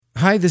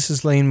Hi, this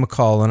is Lane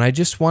McCall, and I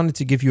just wanted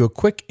to give you a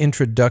quick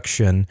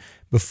introduction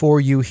before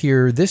you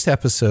hear this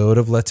episode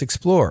of Let's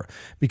Explore.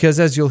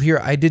 Because as you'll hear,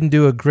 I didn't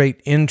do a great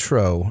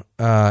intro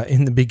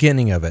in the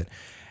beginning of it.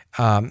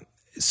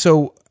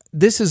 So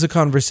this is a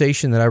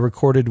conversation that I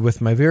recorded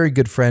with my very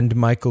good friend,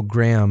 Michael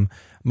Graham.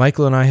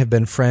 Michael and I have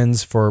been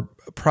friends for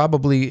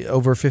probably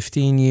over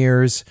 15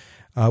 years.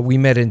 We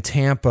met in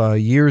Tampa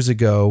years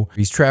ago.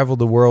 He's traveled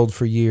the world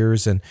for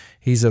years, and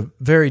he's a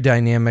very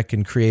dynamic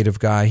and creative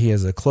guy. He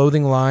has a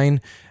clothing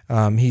line.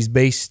 He's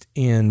based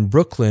in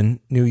Brooklyn,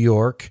 New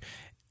York.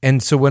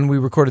 And so when we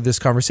recorded this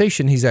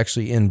conversation, he's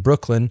actually in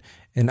Brooklyn,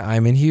 and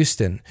I'm in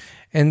Houston.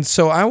 And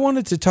so I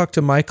wanted to talk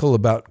to Michael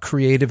about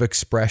creative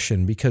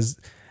expression, because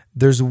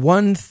there's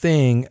one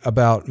thing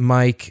about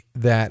Mike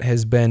that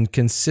has been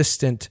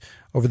consistent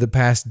over the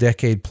past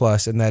decade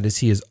plus, and that is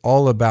he is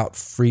all about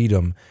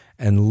freedom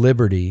and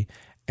liberty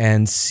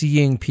and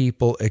seeing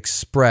people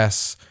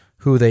express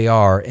who they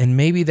are. And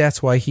maybe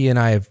that's why he and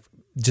I have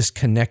just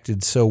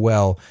connected so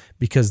well,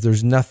 because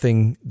there's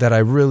nothing that I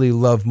really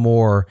love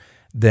more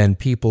than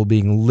people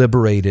being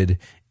liberated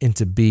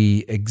into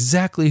be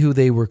exactly who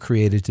they were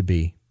created to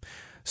be.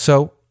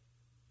 So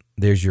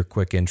there's your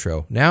quick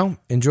intro. Now,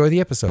 enjoy the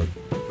episode.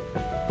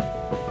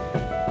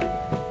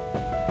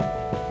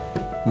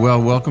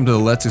 Well, welcome to the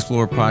Let's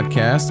Explore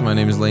podcast. My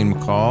name is Lane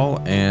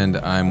McCall, and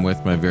I'm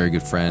with my very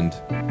good friend,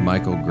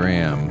 Michael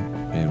Graham,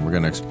 and we're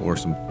going to explore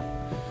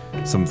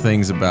some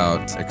things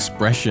about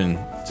expression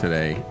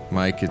today.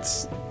 Mike,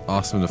 it's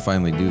awesome to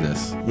finally do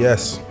this.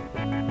 Yes.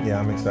 Yeah,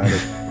 I'm excited.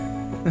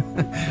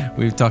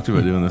 We've talked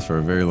about doing this for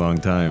a very long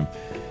time,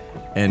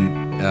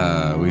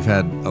 and we've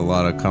had a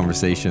lot of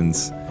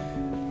conversations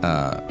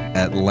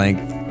at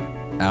length,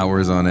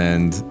 hours on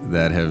end,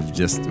 that have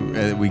just,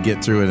 we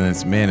get through it and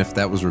it's, man, if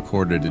that was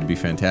recorded, it'd be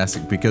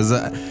fantastic. Because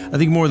I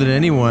think more than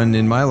anyone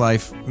in my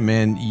life,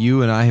 man,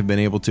 you and I have been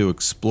able to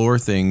explore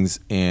things,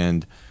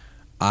 and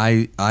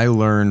I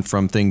learn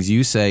from things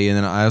you say, and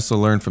then I also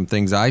learn from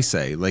things I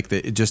say. Like,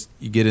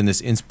 you get in this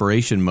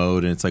inspiration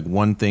mode, and it's like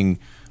one thing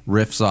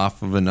riffs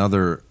off of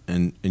another,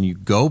 and you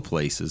go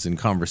places in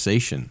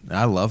conversation.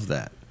 I love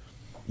that.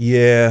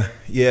 Yeah.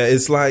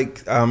 It's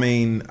like, I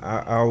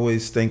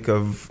always think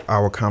of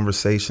our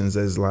conversations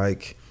as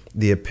like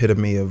the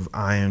epitome of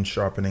iron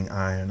sharpening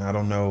iron. I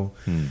don't know,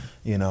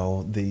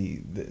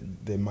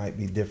 there might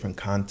be different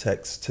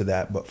contexts to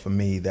that, but for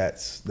me,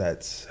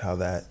 that's how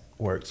that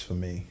works for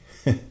me.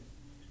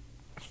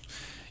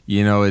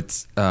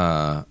 It's,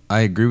 I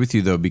agree with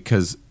you though,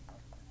 because,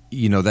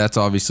 that's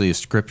obviously a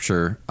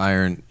scripture,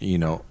 iron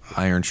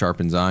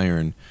sharpens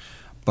iron,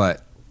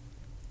 but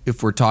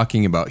if we're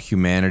talking about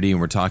humanity and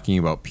we're talking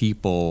about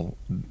people,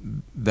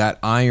 that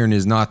iron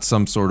is not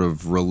some sort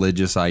of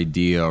religious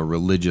idea or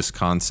religious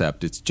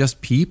concept. It's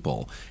just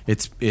people.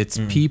 It's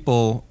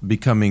people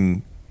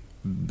becoming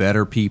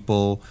better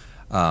people,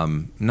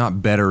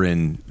 not better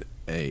in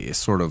a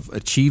sort of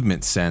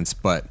achievement sense,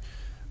 but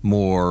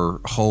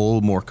more whole,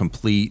 more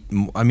complete.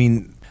 I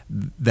mean,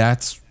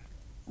 that's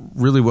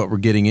really what we're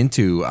getting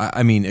into.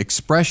 I mean,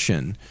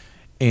 expression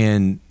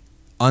and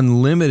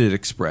unlimited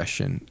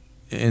expression,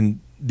 and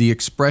the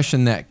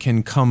expression that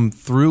can come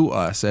through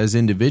us as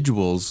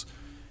individuals,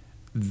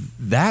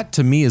 that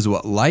to me is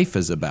what life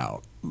is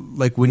about.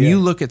 Like when you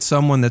look at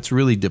someone that's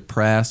really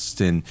depressed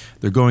and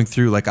they're going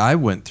through, like I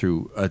went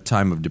through a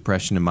time of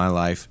depression in my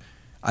life,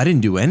 I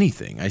didn't do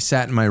anything. I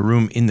sat in my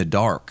room in the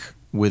dark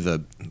with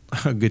a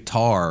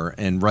guitar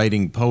and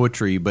writing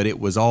poetry, but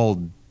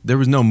there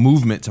was no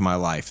movement to my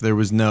life. There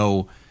was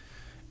no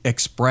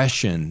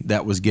expression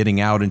that was getting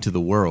out into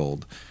the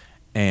world.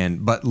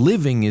 But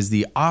living is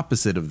the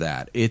opposite of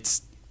that.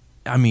 It's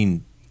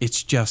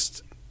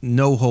just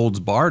no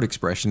holds barred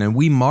expression, and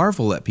we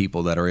marvel at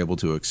people that are able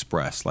to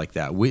express like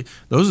that.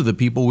 Those are the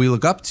people we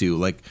look up to.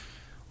 Like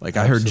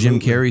I heard Jim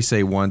Carrey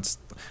say once,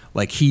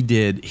 like he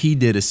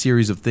did a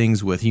series of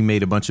things he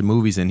made a bunch of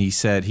movies, and he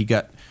said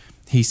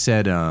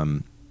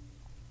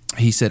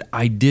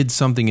I did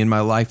something in my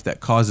life that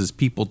causes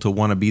people to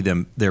want to be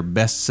their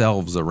best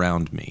selves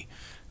around me.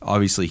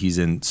 Obviously, he's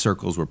in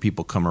circles where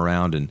people come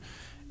around and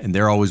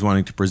they're always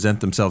wanting to present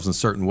themselves in a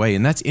certain way.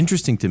 And that's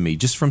interesting to me,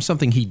 just from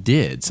something he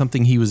did,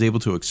 something he was able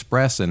to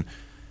express. And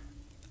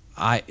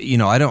I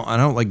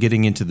don't like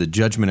getting into the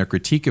judgment or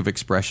critique of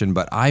expression,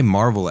 but I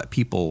marvel at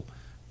people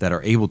that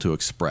are able to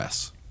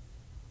express.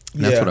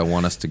 And that's what I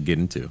want us to get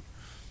into.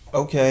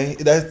 Okay.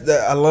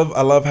 I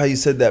love how you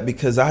said that,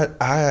 because I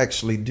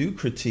actually do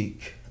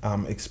critique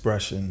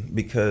expression,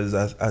 because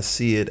I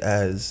see it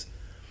as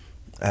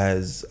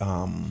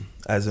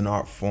an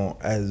art form,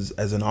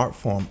 as an art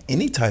form,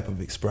 any type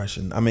of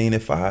expression. I mean,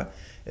 if I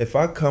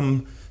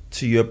come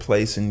to your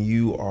place and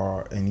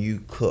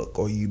you cook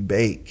or you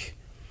bake,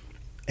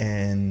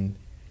 and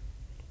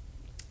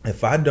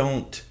if I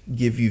don't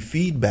give you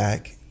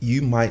feedback,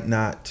 you might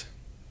not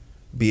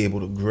be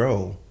able to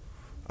grow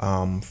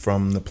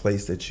from the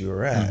place that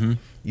you're at. Mm-hmm.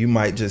 You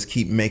might just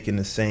keep making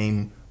the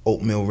same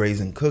oatmeal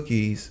raisin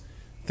cookies,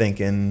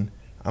 thinking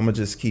I'm gonna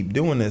just keep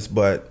doing this,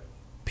 but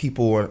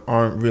people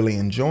aren't really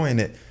enjoying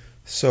it.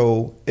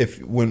 So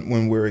if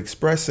when we're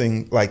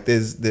expressing, like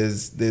there's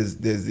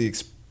the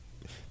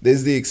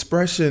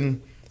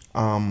expression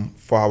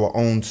for our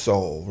own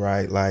soul,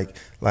 right? Like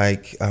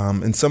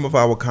in some of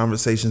our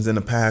conversations in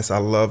the past, I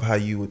love how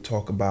you would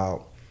talk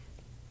about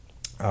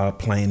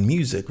playing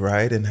music,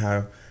 right? And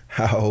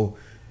how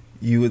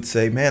you would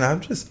say, man, I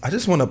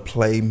just want to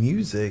play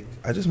music.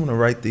 I just want to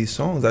write these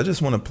songs. I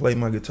just want to play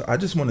my guitar. I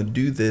just want to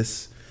do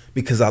this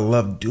because I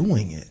love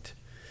doing it.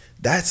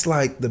 That's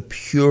like the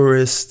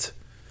purest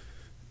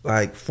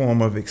like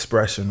form of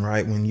expression,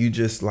 right? When you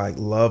just like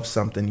love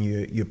something,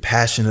 you're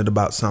passionate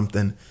about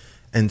something,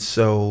 and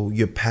so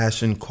your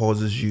passion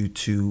causes you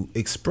to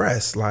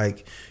express.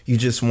 Like you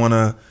just want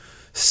to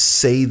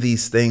say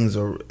these things,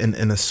 or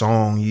in a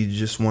song, you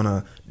just want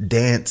to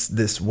dance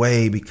this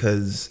way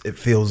because it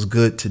feels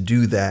good to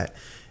do that.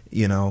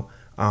 You know,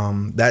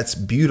 that's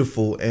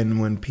beautiful. And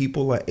when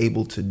people are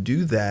able to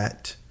do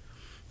that,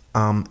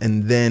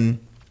 and then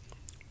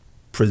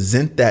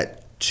present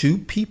that to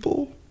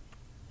people,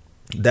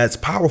 that's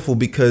powerful,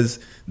 because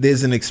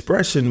there's an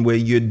expression where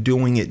you're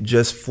doing it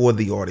just for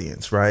the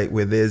audience, right?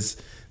 Where there's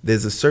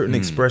a certain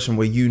expression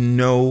where you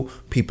know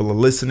people are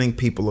listening,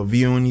 people are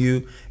viewing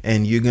you,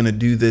 and you're gonna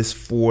do this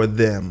for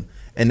them.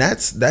 And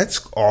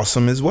that's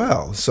awesome as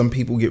well. Some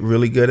people get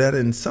really good at it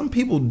and some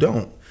people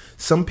don't.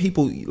 Some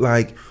people,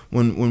 like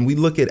when we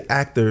look at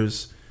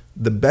actors,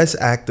 the best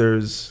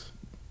actors,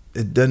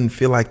 it doesn't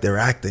feel like they're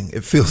acting.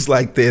 It feels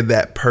like they're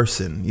that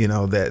person, you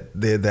know, that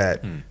they're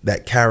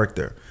that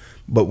character.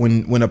 But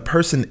when a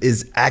person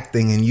is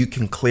acting and you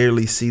can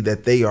clearly see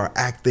that they are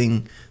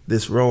acting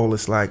this role,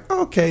 it's like,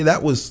 okay,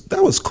 that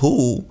was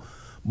cool,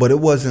 but it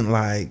wasn't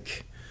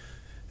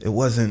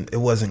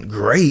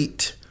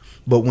great.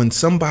 But when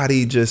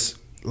somebody just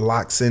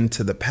locks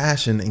into the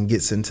passion and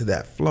gets into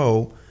that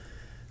flow,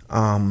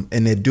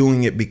 and they're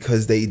doing it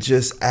because they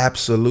just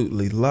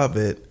absolutely love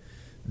it,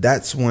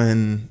 that's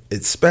when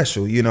it's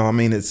special. You know, I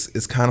mean,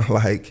 it's kind of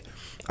like,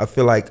 I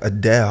feel like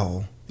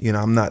Adele. You know,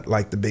 I'm not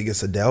like the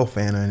biggest Adele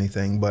fan or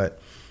anything,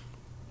 but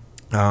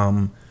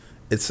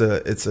it's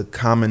a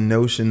common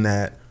notion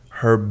that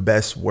her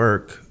best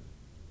work,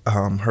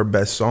 her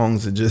best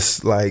songs are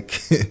just like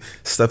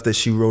stuff that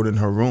she wrote in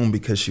her room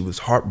because she was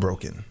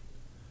heartbroken.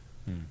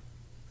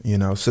 You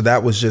know, so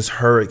that was just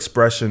her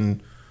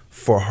expression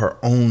for her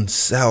own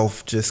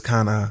self, just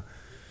kind of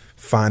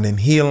finding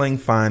healing,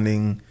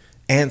 finding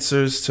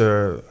answers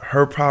to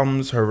her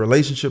problems, her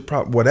relationship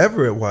problem,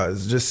 whatever it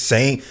was, just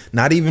saying,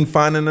 not even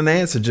finding an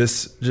answer,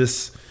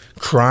 just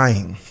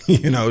crying,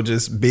 you know,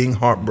 just being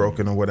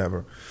heartbroken or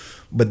whatever.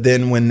 But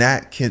then when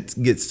that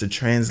gets to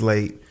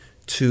translate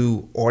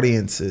to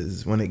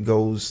audiences, when it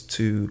goes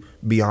to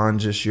beyond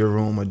just your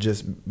room or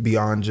just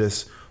beyond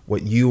just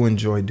what you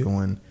enjoy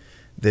doing,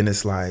 then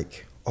it's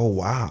like, oh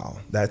wow,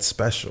 that's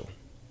special.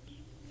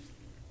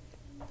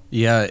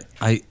 Yeah,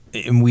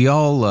 and we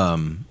all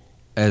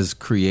as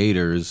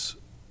creators,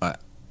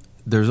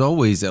 there's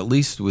always, at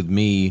least with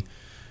me,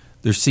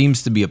 there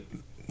seems to be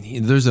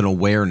there's an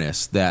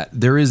awareness that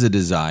there is a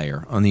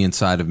desire on the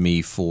inside of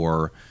me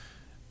for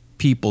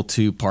people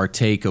to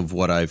partake of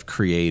what I've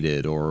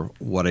created or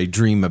what I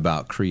dream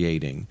about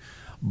creating.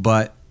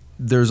 But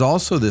there's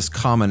also this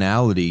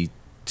commonality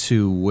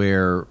to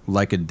where,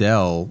 like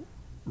Adele,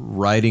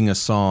 writing a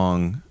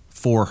song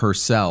for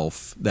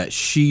herself that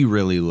she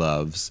really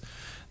loves,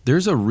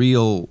 there's a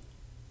real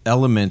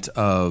element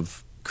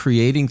of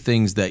creating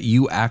things that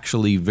you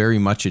actually very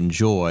much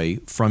enjoy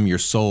from your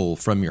soul,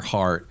 from your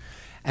heart.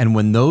 And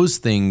when those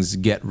things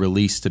get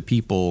released to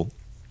people,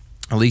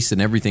 at least in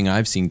everything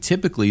I've seen,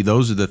 typically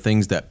those are the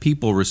things that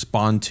people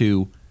respond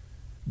to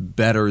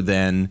better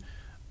than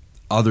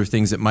other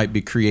things that might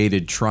be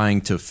created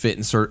trying to fit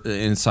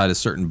inside a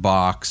certain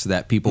box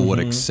that people would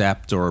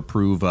accept or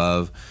approve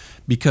of.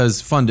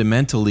 Because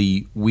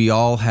fundamentally, we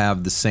all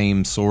have the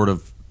same sort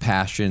of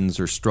passions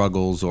or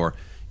struggles, or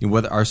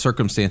whether our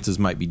circumstances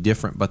might be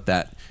different, but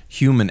that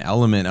human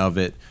element of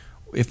it,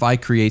 if I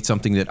create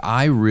something that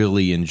I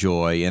really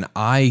enjoy and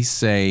I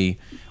say,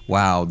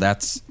 wow,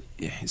 that's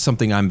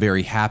something I'm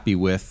very happy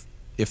with,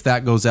 if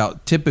that goes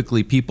out,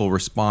 typically people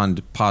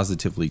respond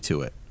positively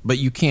to it. But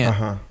you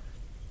can't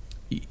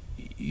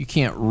you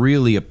can't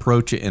really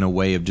approach it in a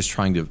way of just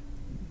trying to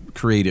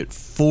create it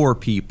for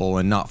people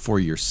and not for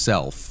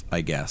yourself,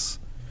 I guess.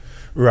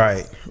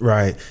 Right.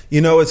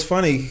 You know, it's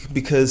funny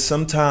because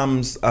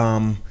sometimes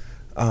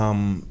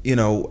you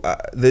know,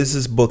 there's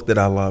this book that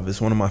I love.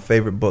 It's one of my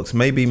favorite books,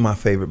 maybe my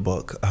favorite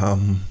book.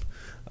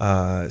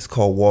 It's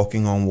called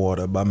Walking on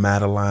Water by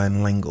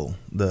Madeleine L'Engle,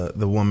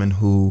 the woman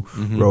who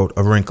wrote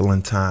A Wrinkle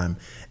in Time.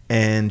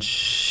 And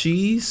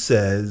she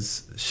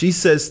says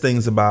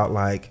things about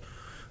like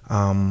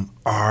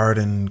art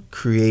and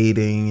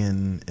creating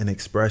and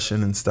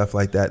expression and stuff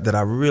like that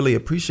I really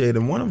appreciate.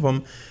 And one of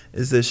them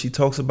is that she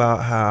talks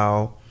about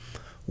how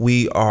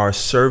we are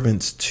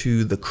servants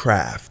to the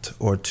craft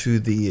or to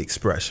the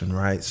expression,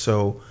 right?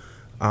 So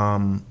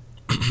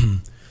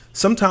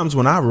sometimes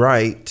when I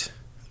write,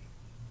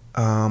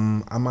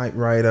 I might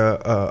write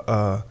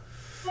a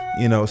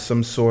you know,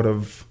 some sort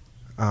of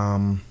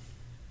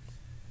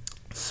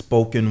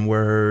spoken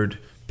word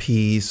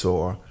piece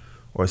or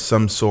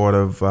some sort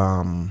of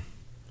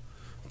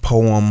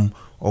poem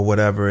or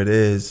whatever it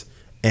is,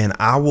 and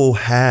I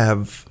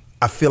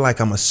feel like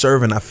I'm a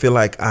servant. I feel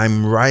like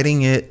I'm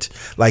writing it,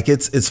 like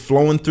it's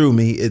flowing through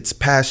me. It's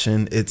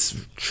passion,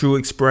 it's true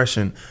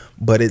expression,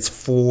 but it's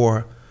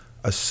for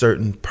a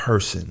certain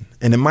person.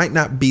 And it might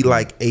not be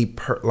like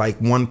like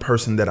one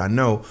person that I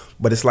know,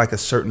 but it's like a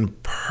certain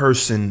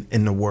person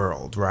in the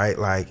world, right?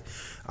 Like,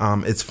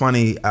 it's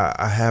funny.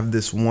 I have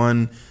this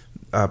one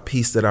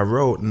piece that I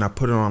wrote and I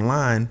put it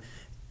online,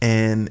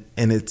 and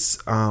it's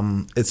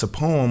a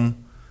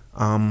poem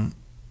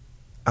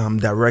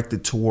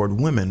directed toward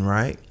women,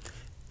 right?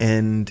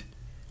 And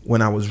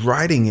when I was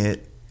writing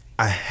it,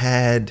 I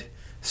had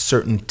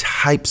certain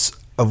types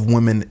of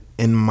women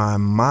in my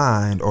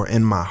mind or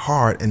in my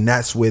heart, and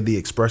that's where the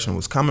expression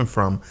was coming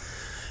from.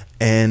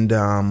 And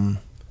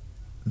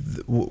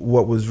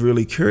what was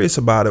really curious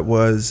about it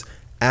was,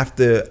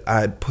 after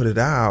I'd put it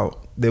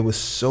out, there was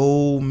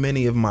so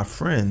many of my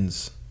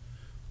friends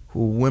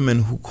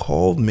women who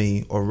called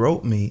me or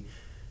wrote me,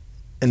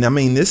 and I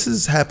mean, this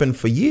has happened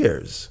for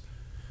years,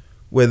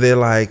 where they're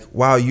like,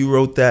 wow, you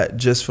wrote that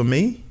just for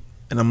me?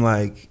 And I'm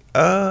like,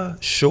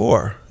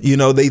 sure. You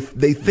know, they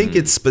think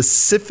it's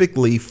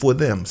specifically for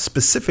them,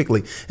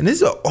 specifically. And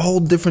these are all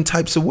different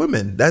types of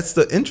women. That's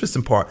the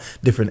interesting part.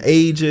 Different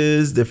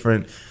ages,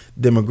 different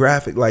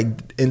demographic,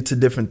 like into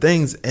different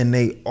things. And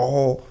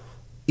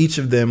each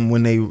of them,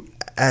 when they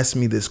asked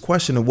me this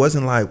question, it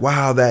wasn't like,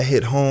 wow, that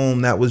hit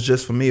home, that was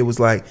just for me. It was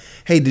like,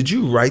 hey, did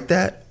you write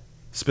that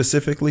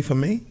specifically for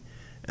me?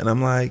 And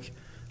I'm like,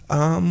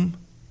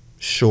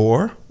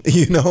 sure,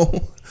 you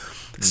know?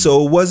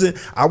 So it was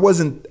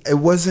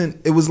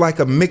like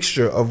a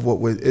mixture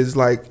of is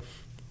like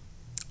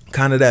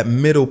kind of that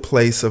middle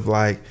place of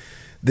like,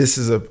 this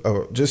is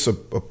just a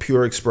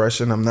pure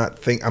expression. I'm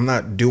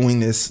not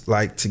doing this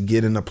like to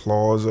get an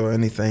applause or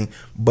anything,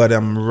 but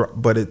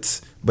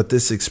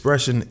this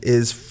expression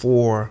is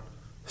for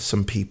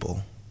some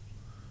people.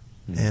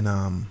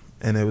 And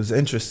it was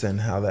interesting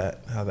how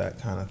that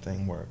kind of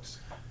thing works.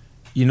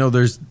 You know,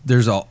 there's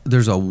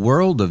a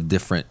world of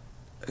different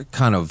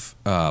kind of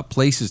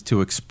places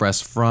to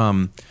express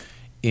from.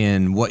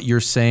 In what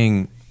you're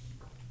saying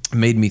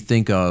made me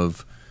think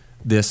of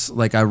this.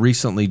 Like, I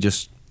recently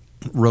just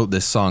wrote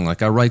this song.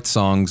 Like, I write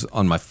songs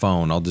on my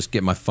phone. I'll just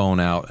get my phone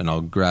out and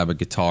I'll grab a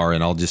guitar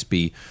and I'll just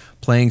be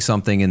playing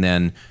something, and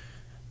then,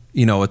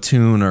 you know, a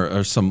tune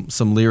or some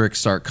lyrics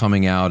start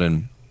coming out,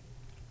 and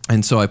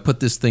so I put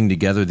this thing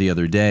together the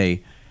other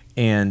day,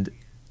 and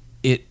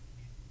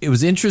it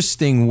was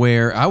interesting,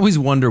 where I always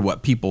wonder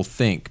what people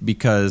think,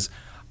 because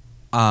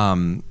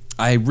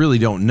I really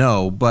don't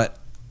know, but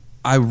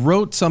I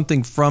wrote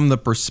something from the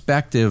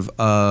perspective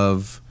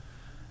of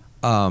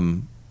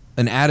an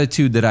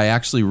attitude that I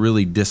actually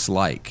really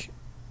dislike.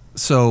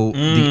 So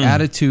the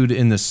attitude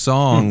in the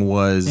song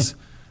was,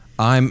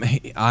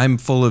 I'm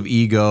full of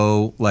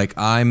ego, like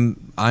I'm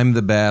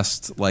the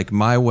best, like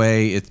my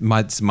way, it's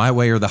my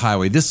way or the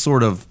highway, this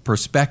sort of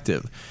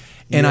perspective.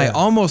 And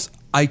yeah.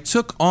 I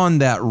took on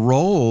that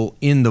role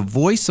in the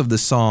voice of the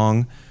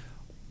song,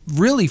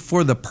 really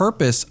for the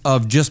purpose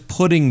of just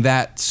putting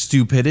that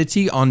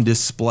stupidity on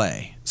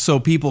display, so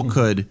people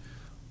could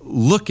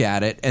look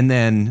at it and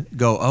then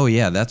go, oh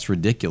yeah, that's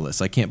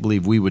ridiculous. I can't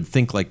believe we would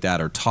think like that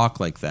or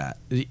talk like that.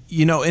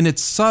 You know, and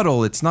it's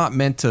subtle. It's not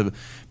meant to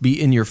be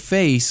in your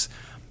face,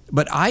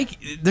 but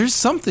there's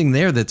something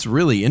there that's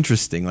really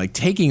interesting, like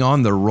taking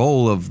on the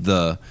role of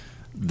the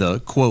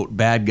quote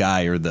bad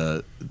guy or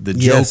the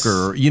yes.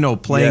 Joker, you know,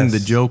 playing yes. the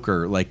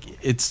Joker. Like,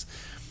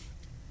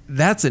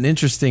 that's an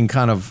interesting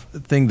kind of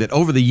thing that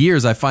over the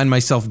years I find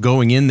myself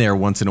going in there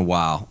once in a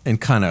while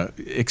and kind of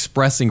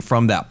expressing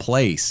from that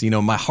place. You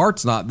know, my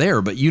heart's not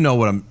there, but you know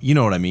what I mean? You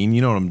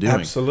know what I'm doing.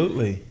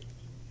 Absolutely.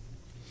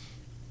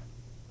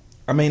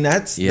 I mean, I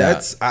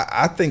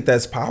think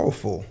that's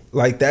powerful.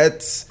 Like,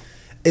 it's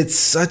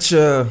such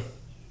a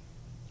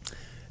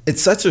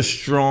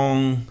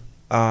strong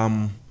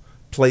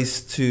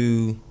place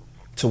to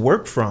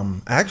work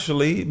from,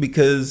 actually,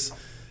 because,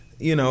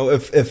 you know,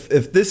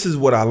 if this is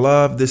what I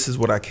love, this is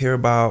what I care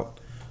about,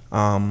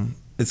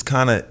 it's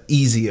kind of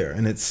easier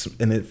and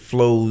it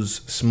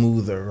flows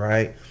smoother,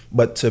 right?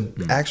 But to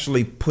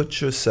actually put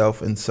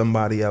yourself in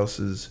somebody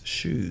else's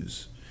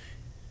shoes,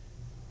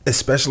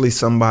 especially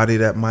somebody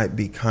that might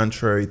be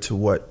contrary to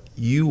what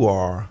you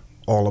are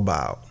all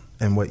about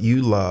and what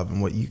you love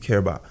and what you care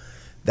about,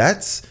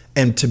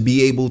 and to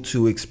be able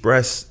to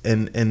express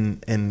and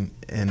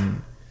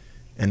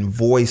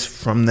voice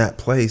from that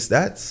place,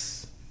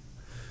 that's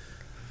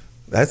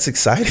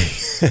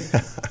exciting.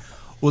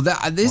 Well,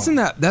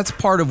 that's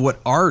part of what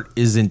art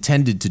is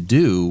intended to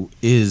do,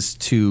 is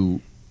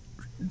to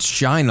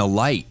shine a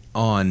light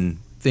on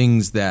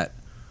things that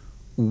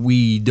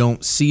we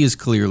don't see as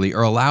clearly,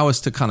 or allow us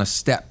to kind of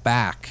step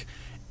back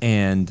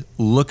and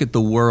look at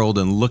the world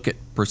and look at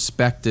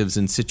perspectives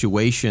and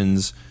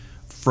situations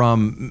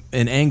from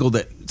an angle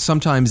that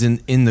sometimes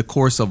in the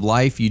course of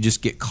life you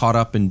just get caught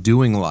up in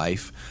doing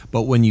life.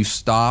 But when you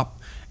stop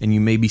and you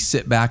maybe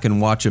sit back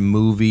and watch a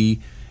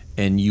movie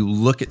and you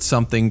look at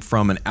something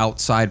from an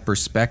outside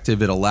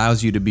perspective, it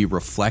allows you to be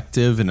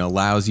reflective and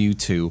allows you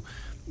to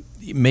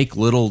make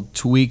little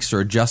tweaks or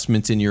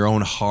adjustments in your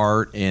own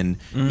heart and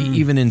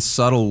even in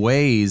subtle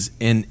ways,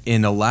 and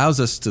allows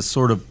us to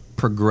sort of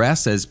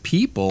progress as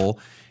people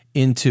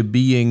into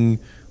being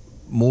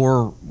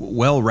more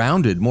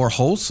well-rounded, more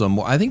wholesome.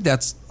 I think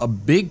that's a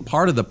big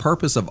part of the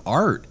purpose of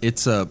art.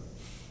 It's a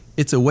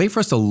way for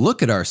us to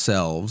look at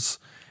ourselves,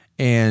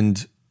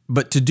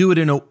 but to do it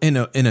in a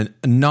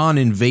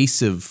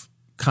non-invasive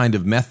kind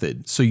of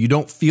method, so you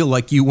don't feel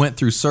like you went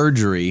through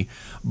surgery,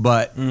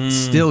 but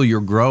still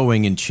you're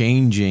growing and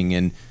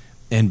changing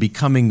and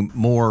becoming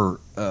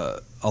more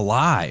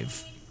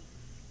alive.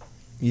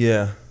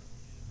 Yeah.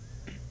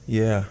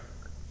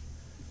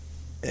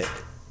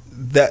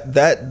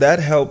 That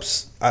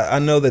helps. I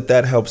know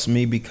that helps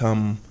me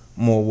become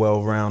more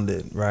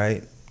well-rounded,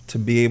 right? To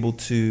be able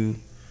to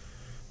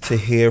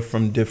hear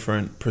from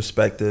different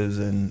perspectives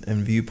and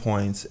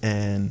viewpoints,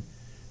 and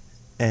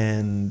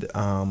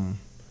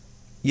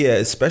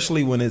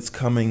especially when it's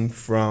coming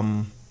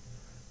from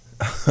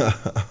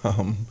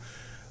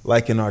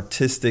like an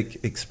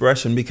artistic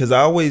expression, because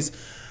I always,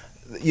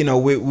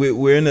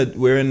 we're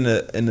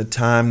in a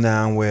time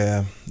now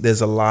where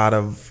there's a lot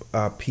of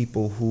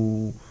people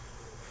who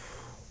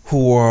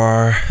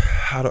are,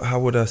 how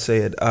would I say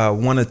it,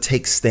 want to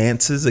take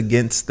stances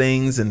against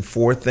things and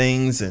for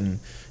things, and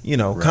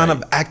kind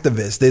of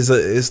activists.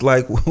 It's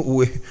like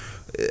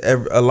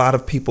a lot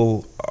of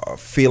people are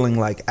feeling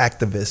like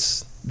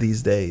activists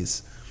these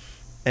days,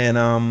 and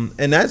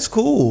that's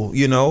cool.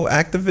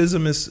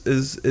 Activism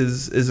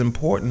is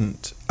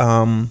important.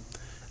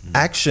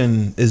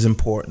 Action is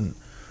important.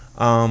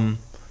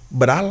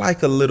 But I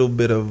like a little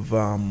bit of.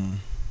 I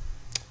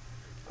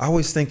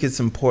always think it's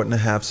important to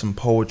have some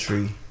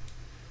poetry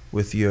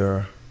with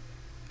your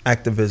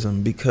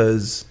activism,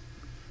 because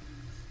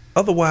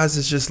otherwise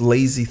it's just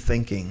lazy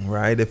thinking,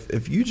 right?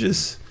 If you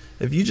just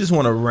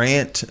want to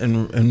rant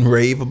and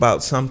rave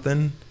about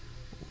something,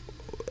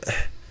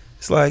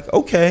 it's like,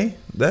 okay,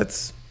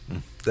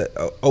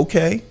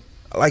 okay.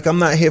 Like, I'm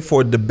not here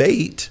for a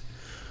debate.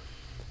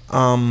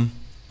 But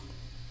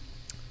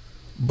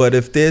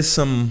if there's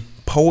some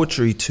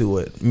poetry to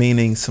it,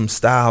 meaning some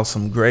style,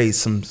 some grace,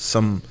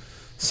 some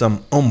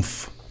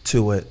oomph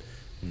to it,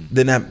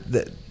 then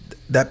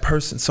that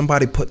person,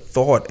 somebody put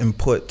thought and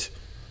put,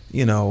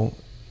 to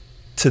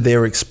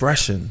their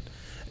expression,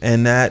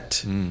 and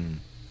that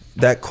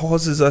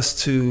causes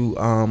us to,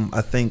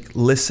 I think,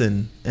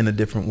 listen in a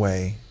different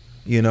way.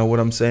 You know what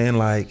I'm saying?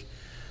 Like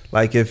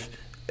if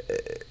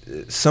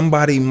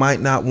somebody might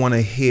not want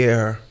to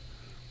hear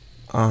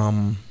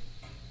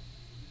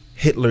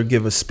Hitler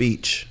give a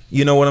speech.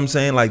 You know what I'm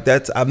saying? Like,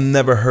 I've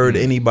never heard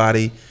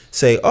anybody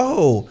say,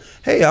 "Oh,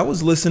 hey, I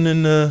was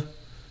listening to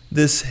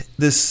this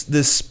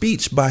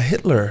speech by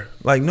Hitler."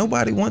 Like,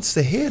 nobody wants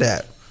to hear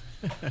that.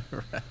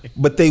 Right.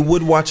 But they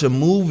would watch a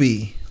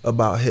movie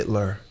about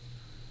Hitler.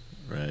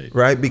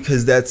 Right?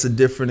 Because that's a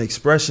different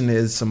expression.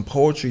 There's some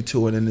poetry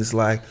to it, and it's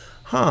like,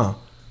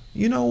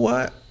 you know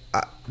what?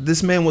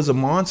 This man was a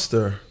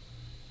monster.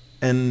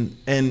 And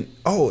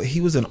oh,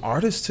 he was an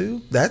artist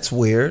too? That's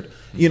weird.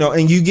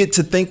 And you get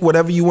to think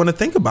whatever you want to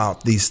think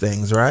about these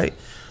things, right?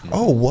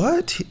 Oh,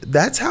 what?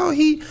 That's how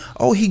he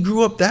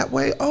grew up that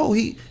way? Oh,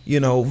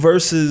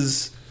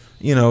 versus,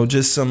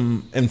 just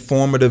some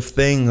informative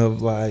thing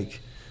of like,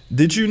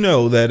 did you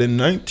know that in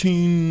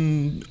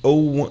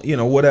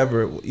 1901,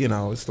 whatever,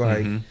 it's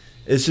like,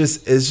 it's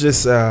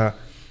just having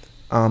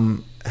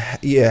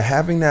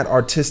that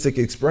artistic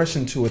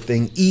expression to a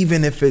thing,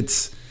 even if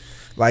it's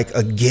like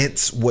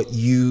against what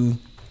you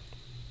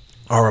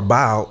are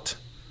about,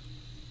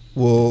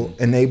 will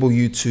enable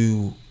you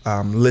to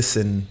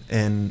listen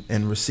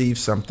and receive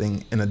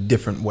something in a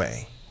different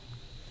way.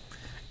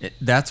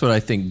 That's what I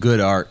think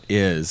good art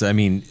is. I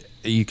mean,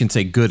 you can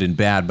say good and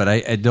bad, but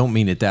I don't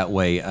mean it that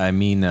way. I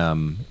mean,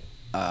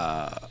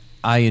 I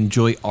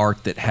enjoy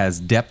art that has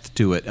depth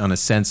to it, in a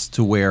sense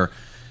to where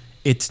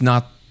it's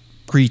not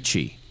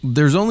preachy.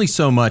 There's only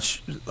so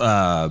much,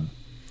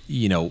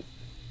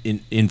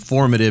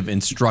 informative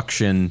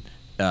instruction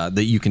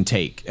that you can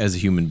take as a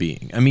human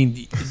being. I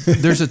mean,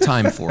 there's a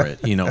time for it,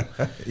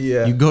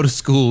 Yeah. You go to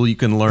school, you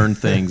can learn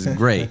things,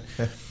 great.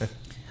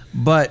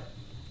 But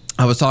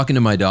I was talking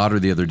to my daughter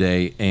the other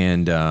day,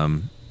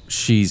 and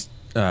she's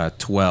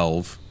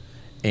 12,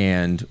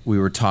 and we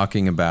were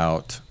talking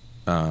about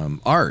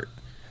art.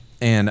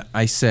 And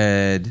I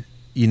said,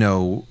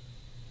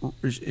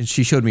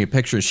 she showed me a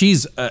picture.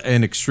 She's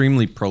an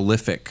extremely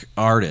prolific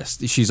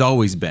artist. She's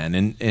always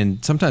been.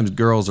 And sometimes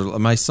girls are,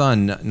 my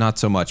son, not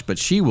so much, but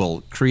she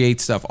will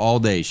create stuff all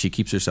day. She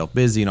keeps herself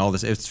busy and all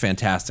this. It's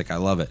fantastic. I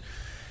love it.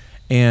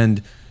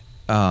 And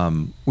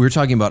we were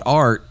talking about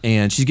art,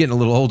 and she's getting a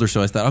little older.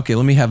 So I thought, okay,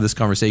 let me have this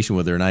conversation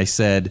with her. And I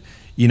said,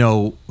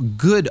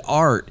 good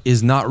art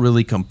is not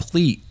really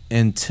complete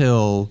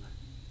until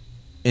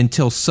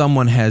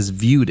someone has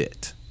viewed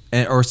it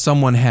or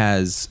someone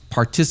has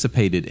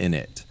participated in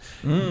it.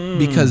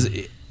 Because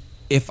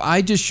if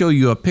I just show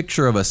you a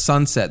picture of a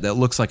sunset that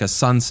looks like a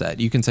sunset,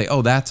 you can say,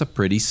 oh, that's a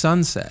pretty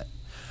sunset.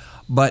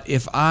 But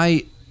if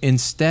I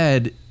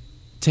instead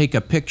take a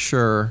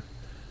picture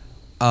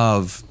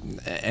of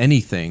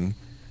anything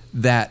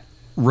that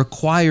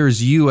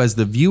requires you as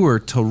the viewer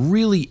to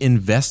really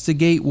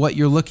investigate what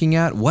you're looking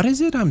at, what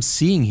is it I'm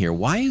seeing here?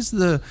 Why is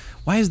the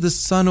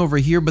sun over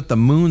here but the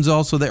moon's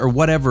also there, or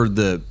whatever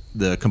the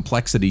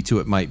complexity to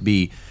it might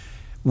be,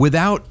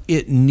 without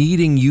it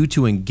needing you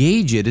to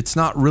engage it, it's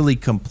not really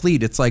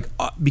complete. It's like,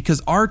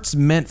 because art's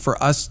meant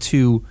for us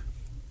to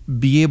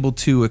be able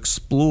to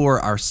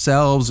explore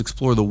ourselves,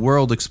 explore the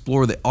world,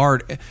 explore the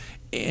art,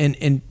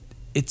 and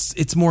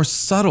it's more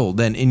subtle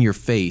than in your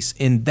face.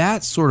 And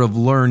that sort of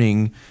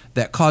learning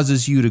that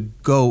causes you to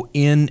go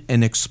in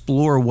and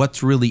explore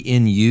what's really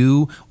in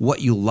you,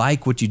 what you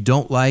like, what you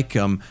don't like.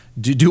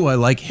 Do I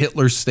like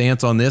Hitler's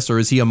stance on this, or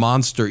is he a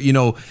monster?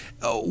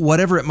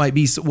 Whatever it might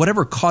be,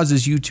 whatever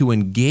causes you to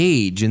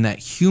engage in that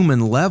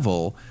human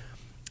level,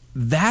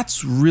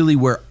 that's really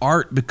where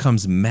art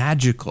becomes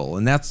magical.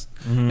 And that's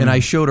and I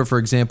showed her, for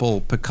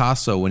example,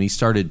 Picasso, when he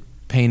started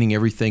painting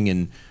everything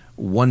in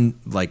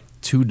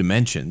two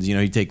dimensions.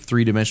 You take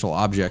three-dimensional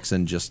objects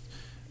and just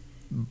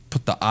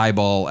put the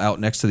eyeball out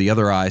next to the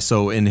other eye.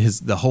 So I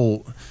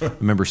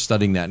remember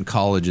studying that in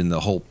college, and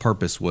the whole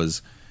purpose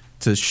was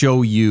to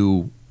show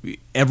you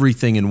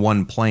everything in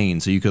one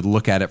plane so you could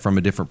look at it from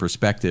a different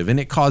perspective. And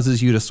it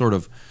causes you to sort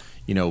of,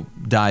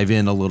 dive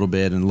in a little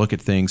bit and look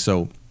at things.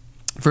 So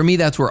for me,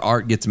 that's where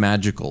art gets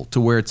magical,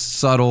 to where it's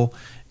subtle,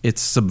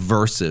 it's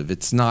subversive,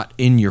 it's not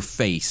in your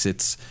face,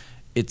 it's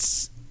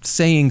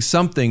saying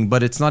something,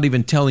 but it's not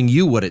even telling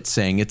you what it's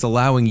saying. It's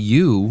allowing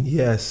you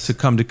to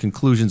come to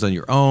conclusions on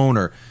your own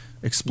or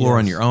explore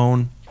on your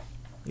own.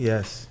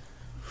 Yes.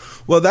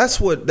 Well, that's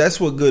what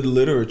good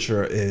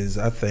literature is,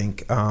 I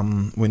think.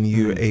 When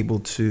you're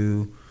able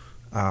to,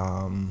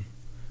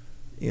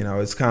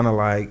 it's kind of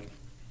like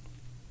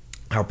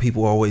how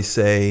people always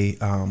say,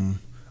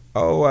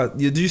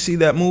 did you see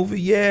that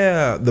movie?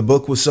 Yeah, the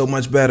book was so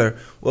much better.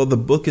 Well, the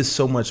book is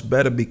so much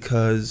better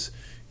because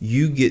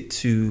you get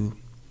to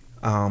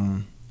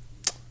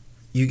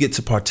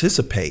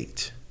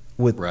participate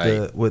with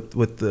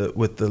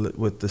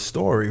the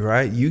story,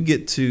 right? You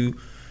get to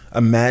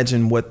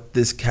imagine what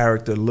this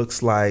character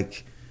looks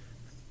like,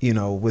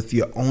 with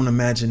your own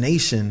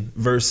imagination,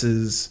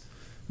 versus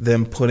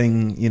them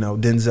putting,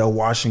 Denzel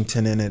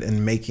Washington in it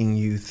and making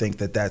you think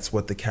that that's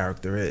what the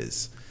character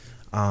is.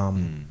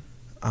 And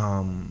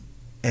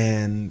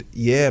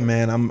yeah,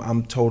 man,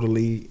 I'm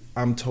totally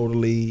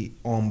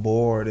on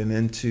board and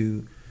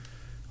into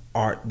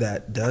art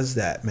that does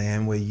that,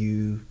 man, where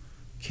you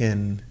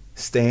can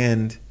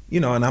stand,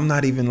 and I'm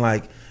not even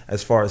like,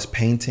 as far as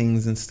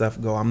paintings and stuff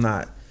go, I'm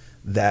not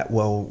that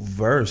well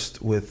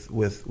versed with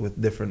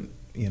different,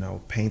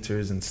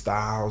 painters and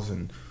styles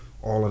and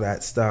all of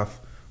that stuff.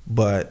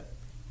 But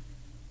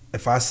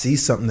if I see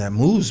something that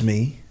moves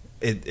me,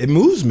 it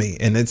moves me,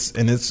 and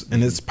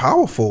it's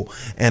powerful,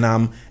 and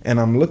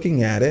I'm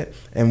looking at it,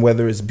 and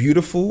whether it's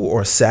beautiful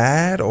or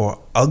sad or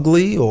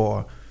ugly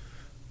or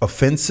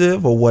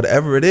offensive or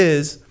whatever it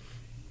is,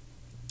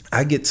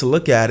 I get to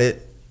look at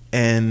it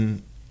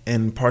and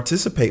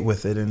participate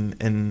with it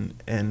and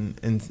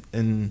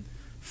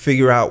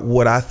figure out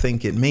what I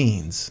think it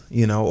means,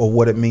 or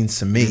what it means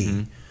to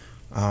me,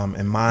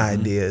 and my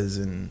ideas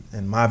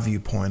and my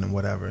viewpoint and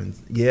whatever. And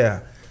yeah,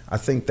 I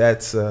think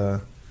that's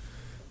so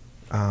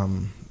a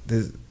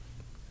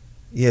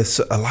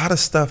lot of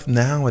stuff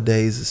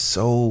nowadays is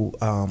so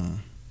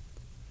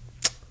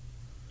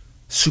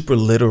super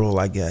literal,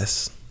 I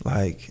guess.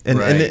 Like,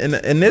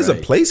 and there's a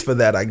place for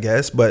that, I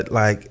guess, but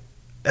like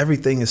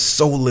everything is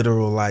so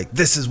literal. Like,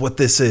 this is what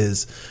this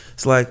is.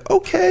 It's like,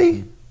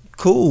 okay,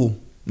 cool,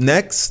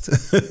 next.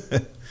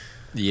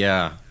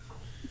 Yeah,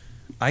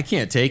 I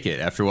can't take it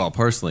after a while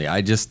personally.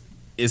 I just,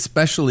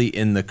 especially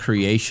in the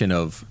creation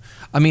of,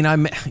 I mean, I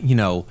make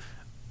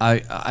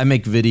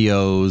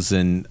videos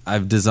and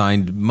I've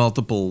designed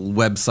multiple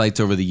websites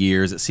over the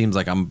years. It seems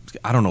like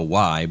I don't know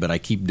why, but I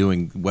keep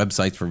doing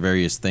websites for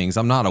various things.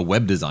 I'm not a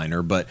web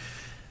designer, but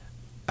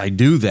I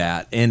do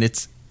that. And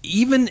it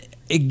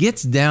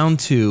gets down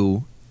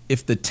to,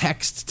 if the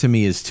text to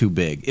me is too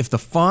big, if the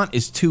font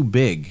is too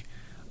big,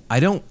 I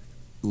don't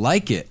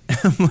like it.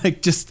 I'm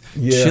like, just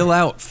chill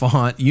out,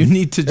 font. You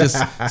need to just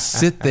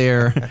sit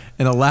there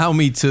and allow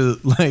me to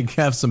like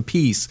have some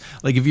peace.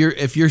 Like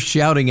if you're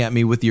shouting at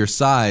me with your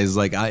size,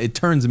 like it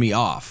turns me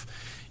off.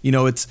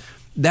 It's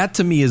that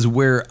to me is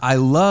where I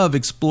love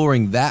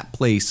exploring that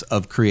place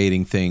of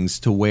creating things,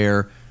 to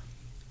where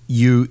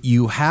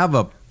you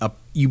have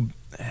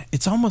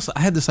it's almost, I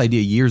had this idea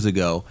years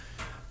ago,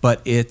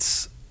 but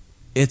it's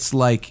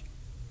like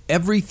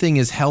everything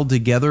is held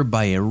together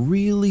by a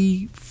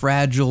really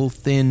fragile,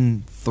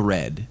 thin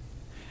thread.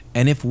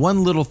 And if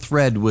one little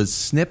thread was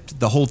snipped,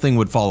 the whole thing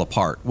would fall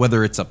apart,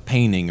 whether it's a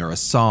painting or a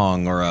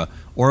song or a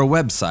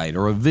website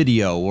or a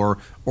video or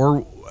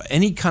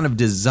any kind of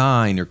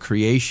design or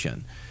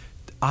creation.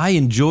 I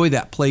enjoy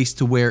that place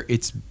to where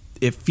it's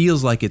it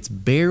feels like it's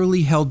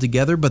barely held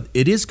together, but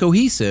it is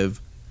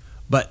cohesive,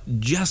 but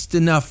just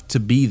enough to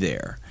be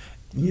there.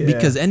 Yeah.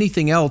 Because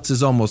anything else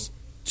is almost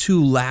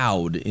too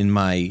loud in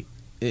my,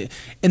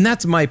 and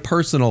that's my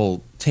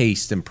personal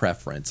taste and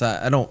preference.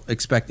 I don't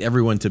expect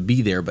everyone to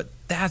be there, but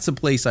that's a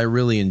place I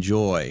really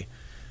enjoy.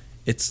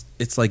 It's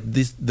like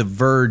this, the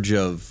verge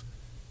of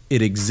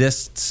it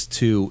exists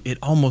to it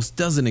almost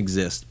doesn't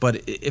exist,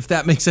 but if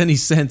that makes any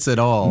sense at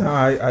all. No,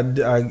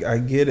 I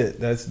get it.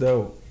 That's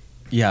dope.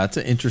 Yeah, it's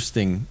an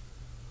interesting.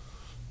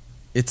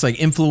 It's like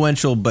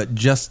influential, but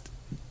just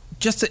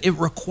it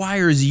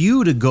requires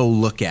you to go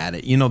look at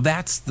it. You know,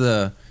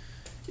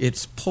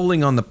 it's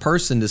pulling on the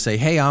person to say,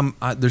 "Hey,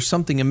 there's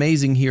something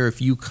amazing here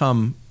if you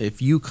come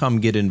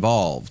get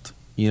involved."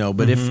 You know,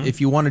 but if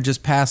you want to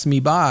just pass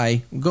me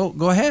by,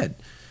 go ahead.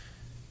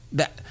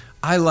 That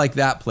I like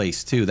that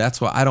place too.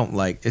 That's why I don't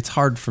like. It's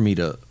hard for me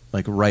to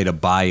like write a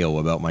bio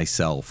about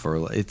myself,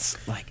 or it's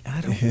like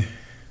I don't.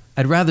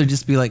 I'd rather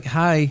just be like,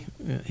 "Hi,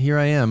 here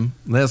I am."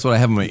 That's what I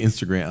have on my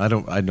Instagram.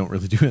 I don't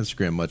really do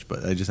Instagram much,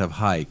 but I just have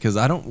hi because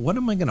I don't. What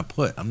am I gonna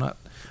put? I'm not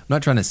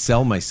trying to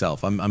sell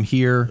myself. I'm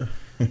here.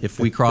 If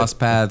we cross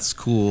paths,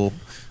 cool.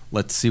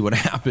 Let's see what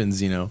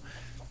happens. You know.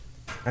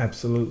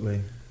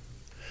 Absolutely.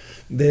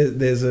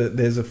 There's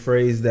a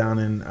phrase down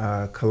in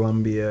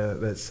Colombia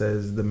that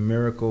says the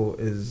miracle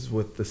is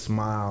with the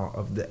smile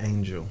of the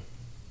angel.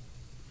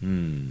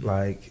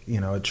 Like, you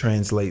know, it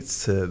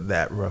translates to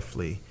that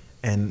roughly.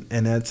 And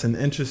that's an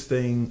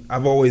interesting,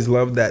 I've always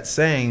loved that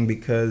saying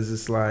because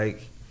it's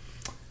like,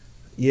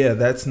 yeah,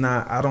 that's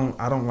not, I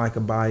don't like a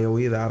bio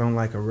either. I don't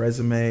like a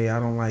resume. I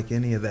don't like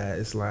any of that.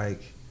 It's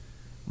like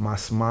my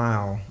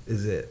smile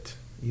is it.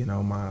 You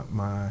know,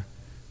 my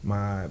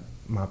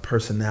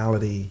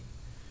personality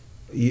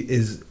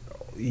is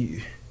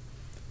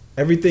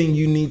everything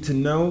you need to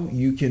know.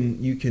 You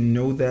can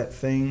know that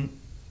thing.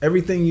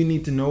 Everything you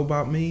need to know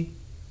about me.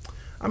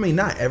 I mean,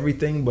 not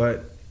everything,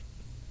 but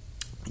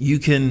you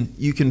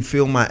can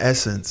feel my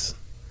essence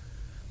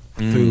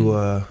through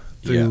an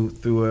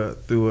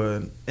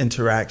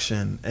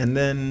interaction, and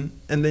then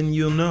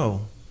you'll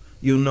know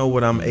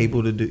what I'm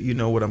able to do. You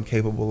know what I'm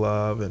capable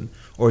of,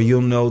 or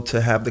you'll know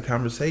to have the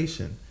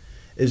conversation.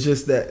 It's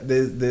just that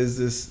there's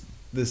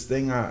this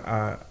thing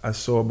I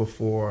saw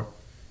before,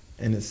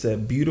 and it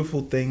said,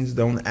 "Beautiful things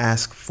don't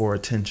ask for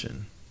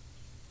attention."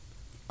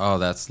 Oh,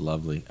 that's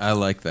lovely. I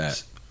like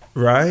that.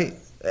 Right?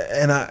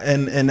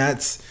 And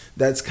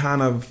that's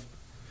kind of,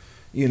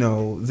 you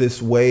know,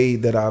 this way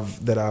that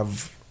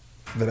I've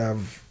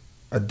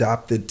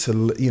adopted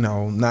to, you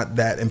know, not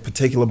that in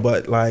particular,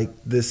 but like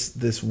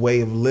this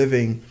way of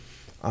living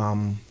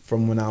from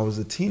when I was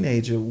a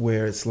teenager,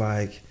 where it's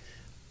like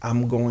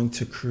I'm going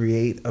to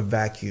create a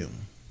vacuum.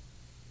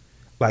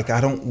 Like,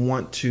 I don't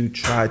want to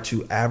try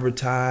to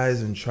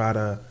advertise and try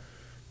to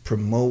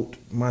promote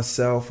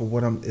myself or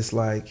what it's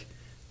like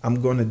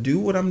I'm going to do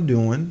what I'm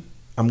doing.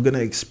 I'm going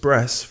to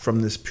express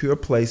from this pure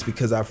place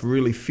because I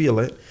really feel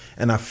it.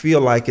 And I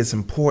feel like it's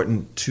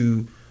important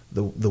to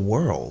the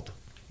world,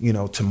 you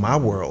know, to my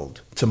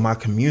world, to my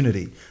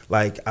community.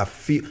 Like, I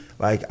feel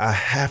like I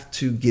have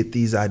to get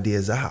these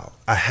ideas out.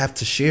 I have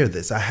to share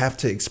this. I have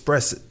to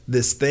express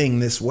this thing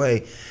this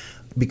way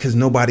because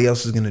nobody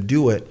else is going to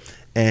do it.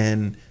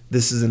 And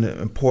this is an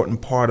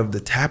important part of the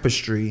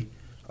tapestry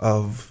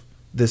of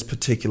this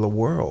particular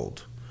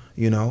world,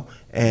 you know?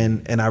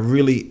 And I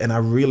really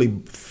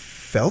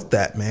felt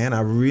that, man.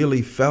 I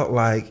really felt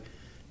like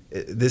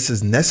this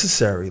is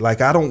necessary.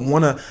 Like, I don't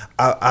want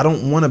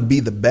to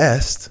be the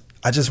best.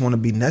 I just want to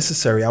be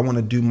necessary. I want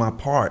to do my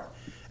part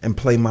and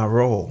play my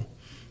role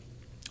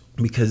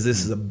because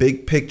this is a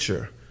big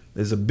picture.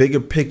 There's a bigger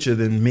picture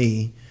than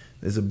me.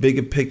 There's a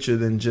bigger picture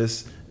than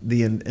just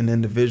an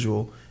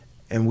individual.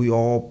 And we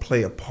all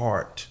play a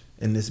part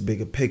in this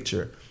bigger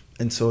picture.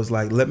 And so it's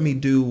like, let me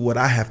do what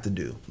I have to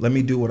do. Let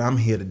me do what I'm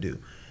here to do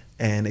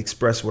and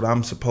express what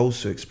I'm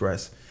supposed to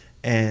express.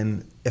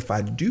 And if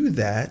I do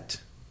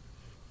that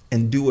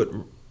and do it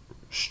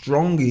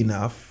strong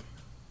enough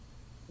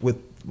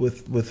with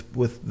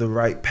the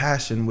right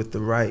passion, with the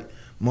right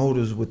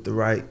motives, with the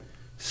right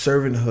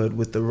servanthood,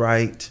 with the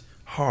right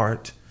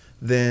heart,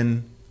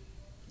 then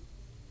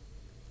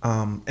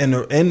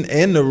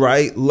and the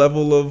right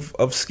level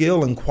of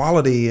skill and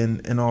quality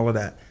and all of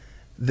that,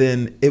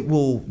 then it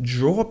will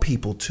draw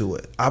people to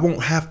it. I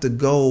won't have to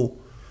go,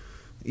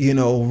 you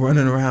know,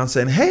 running around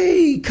saying,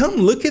 "Hey, come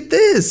look at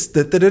this,"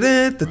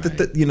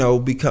 you know,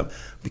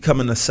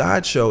 becoming a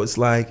sideshow. It's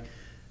like,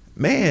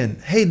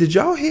 man, hey, did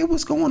y'all hear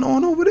what's going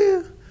on over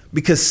there?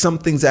 Because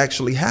something's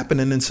actually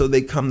happening, and so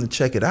they come to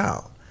check it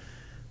out,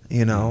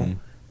 you know. Mm-hmm.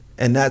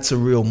 And that's a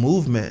real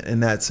movement,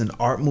 and that's an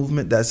art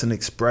movement, that's an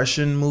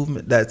expression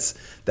movement,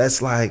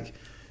 that's like,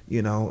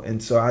 you know.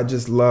 And so I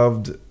just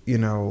loved, you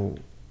know,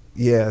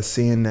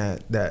 seeing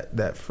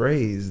that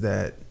phrase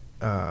that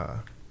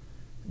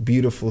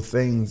beautiful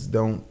things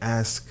don't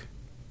ask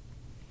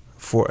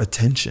for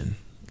attention.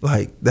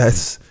 Like,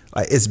 that's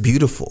like, it's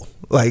beautiful.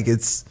 Like,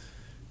 it's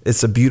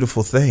a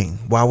beautiful thing.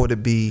 Why would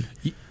it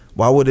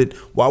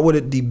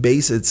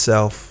debase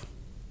itself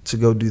to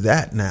go do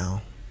that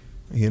now.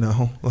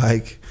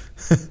 Like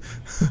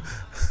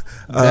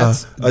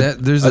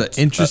there's an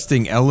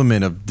interesting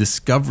element of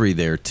discovery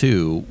there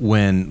too.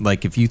 When,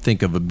 like, if you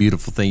think of a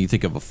beautiful thing, you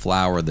think of a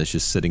flower that's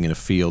just sitting in a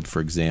field, for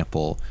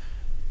example.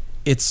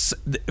 It's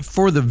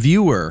for the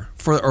viewer,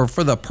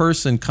 for the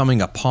person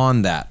coming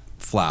upon that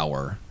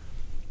flower.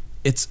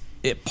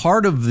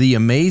 Part of the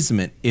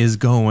amazement is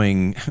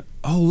going,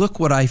 oh, look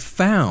what I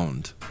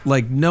found.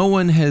 Like, no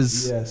one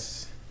has. Yes.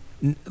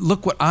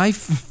 Look what I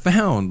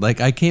found.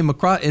 Like, I came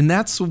across, and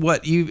that's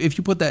what if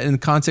you put that in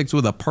context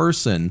with a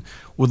person,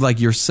 with like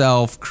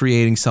yourself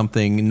creating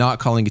something, not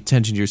calling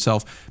attention to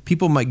yourself,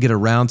 people might get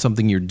around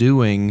something you're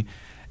doing,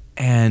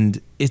 and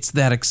it's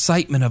that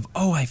excitement of,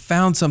 oh, I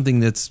found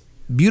something that's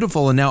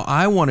beautiful, and now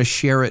I want to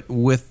share it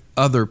with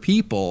other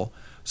people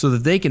so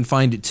that they can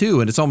find it too.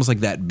 And it's almost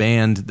like that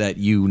band that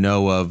you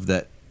know of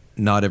that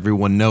not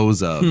everyone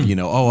knows of.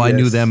 I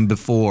knew them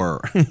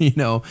before.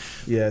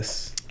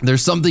 Yes.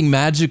 There's something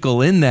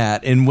magical in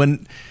that. And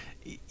when,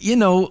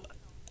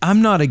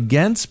 I'm not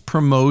against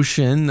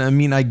promotion. I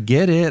mean, I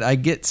get it. I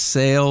get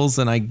sales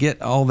and I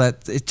get all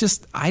that. It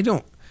just,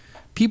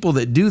 people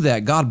that do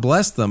that, God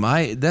bless them.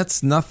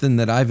 That's nothing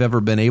that I've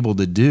ever been able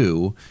to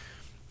do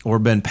or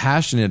been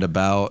passionate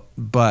about.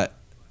 But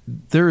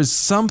there is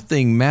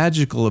something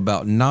magical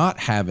about not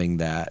having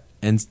that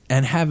and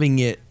having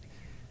it,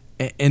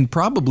 and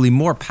probably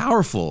more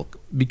powerful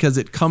because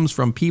it comes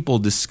from people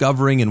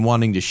discovering and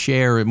wanting to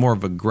share, more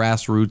of a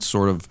grassroots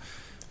sort of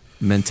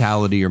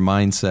mentality or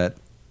mindset.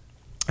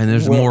 And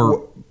there's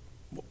more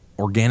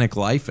organic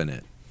life in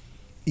it.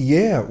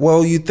 Yeah.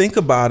 Well, you think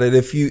about it.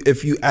 If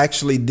you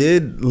actually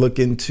did look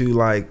into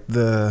like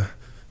the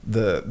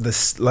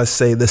let's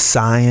say the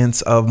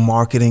science of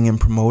marketing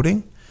and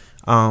promoting,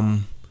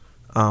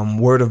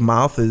 word of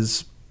mouth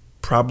is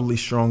probably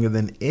stronger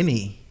than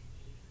any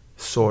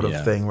sort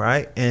of thing,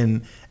 right?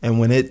 And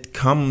when it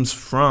comes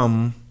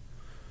from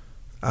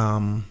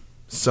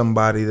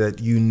somebody that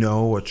you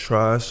know or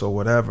trust or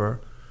whatever,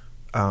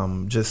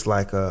 just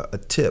like a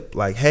tip,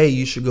 like, hey,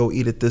 you should go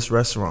eat at this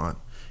restaurant.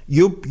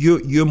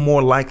 You're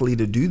more likely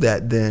to do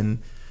that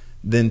than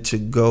to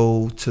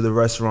go to the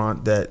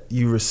restaurant that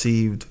you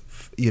received,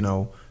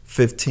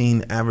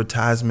 15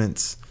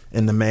 advertisements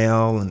in the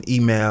mail and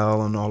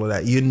email and all of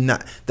that. You're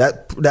not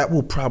that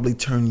will probably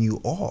turn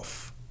you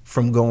off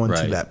from going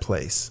to that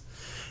place.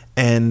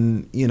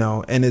 And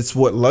and it's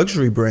what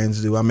luxury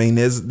brands do. I mean,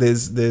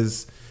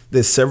 there's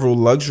several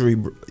luxury,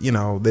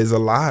 there's a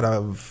lot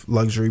of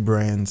luxury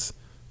brands.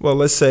 Well,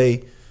 let's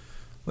say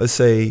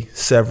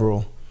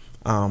several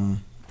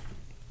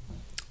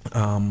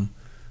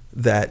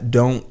that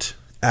don't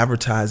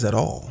advertise at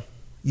all.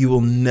 You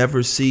will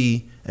never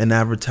see an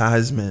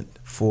advertisement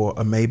for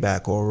a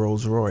Maybach or a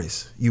Rolls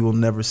Royce. You will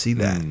never see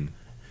that.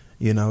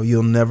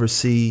 You'll never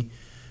see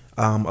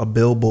a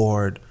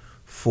billboard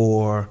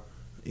for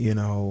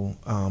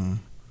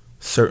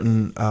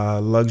certain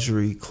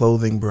luxury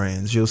clothing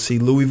brands. You'll see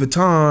Louis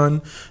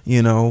Vuitton,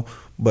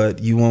 but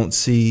you won't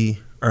see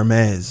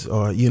Hermes,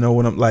 or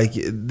what I'm like.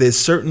 There's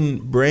certain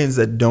brands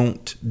that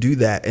don't do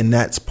that, and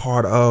that's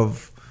part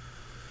of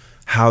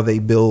how they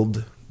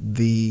build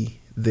their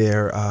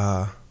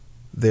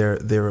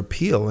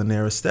appeal and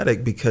their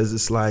aesthetic, because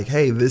it's like,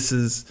 hey, this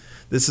is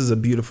a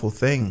beautiful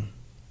thing.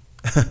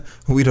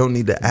 We don't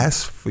need to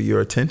ask for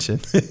your attention.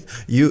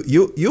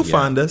 You'll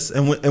find us,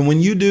 and when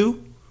you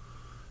do,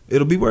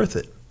 it'll be worth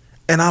it.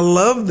 And I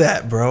love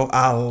that, bro.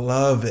 I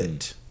love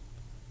it.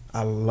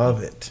 I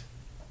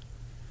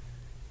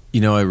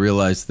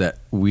realized that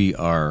we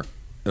are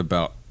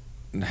about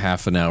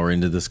half an hour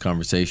into this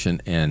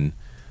conversation, and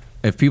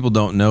if people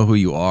don't know who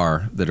you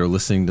are that are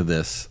listening to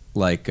this,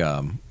 like,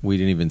 we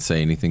didn't even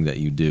say anything that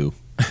you do.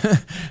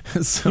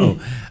 So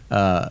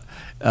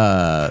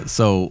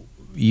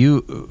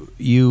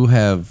you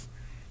have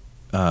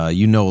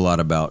know a lot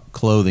about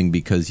clothing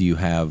because you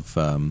have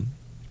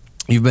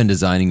you've been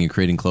designing and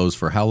creating clothes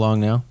for how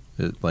long now?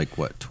 Like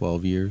what,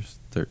 12 years?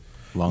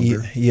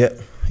 Longer?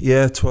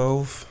 Yeah,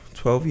 12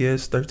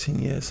 years, 13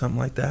 years, something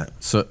like that.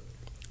 So,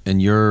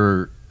 and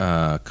your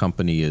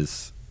company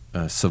is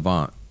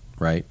Savant,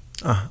 right?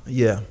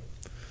 Yeah.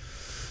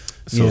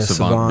 So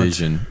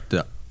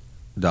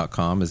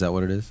SavantVision.com, is that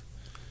what it is?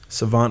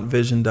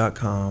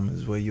 SavantVision.com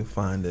is where you'll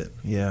find it.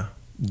 Yeah.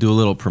 Do a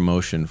little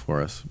promotion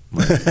for us.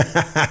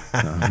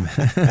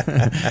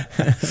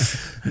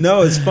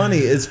 No, it's funny.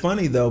 It's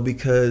funny though,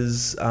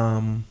 because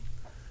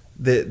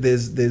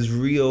there's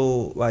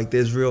real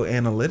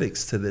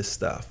analytics to this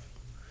stuff,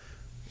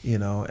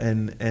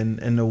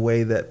 and the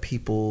way that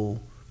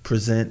people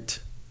present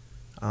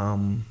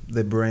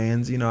the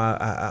brands.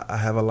 I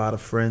have a lot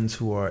of friends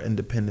who are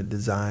independent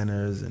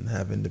designers and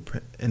have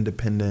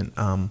independent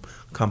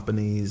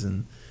companies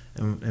and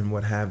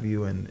what have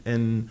you,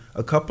 and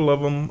a couple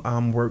of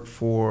them work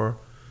for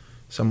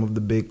some of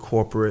the big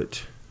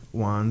corporate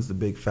ones, the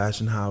big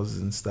fashion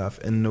houses and stuff.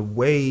 And the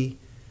way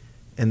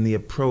and the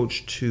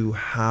approach to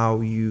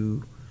how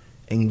you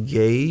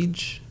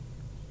engage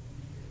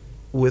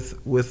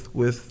with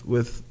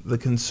the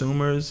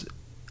consumers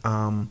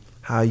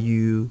how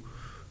you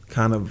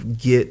kind of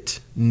get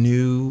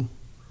new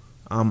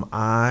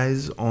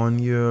eyes on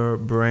your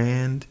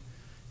brand.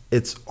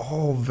 It's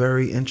all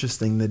very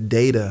interesting. The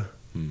data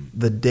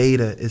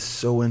is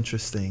so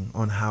interesting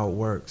on how it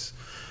works.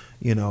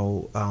 You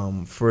know,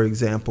 for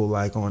example,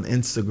 like on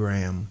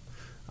Instagram,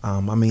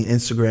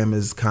 Instagram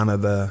is kind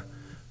of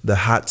the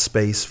hot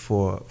space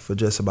for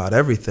just about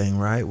everything,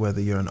 right?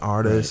 Whether you're an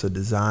artist, right, a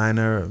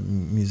designer, a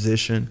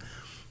musician.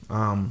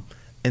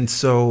 And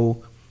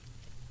so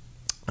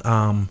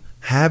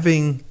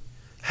having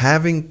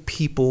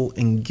people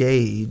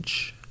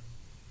engage,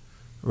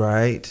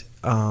 right,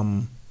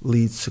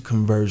 leads to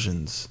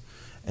conversions.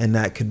 And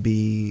that could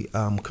be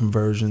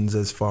conversions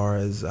as far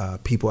as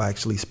people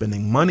actually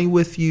spending money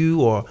with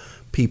you, or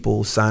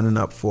people signing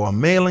up for a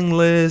mailing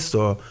list,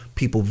 or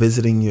people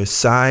visiting your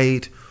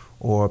site,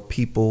 or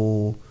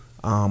people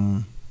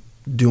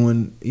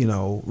doing,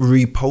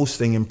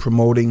 reposting and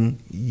promoting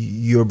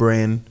your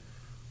brand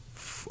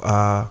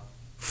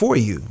for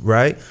you,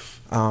 right?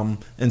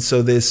 And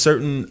so there's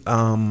certain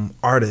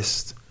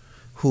artists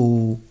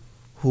who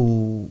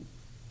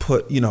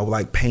put,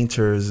 like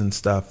painters and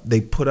stuff,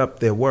 they put up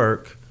their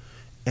work,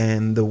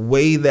 and the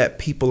way that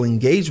people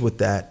engage with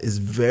that is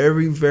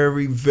very,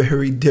 very,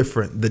 very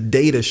different. The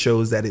data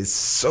shows that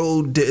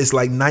it's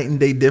like night and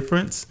day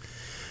different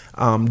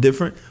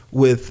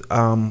with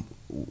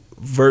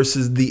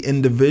versus the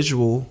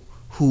individual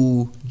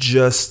who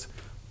just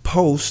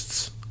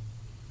posts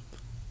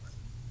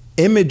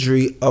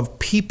imagery of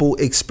people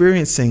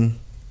experiencing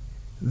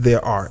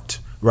their art.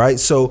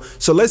 Right, so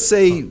let's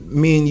say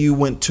me and you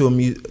went to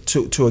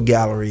a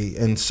gallery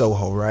in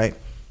Soho, right?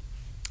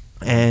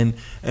 And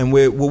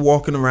we're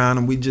walking around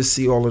and we just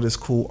see all of this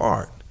cool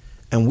art,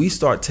 and we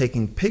start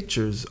taking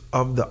pictures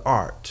of the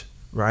art,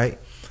 right?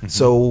 Mm-hmm.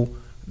 So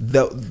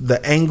the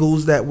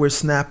angles that we're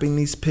snapping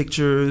these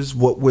pictures,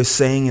 what we're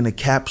saying in a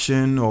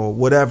caption or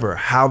whatever,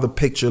 how the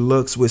picture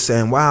looks, we're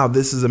saying, "Wow,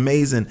 this is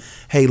amazing.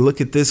 Hey,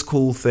 look at this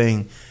cool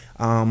thing."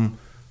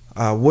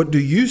 What do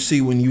you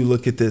see when you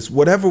look at this?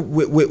 Whatever,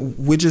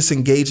 we're just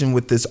engaging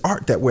with this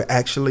art that we're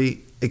actually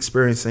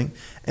experiencing.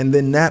 And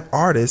then that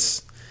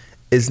artist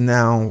is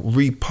now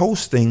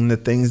reposting the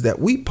things that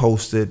we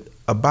posted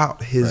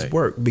about his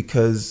work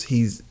because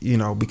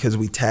because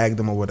we tagged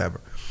him or whatever.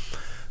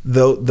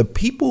 The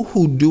people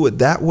who do it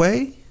that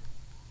way,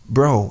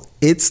 bro,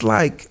 it's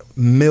like $1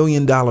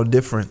 million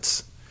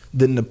difference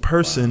than the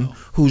person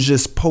who's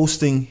just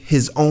posting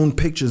his own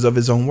pictures of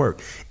his own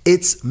work.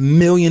 It's $1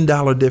 million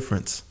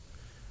difference.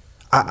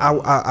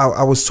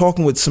 I was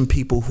talking with some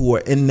people who are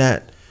in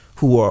that,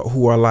 who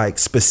are like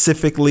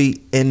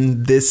specifically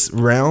in this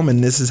realm,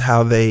 and this is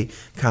how they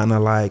kind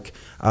of like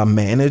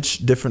manage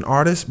different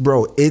artists.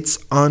 Bro, it's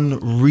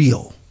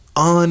unreal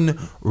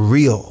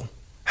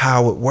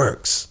how it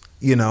works,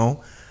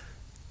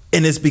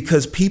 And it's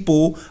because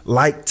people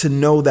like to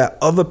know that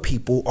other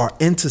people are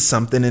into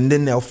something, and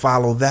then they'll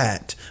follow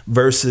that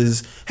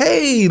versus,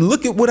 hey,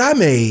 look at what I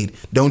made.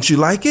 Don't you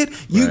like it?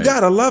 You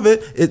gotta love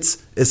it.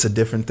 It's a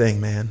different thing,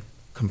 man.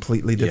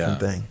 Completely different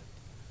thing.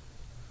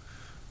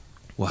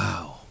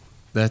 Wow.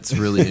 That's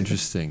really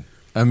interesting.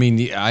 I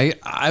mean,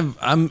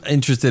 I'm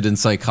interested in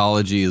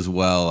psychology as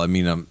well. I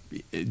mean, I'm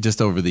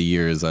just over the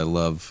years, I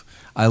love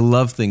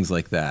things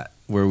like that,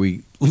 where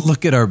we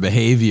look at our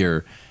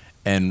behavior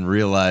and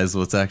realize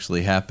what's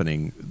actually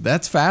happening.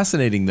 That's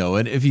fascinating, though.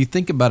 And if you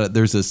think about it,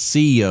 there's a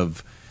sea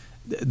of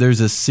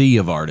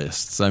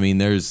artists. I mean,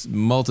 there's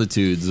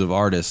multitudes of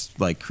artists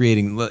like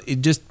creating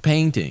just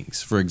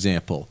paintings, for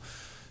example.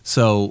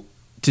 So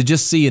to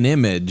just see an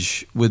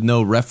image with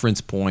no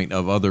reference point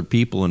of other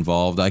people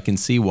involved, I can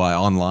see why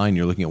online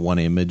you're looking at one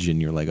image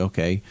and you're like,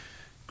 okay,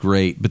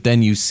 great. But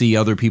then you see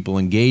other people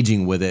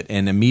engaging with it,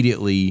 and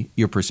immediately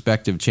your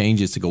perspective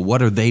changes to go,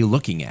 what are they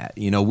looking at?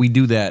 We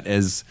do that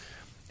as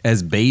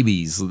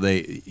babies.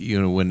 They,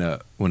 when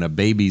a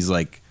baby's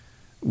like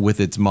with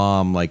its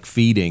mom, like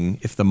feeding,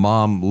 if the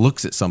mom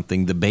looks at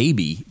something, the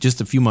baby, just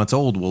a few months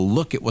old, will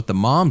look at what the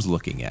mom's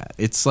looking at.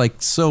 It's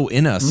like so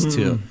in us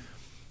to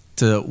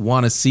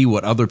want to see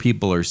what other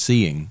people are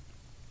seeing.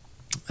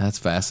 That's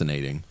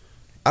fascinating.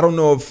 I don't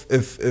know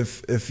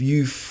if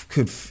you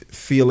could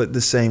feel it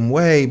the same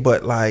way,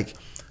 but like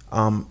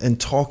in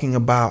talking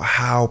about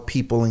how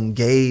people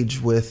engage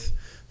with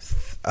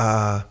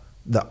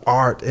the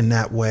art in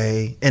that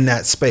way, in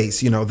that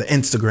space, the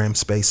Instagram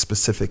space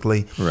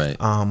specifically, right?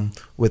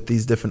 With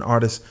these different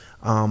artists,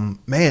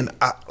 man,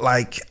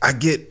 I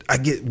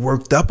get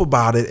worked up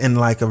about it in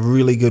like a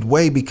really good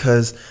way,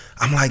 because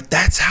I'm like,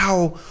 that's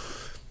how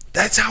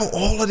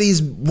all of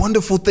these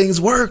wonderful things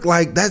work.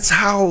 Like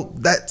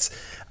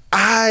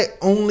I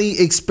only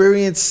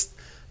experienced,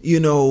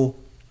 the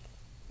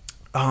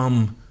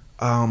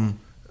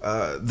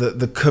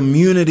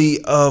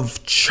community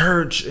of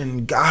church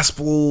and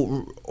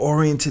gospel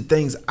oriented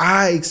things.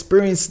 I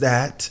experienced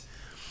that,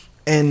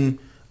 and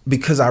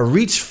because I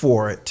reached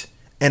for it,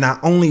 and I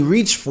only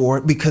reached for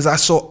it because I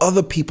saw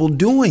other people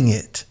doing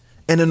it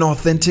in an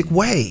authentic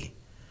way.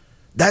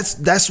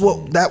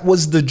 That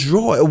was the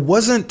draw. It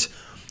wasn't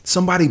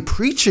somebody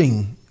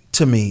preaching to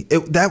to me.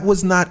 That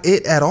was not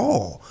it at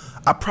all.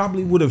 I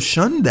probably would have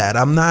shunned that.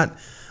 I'm not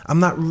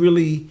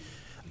really.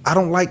 I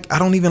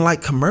don't even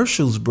like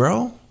commercials,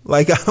 bro.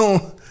 Like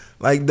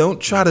don't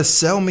try to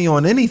sell me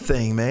on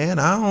anything, man.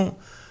 I don't.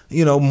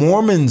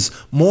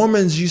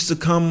 Mormons used to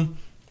come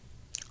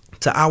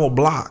to our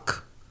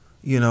block,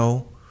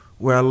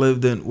 where I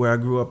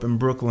grew up in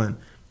Brooklyn.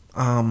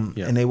 And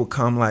they would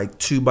come like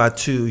 2 by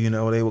 2,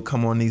 they would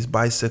come on these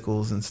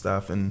bicycles and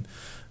stuff. And,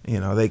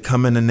 they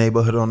come in the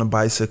neighborhood on a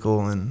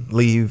bicycle and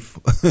leave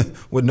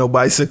with no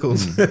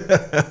bicycles.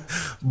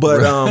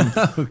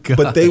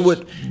 But they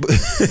would,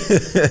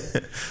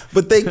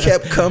 but they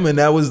kept coming.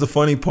 That was the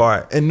funny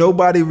part. And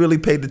nobody really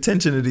paid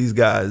attention to these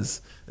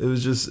guys. It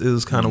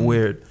was kind of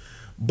weird.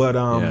 But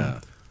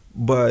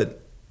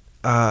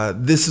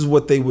this is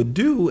what they would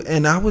do.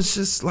 And I was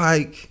just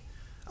like,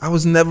 I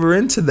was never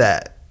into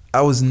that.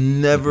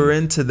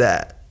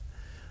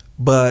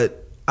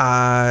 But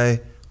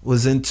I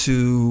was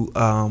into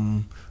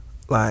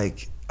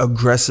like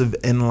aggressive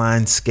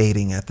inline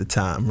skating at the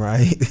time,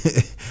 right?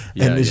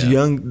 And this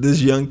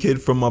young kid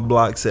from my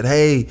block said,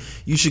 "Hey,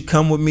 you should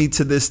come with me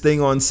to this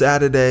thing on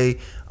Saturday.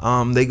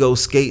 They go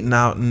skating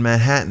out in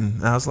Manhattan."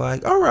 And I was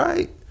like, "All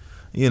right."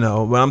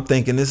 But I'm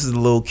thinking this is a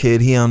little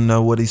kid. He don't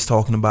know what he's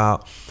talking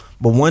about.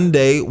 But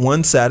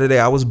one Saturday,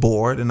 I was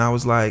bored and I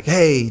was like,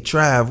 "Hey,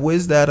 Trav,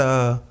 where's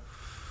that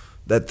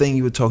thing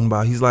you were talking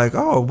about?" He's like,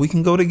 "Oh, we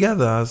can go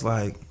together." I was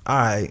like, "All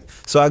right."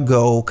 So I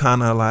go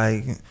kind of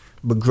like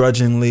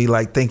begrudgingly,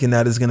 like thinking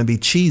that it's going to be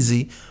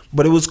cheesy,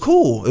 but it was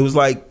cool. It was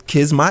like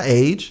kids my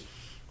age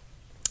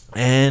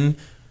and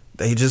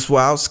they just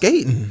were out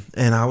skating.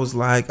 And I was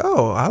like,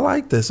 "Oh, I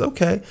like this."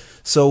 Okay.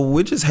 So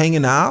we're just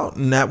hanging out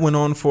and that went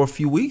on for a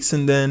few weeks.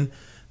 And then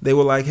they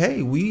were like,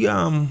 "Hey, we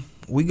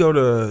go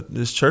to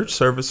this church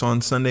service on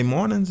Sunday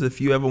mornings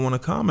if you ever want to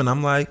come." And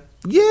I'm like,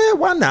 "Yeah,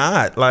 why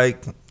not?"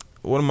 Like,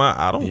 what am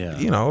I don't,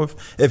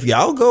 if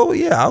y'all go,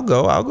 yeah, I'll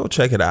go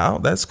check it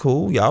out. That's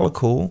cool. Y'all are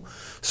cool.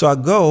 So I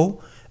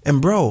go and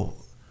bro,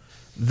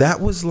 that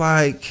was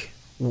like,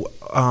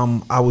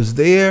 I was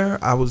there.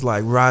 I was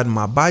like riding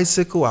my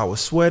bicycle. I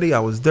was sweaty. I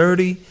was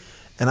dirty.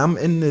 And I'm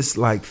in this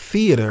like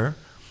theater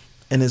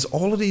and there's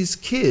all of these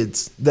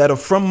kids that are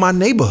from my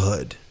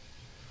neighborhood,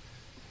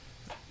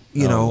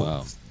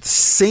 wow.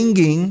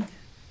 singing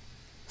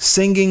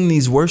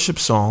these worship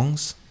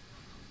songs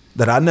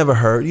that I never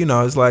heard.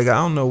 It's like, I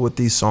don't know what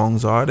these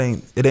songs are. It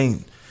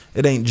ain't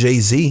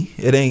Jay-Z.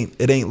 It ain't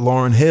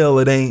Lauryn Hill.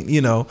 It ain't,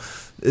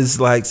 it's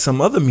like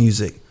some other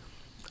music.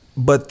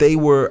 But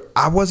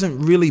I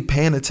wasn't really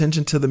paying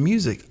attention to the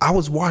music. I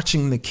was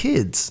watching the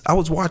kids. I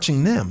was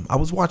watching them. I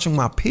was watching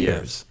my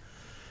peers.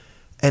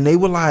 And they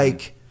were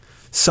like,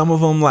 some of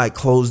them like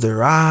closed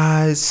their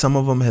eyes. Some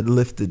of them had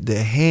lifted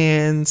their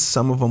hands.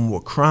 Some of them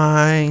were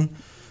crying.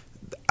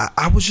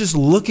 I was just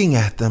looking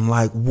at them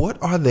like, what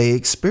are they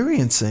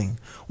experiencing?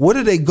 What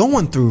are they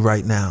going through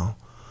right now?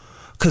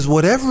 Because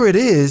whatever it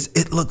is,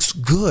 it looks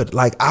good.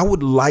 Like I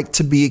would like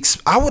to be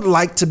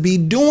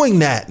doing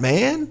that,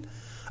 man.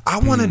 I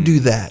want to do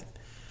that.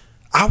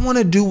 I want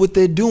to do what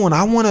they're doing.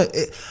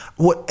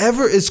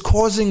 Whatever is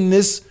causing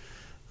this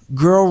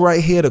girl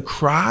right here to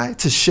cry,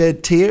 to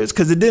shed tears,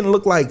 because it didn't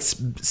look like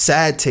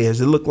sad tears.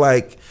 It looked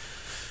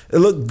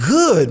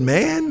good,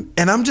 man.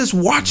 And I'm just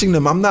watching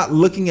them. I'm not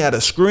looking at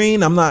a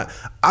screen. I'm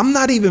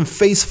not even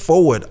face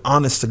forward,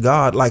 honest to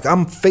God. Like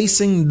I'm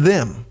facing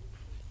them.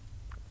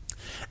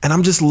 And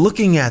I'm just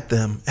looking at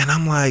them. And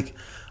I'm like,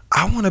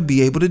 I want to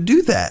be able to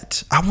do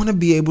that. I want to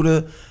be able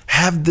to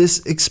have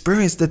this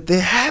experience that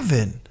they're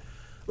having.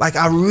 Like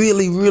I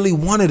really, really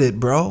wanted it,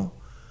 bro.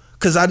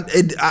 Because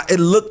it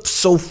looked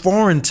so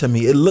foreign to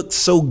me. It looked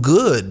so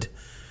good.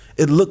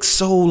 It looked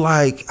so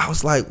like, I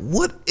was like,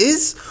 what are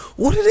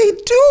they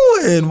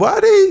doing? Why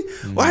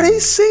are they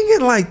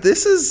singing like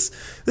this?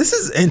 This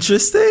is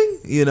interesting,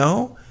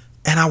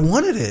 And I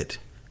wanted it.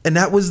 And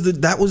that was the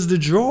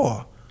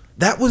draw.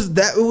 That was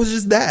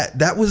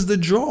the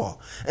draw.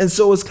 And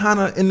so it's kind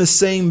of in the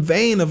same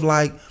vein of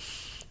like,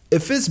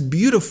 if it's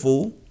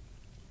beautiful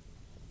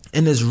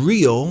and it's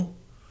real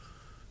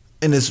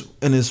and it's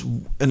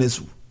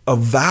of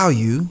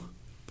value,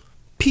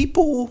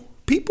 people,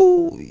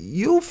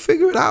 you'll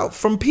figure it out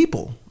from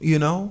people,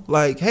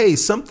 like, hey,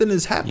 something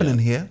is happening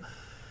here.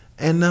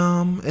 And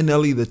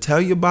they'll either tell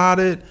you about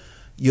it,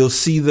 you'll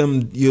see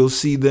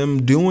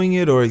them doing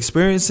it or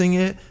experiencing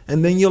it.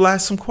 And then you'll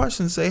ask some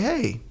questions, say,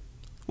 hey,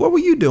 what were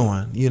you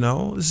doing?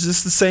 It's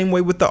just the same way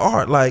with the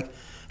art. Like,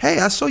 hey,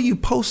 I saw you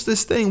post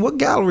this thing. What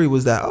gallery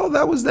was that? Oh,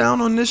 that was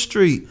down on this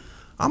street.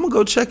 I'm going to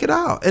go check it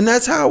out. And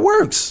that's how it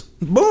works.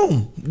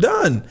 Boom,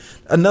 done.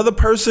 Another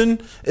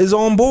person is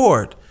on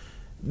board.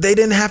 They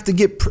didn't have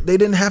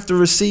to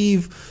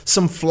receive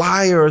some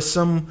flyer or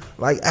some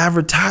like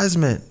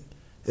advertisement.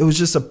 It was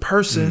just a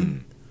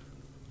person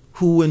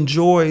who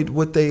enjoyed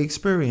what they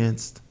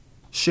experienced,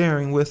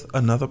 sharing with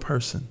another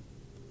person.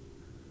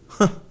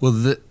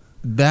 Well,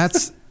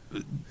 that's,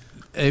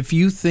 if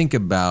you think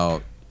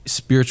about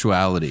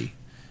spirituality,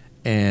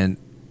 and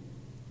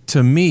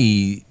to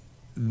me,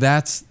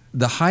 that's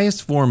the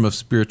highest form of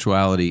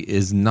spirituality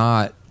is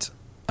not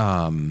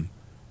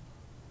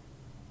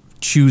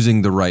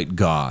choosing the right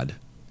God.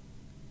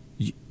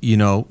 You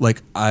know,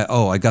 like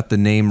I got the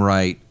name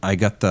right. I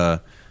got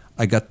the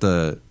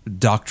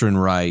doctrine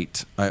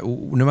right.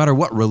 No matter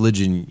what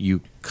religion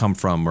you come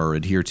from or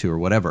adhere to or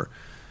whatever,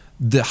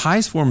 the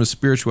highest form of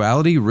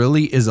spirituality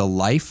really is a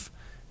life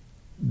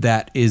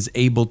that is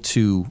able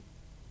to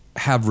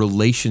have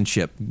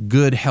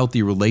good,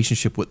 healthy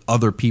relationship with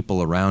other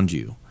people around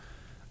you,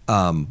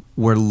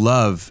 where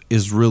love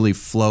is really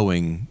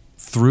flowing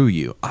through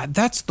you.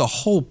 That's the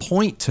whole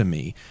point to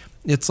me.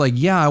 It's like,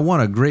 yeah, I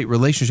want a great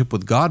relationship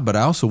with God, but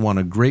I also want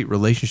a great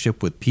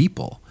relationship with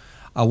people.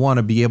 I want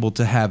to be able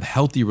to have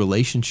healthy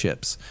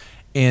relationships.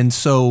 And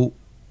so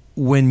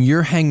when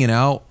you're hanging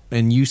out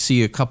and you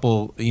see a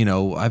couple, you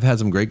know, I've had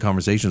some great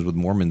conversations with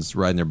Mormons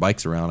riding their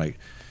bikes around.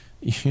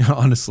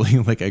 Honestly,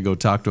 like I go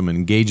talk to them and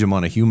engage them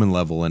on a human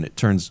level, and it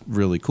turns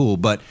really cool.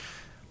 But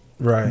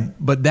right.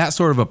 But that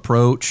sort of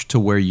approach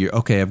to where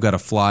I've got a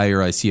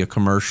flyer, I see a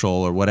commercial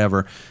or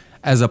whatever,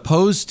 as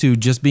opposed to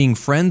just being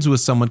friends with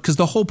someone, because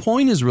the whole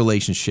point is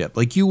relationship.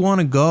 Like you want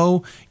to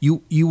go,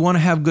 you want to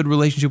have good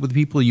relationship with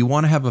people, you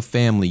want to have a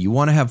family, you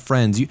want to have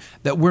friends.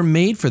 That we're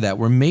made for that.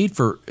 We're made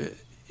for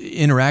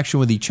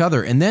interaction with each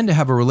other, and then to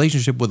have a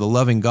relationship with a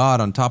loving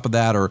God on top of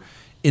that, or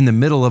in the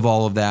middle of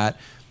all of that,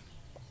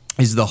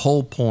 is the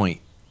whole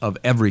point of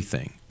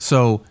everything.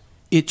 So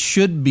it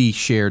should be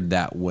shared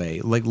that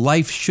way. Like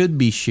life should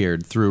be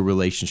shared through a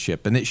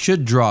relationship, and it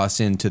should draw us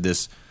into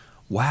this.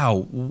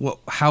 Wow,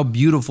 how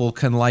beautiful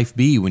can life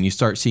be when you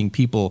start seeing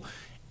people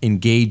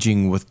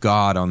engaging with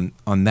God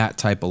on that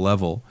type of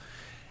level?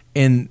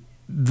 And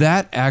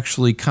that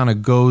actually kind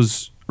of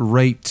goes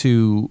right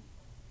to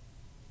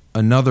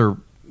another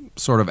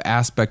sort of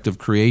aspect of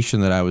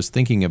creation that I was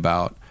thinking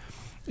about,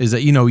 is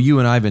that, you know, you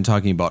and I have been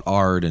talking about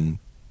art and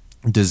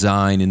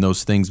design and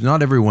those things.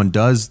 Not everyone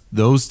does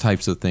those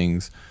types of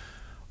things,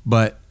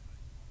 but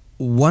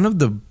one of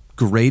the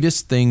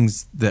greatest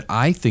things that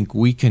I think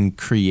we can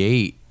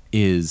create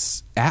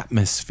is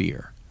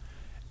atmosphere.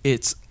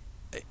 It's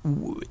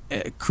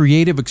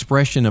creative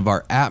expression of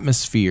our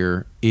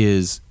atmosphere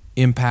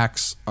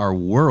impacts our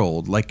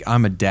world. Like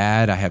I'm a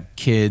dad, I have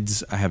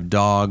kids, I have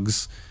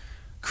dogs.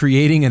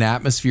 Creating an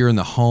atmosphere in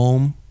the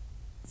home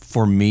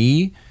for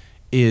me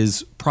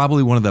is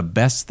probably one of the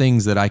best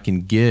things that I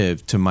can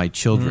give to my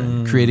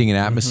children. Creating an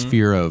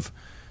atmosphere of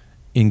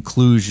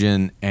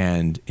inclusion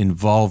and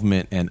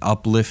involvement and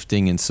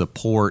uplifting and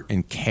support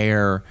and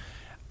care.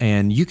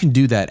 And you can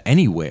do that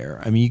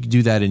anywhere. I mean, you can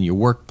do that in your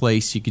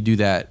workplace. You could do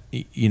that,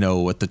 you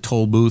know, at the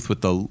toll booth with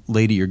the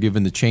lady you're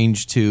giving the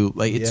change to.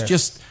 Like, it's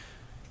just,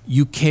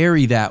 you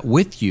carry that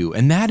with you.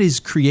 And that is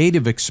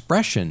creative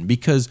expression,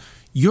 because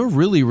you're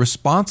really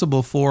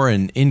responsible for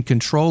and in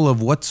control of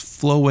what's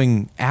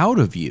flowing out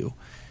of you.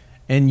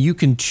 And you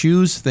can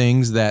choose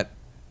things that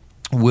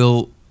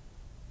will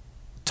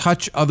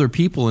touch other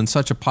people in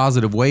such a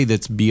positive way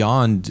that's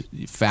beyond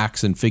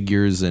facts and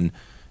figures and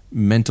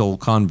mental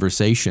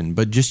conversation,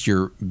 but just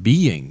your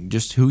being,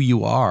 just who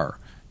you are,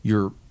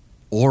 your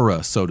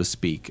aura, so to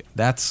speak.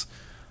 That's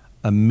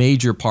a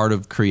major part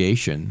of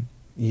creation.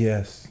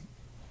 Yes.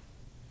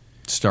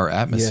 Just our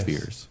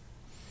atmospheres. Yes.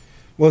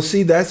 Well,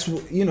 see, that's,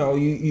 you know,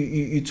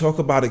 you talk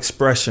about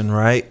expression,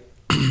 right?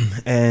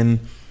 And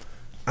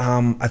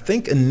I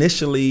think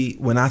initially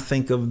when I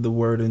think of the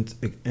word in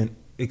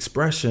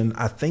expression,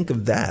 I think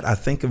of that. I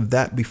think of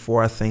that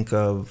before I think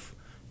of,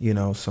 you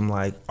know, some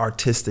like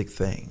artistic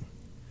thing.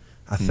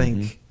 I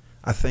think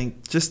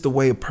just the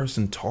way a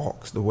person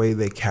talks, the way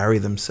they carry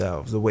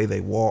themselves, the way they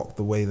walk,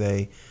 the way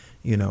they,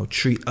 you know,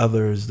 treat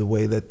others, the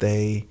way that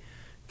they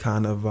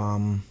kind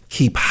of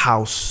keep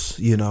house,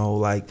 you know,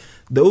 like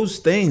those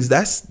things.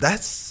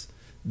 Those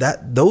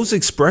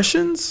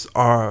expressions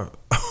are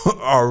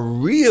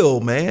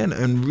real, man,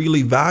 and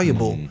really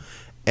valuable,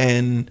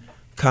 and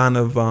kind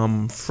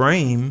of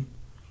frame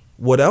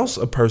what else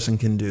a person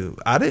can do.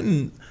 I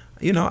don't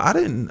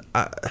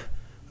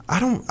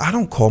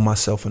call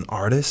myself an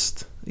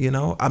artist. You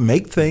know, I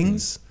make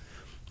things,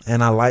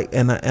 and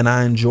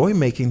I enjoy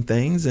making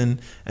things, and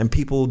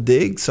people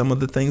dig some of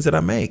the things that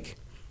I make.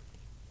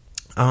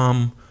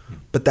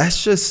 But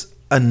that's just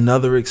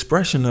another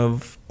expression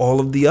of all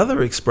of the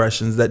other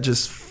expressions that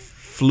just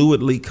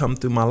fluidly come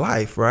through my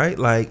life, right?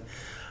 Like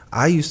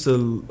I used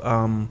to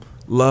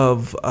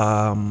love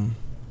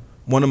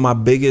one of my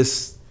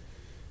biggest,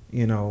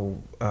 you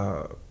know,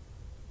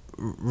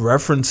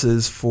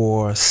 references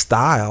for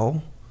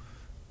style,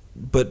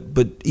 but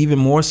even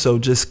more so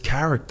just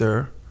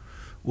character,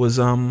 was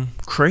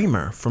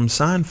Kramer from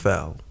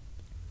Seinfeld.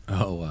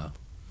 Oh wow.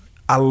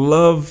 I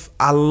love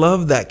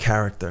that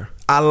character.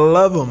 I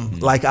love him.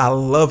 Like I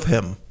love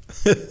him.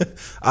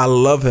 I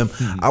love him.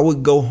 I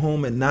would go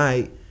home at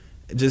night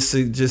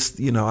just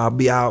you know, I'll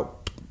be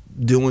out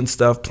doing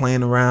stuff,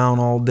 playing around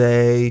all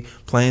day,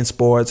 playing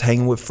sports,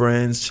 hanging with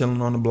friends,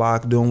 chilling on the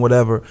block, doing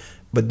whatever.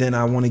 But then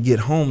I want to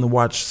get home to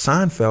watch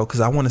Seinfeld because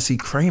I want to see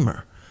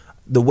Kramer.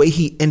 The way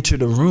he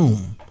entered a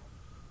room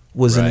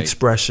was an Right.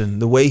 expression.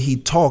 The way he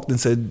talked and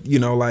said,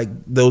 like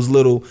those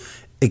little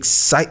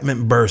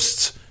excitement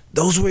bursts,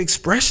 those were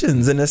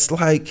expressions. And it's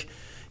like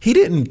he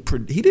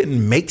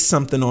didn't make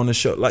something on the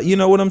show. Like, you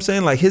know what I'm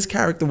saying? Like his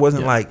character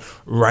wasn't like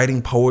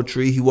writing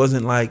poetry. He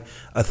wasn't like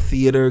a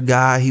theater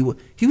guy. He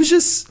was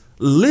just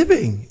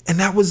living, and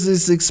that was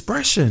his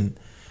expression.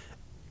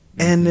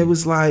 And it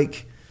was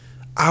like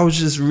I was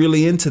just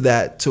really into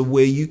that, to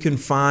where you can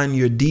find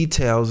your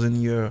details and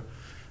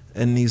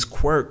these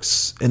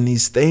quirks and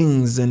these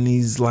things and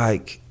these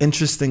like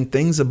interesting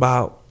things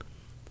about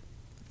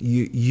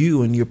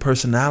you and your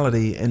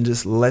personality, and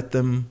just let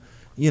them,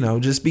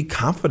 just be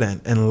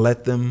confident and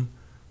let them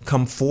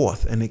come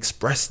forth and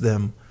express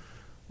them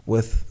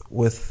with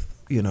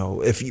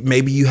if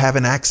maybe you have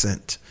an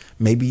accent,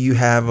 maybe you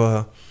have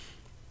a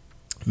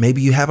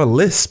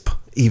lisp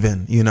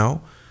even,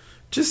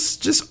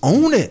 just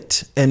own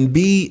it and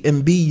be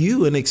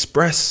you and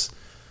express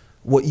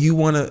what you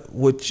want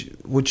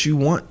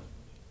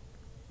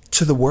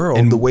to the world,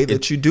 and the way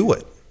that you do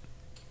it.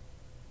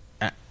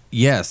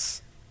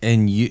 Yes,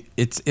 and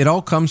it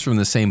all comes from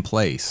the same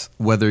place.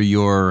 Whether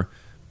you're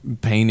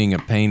painting a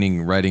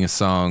painting, writing a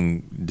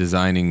song,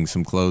 designing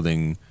some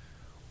clothing,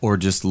 or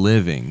just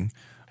living,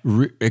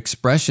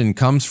 expression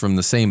comes from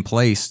the same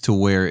place, to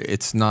where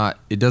it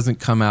doesn't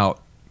come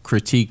out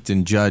critiqued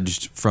and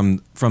judged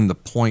from the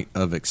point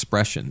of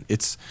expression.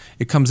 It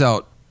comes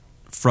out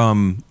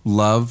from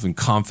love and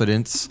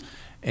confidence,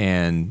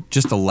 and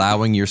just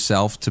allowing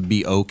yourself to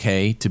be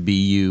okay, to be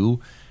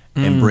you,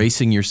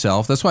 embracing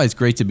yourself. That's why it's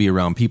great to be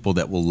around people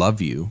that will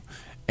love you,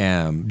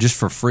 just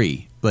for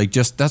free. Like,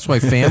 that's why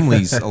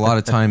families a lot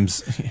of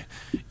times,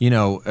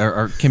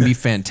 can be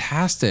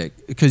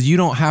fantastic, because you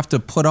don't have to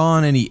put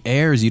on any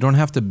airs. You don't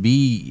have to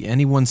be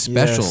anyone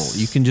special. Yes.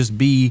 You can just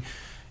be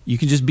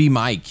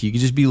Mike. You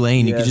can just be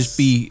Lane. You can just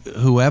be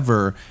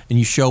whoever, and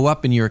you show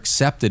up and you're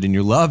accepted and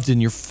you're loved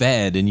and you're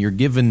fed and you're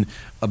given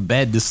a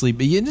bed to sleep.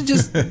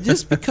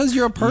 Just because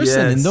you're a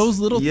person, and those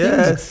little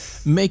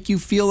things make you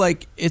feel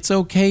like it's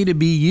okay to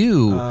be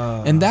you.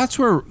 And that's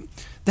where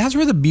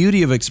the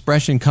beauty of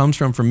expression comes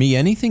from for me.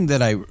 Anything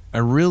that I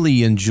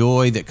really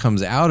enjoy that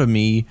comes out of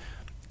me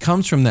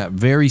comes from that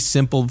very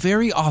simple,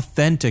 very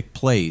authentic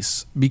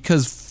place,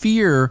 because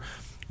fear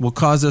will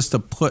cause us to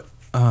put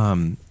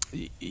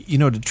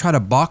to try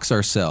to box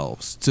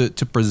ourselves,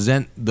 to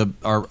present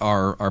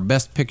our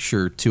best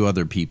picture to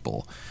other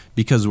people,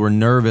 because we're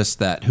nervous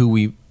that who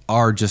we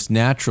are just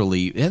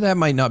naturally, that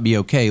might not be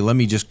okay. Let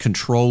me just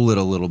control it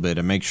a little bit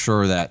and make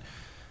sure that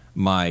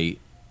my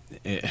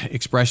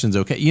expression's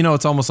okay.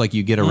 It's almost like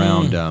you get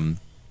around.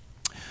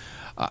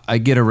 I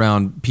get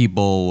around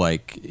people,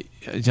 like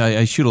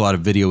I shoot a lot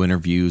of video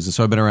interviews, and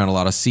so I've been around a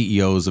lot of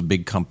CEOs of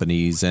big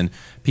companies and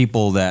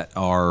people that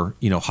are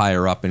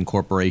higher up in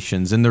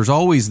corporations. And there's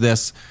always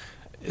this,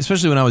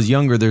 especially when I was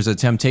younger, there's a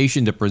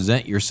temptation to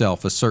present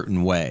yourself a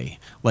certain way,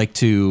 like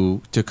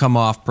to come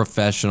off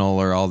professional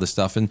or all this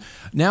stuff. And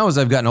now, as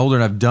I've gotten older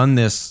and I've done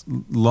this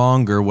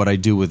longer, what I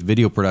do with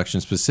video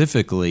production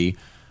specifically,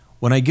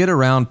 when I get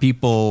around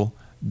people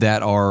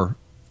that are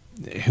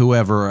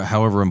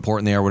however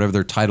important they are, whatever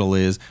their title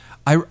is,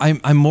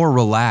 I'm more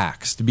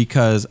relaxed,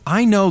 because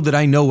I know that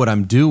I know what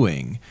I'm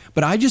doing,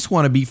 but I just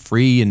want to be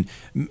free and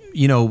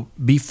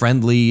be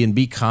friendly and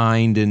be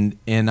kind, and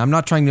I'm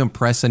not trying to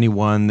impress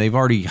anyone. They've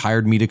already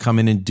hired me to come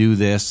in and do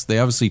this. They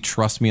obviously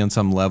trust me on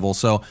some level,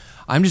 so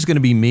I'm just going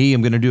to be me.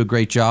 I'm going to do a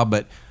great job,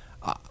 but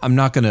I'm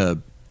not going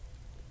to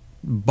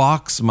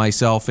box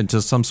myself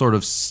into some sort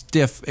of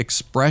stiff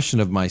expression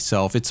of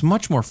myself. It's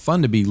much more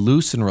fun to be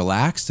loose and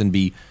relaxed and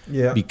be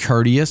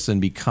courteous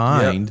and be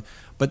kind.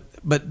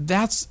 But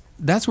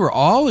that's where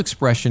all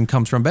expression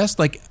comes from best.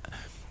 Like,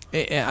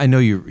 I know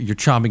you're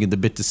chomping at the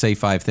bit to say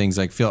 5 things.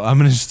 I feel I'm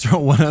going to just throw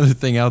one other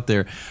thing out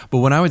there. But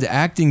when I went to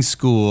acting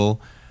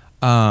school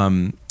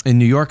in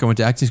New York, I went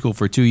to acting school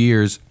for 2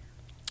 years.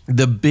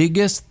 The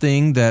biggest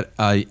thing that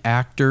an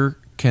actor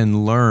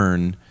can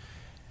learn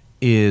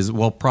is,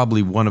 well,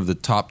 probably one of the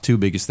top 2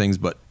 biggest things,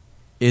 but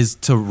is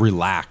to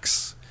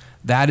relax.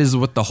 That is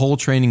what the whole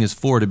training is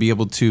for, to be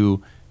able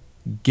to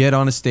get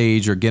on a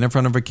stage or get in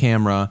front of a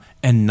camera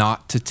and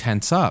not to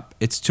tense up.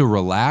 It's to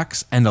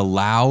relax and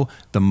allow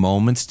the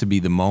moments to be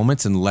the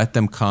moments and let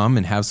them come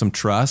and have some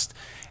trust.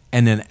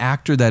 And an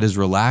actor that is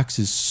relaxed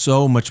is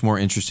so much more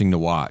interesting to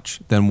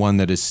watch than one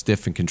that is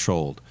stiff and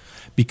controlled,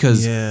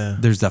 because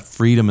there's that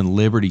freedom and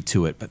liberty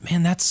to it. But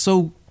man, that's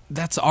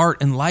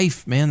art and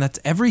life, man. That's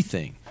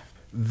everything.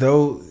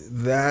 Though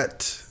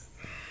that,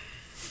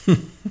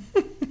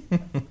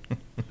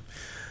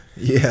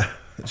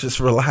 just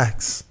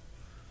relax.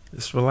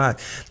 Just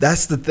relax.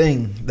 That's the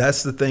thing.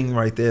 That's the thing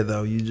right there,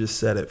 though. You just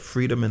said it.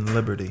 Freedom and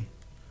liberty.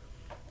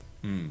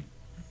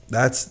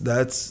 That's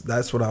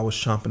what I was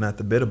chomping at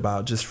the bit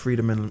about. Just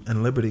freedom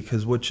and liberty.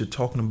 Because what you're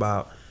talking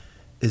about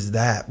is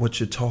that. What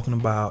you're talking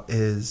about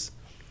is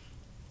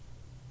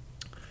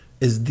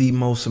the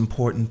most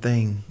important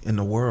thing in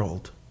the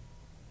world.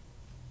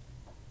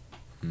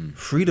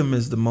 Freedom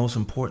is the most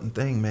important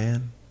thing,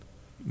 man.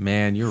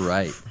 Man, you're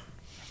right.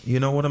 You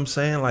know what I'm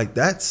saying? Like,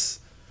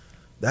 that's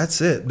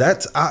That's it.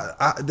 That's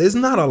there's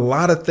not a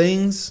lot of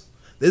things.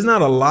 There's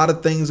not a lot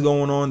of things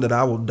going on that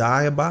I will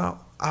die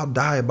about. I'll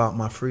die about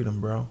my freedom,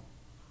 bro.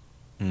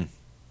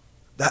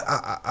 That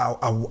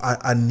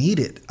I need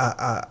it.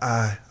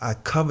 I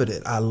covet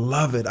it. I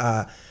love it.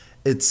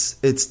 It's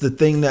the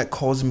thing that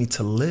caused me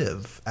to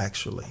live.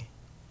 Actually,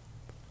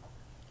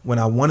 when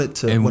I wanted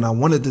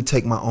to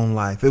take my own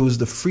life, it was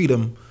the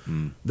freedom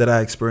that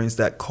I experienced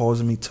that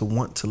caused me to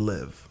want to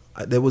live.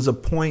 There was a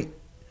point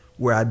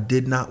where I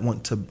did not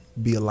want to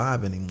be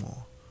alive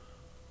anymore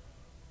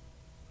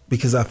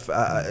because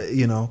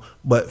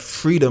but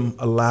freedom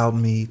allowed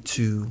me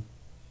to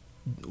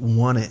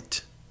want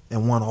it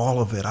and want all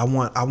of it. I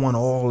want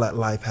all that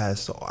life has.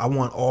 So I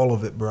want all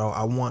of it, bro.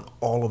 I want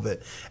all of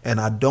it.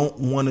 And I don't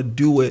want to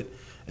do it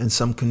in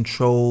some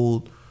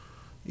controlled,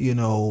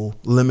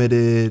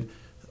 limited,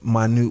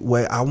 minute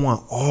way. I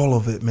want all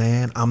of it,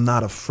 man. I'm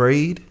not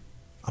afraid.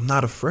 What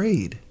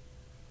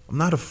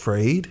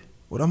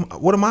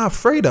am I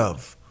afraid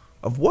of?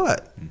 Of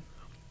what?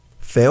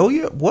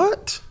 Failure?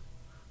 What?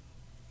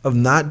 Of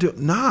not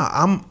doing?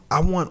 Nah,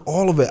 I want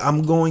all of it.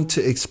 I'm going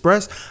to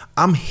express.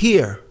 I'm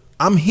here,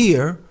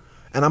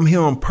 and I'm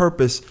here on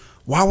purpose.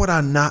 Why would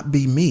I not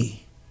be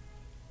me?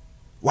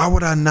 Why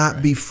would I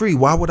not be free?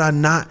 Why would I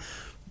not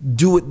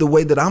do it the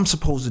way that I'm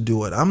supposed to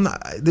do it?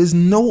 There's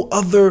no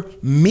other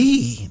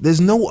me. There's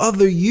no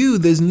other you.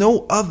 There's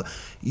no other.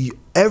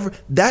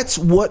 That's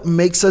what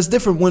makes us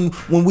different.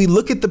 When we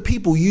look at the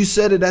people, you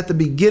said it at the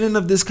beginning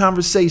of this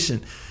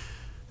conversation,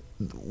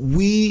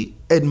 we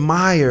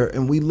admire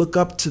and we look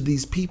up to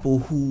these people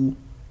who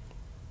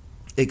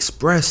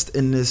expressed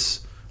in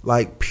this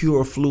like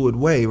pure fluid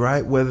way,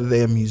 right? Whether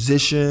they're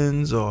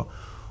musicians or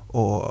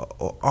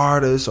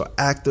artists or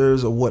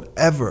actors or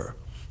whatever.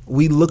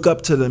 We look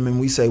up to them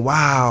and we say,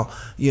 wow,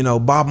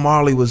 Bob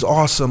Marley was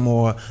awesome,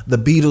 or the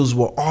Beatles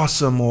were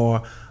awesome,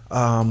 or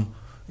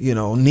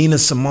Nina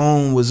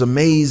Simone was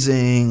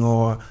amazing,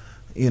 or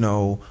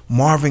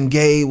Marvin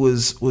Gaye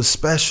was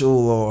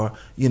special, or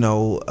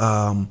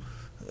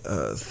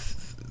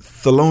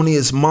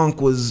Thelonious Monk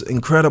was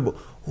incredible.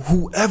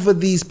 Whoever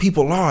these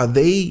people are,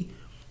 they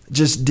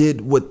just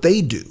did what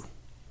they do,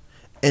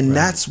 and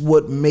that's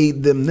what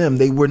made them them.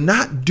 They were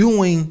not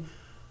doing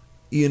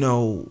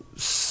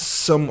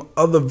some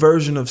other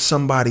version of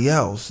somebody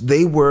else.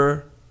 They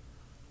were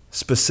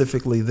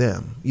specifically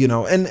them,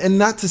 and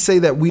not to say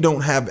that we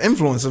don't have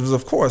influences.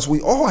 Of course, we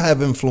all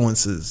have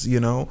influences,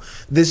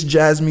 this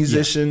jazz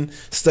musician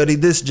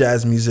studied this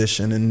jazz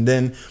musician,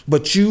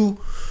 but you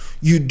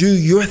do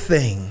your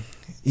thing,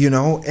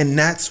 and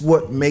that's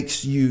what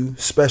makes you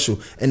special.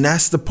 And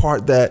that's the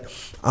part that,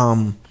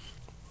 I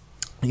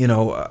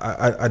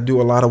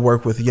do a lot of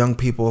work with young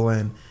people,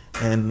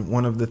 and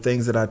one of the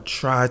things that I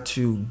try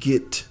to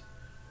get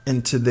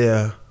into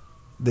their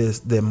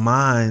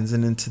minds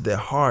and into their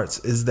hearts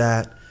is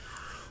that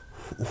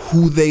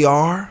who they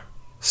are,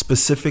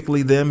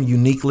 specifically them,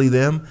 uniquely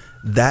them,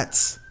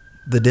 that's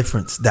the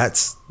difference.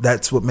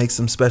 That's what makes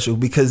them special,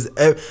 because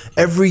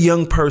every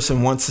young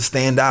person wants to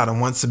stand out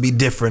and wants to be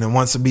different and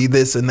wants to be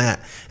this and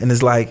that. And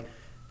it's like,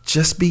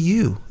 just be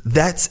you.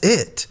 That's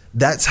it.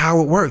 That's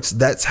how it works.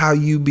 That's how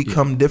you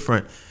become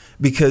different,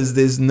 because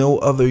there's no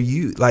other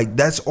you. Like,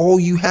 that's all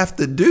you have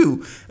to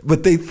do.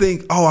 But they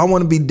think, oh, I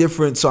want to be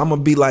different, so I'm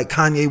going to be like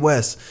Kanye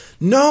West.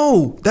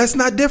 No, that's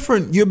not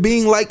different. You're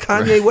being like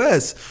Kanye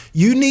West.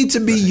 You need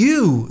to be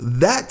you.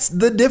 That's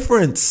the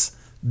difference.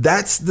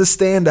 That's the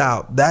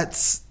standout.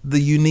 That's the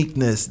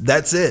uniqueness.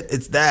 That's it.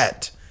 It's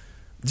that.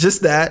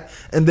 Just that.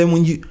 And then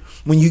when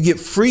you get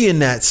free in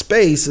that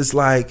space, it's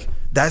like,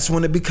 that's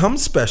when it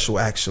becomes special,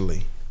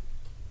 actually.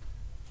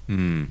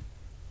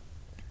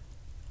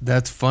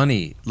 That's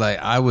funny. Like,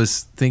 I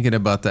was thinking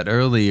about that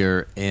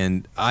earlier,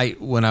 and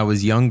when I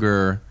was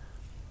younger,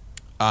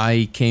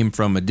 I came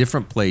from a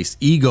different place,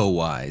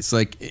 ego-wise.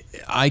 Like,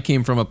 I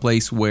came from a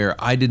place where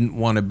I didn't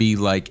want to be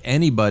like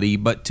anybody,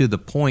 but to the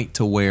point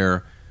to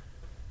where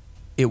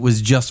it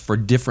was just for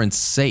difference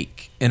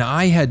sake. And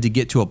I had to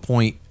get to a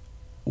point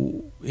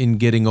in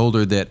getting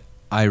older that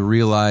I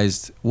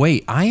realized,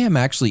 wait, I am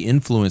actually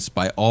influenced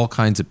by all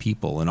kinds of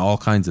people and all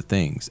kinds of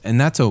things. And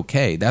that's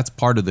okay. That's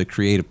part of the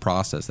creative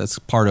process. That's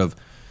part of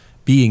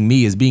being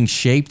me, is being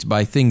shaped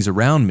by things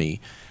around me.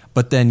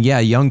 But then,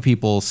 young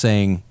people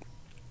saying,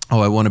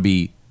 oh, I want to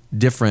be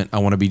different. I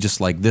want to be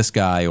just like this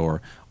guy, or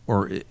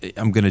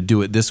I'm going to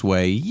do it this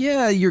way.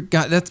 Yeah,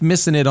 that's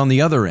missing it on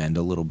the other end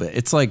a little bit.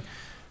 It's like,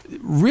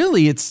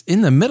 really, it's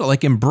in the middle.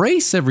 Like,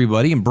 embrace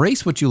everybody,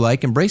 embrace what you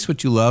like, embrace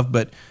what you love,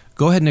 but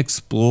go ahead and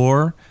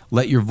explore.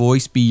 Let your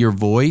voice be your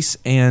voice,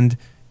 and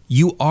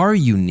you are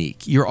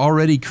unique. You're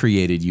already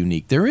created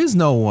unique. There is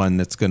no one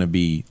that's going to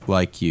be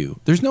like you.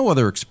 There's no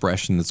other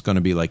expression that's going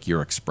to be like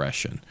your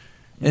expression.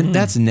 And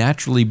that's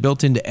naturally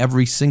built into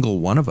every single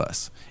one of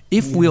us.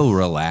 If we'll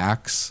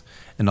relax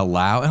and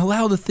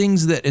allow the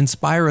things that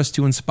inspire us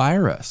to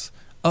inspire us.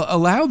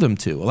 Allow them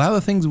to. Allow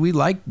the things we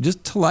like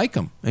just to like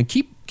them, and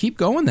keep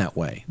going that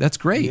way. That's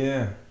great.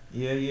 Yeah.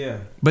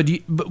 But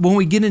when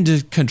we get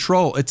into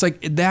control, it's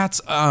like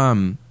that's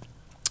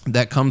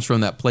that comes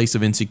from that place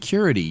of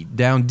insecurity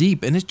down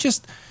deep. And it's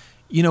just,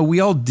 we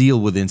all deal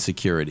with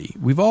insecurity.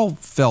 We've all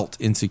felt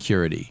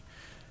insecurity.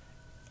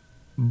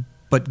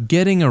 But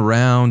getting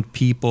around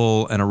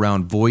people and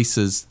around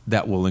voices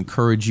that will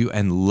encourage you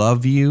and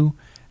love you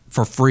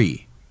for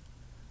free,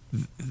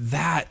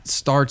 that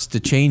starts to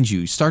change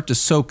you. Start to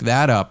soak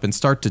that up and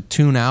start to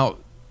tune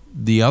out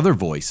the other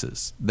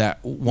voices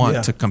that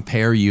want to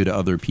compare you to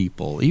other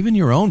people, even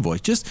your own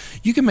voice.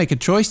 You can make a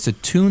choice to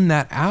tune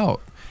that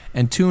out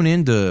and tune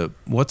into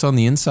what's on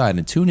the inside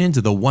and tune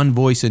into the one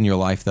voice in your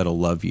life that'll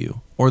love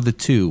you, or the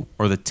 2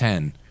 or the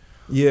 10.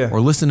 Yeah. Or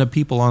listen to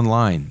people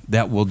online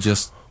that will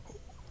just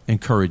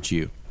encourage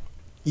you.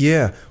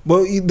 Yeah.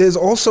 Well, there's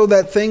also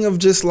that thing of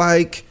just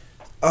like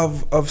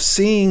of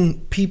seeing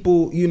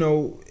people,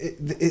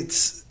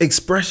 it's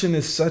expression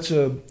is such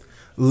a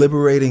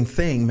liberating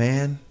thing,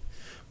 man.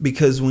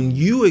 Because when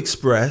you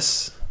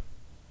express,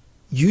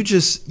 you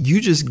just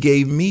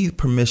gave me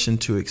permission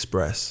to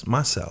express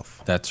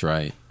myself. That's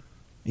right.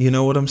 You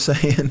know what I'm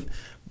saying?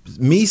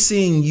 Me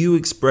seeing you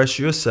express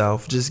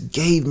yourself just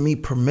gave me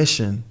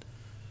permission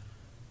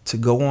to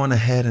go on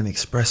ahead and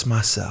express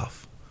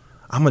myself.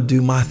 I'm going to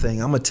do my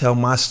thing. I'm going to tell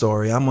my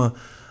story. I'm going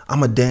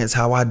to dance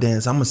how I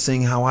dance. I'm going to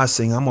sing how I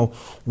sing. I'm going to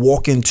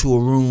walk into a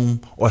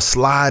room or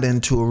slide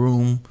into a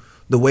room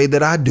the way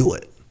that I do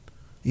it.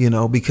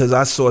 Because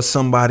I saw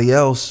somebody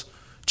else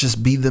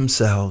just be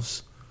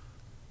themselves.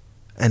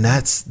 And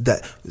that's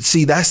the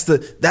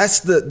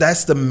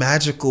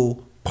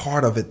magical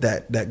part of it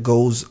that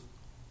goes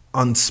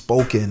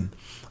unspoken,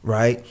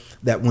 right?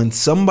 That when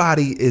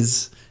somebody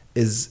is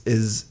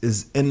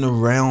in the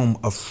realm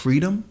of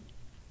freedom,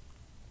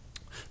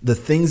 the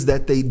things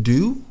that they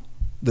do,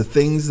 the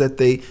things that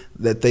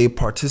they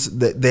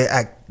participate,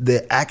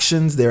 their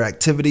actions, their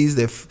activities,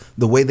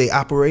 the way they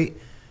operate,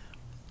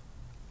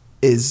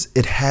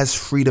 it has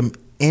freedom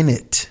in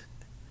it.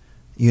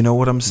 You know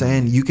what I'm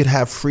saying? You could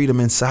have freedom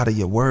inside of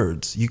your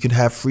words. You could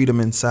have freedom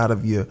inside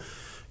of your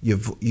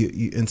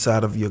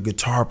inside of your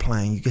guitar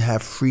playing. You could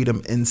have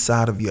freedom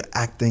inside of your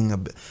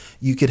acting.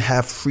 You could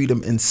have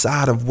freedom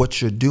inside of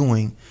what you're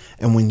doing.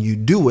 And when you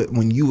do it,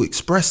 when you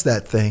express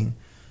that thing,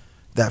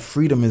 that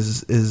freedom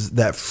is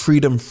that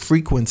freedom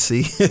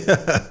frequency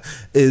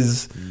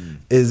is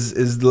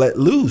let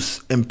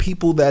loose. And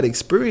people that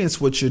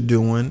experience what you're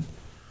doing,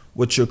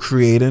 what you're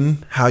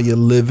creating, how you're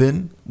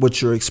living,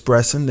 what you're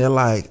expressing, they're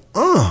like,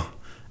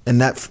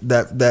 and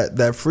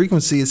that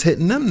frequency is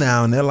hitting them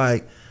now, and they're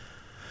like,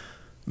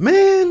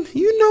 man,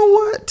 you know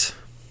what?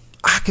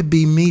 I could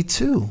be me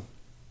too.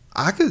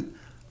 I'm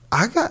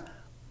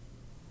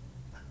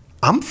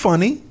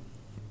funny,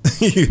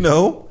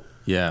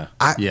 Yeah.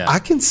 I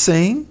can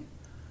sing.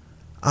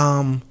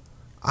 I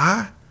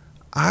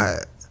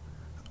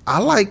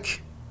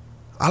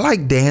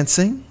like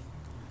dancing.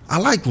 I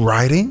like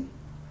writing.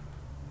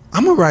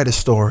 I'm gonna write a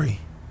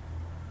story.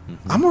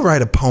 Mm-hmm. I'm gonna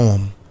write a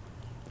poem.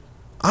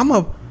 I'm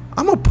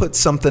gonna put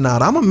something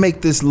out. I'm gonna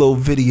make this little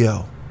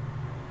video,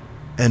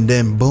 and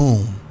then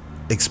boom,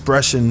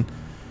 expression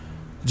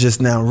just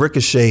now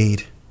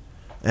ricocheted,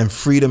 and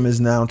freedom is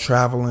now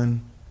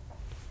traveling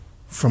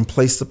from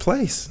place to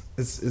place.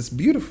 It's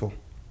beautiful.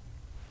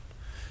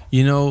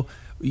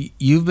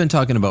 You've been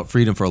talking about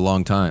freedom for a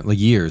long time, like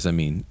years, I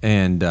mean.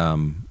 And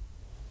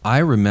I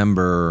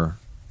remember,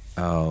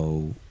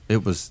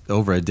 it was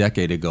over a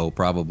decade ago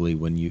probably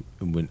when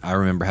I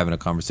remember having a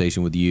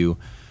conversation with you,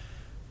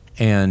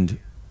 and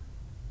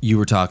you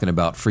were talking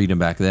about freedom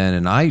back then,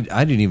 and I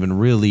didn't even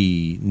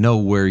really know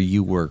where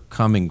you were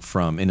coming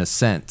from in a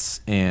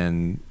sense.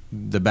 And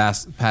the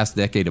past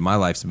decade of my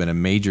life has been a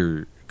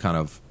major kind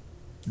of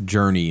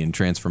journey and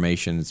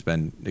transformation. It's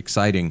been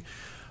exciting.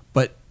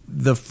 But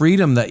the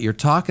freedom that you're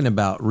talking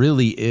about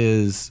really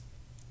is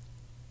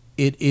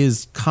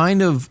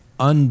kind of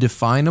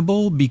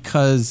undefinable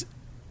because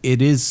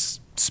it is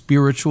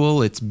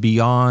spiritual. It's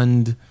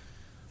beyond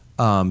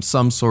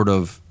some sort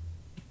of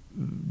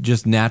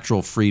just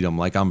natural freedom,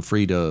 like I'm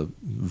free to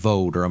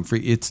vote or I'm free.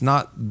 It's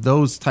not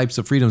those types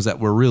of freedoms that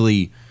we're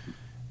really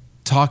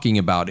talking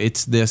about.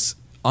 It's this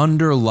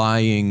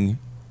underlying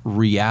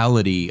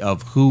reality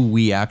of who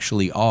we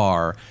actually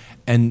are,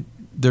 and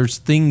there's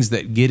things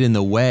that get in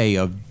the way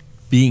of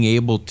being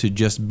able to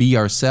just be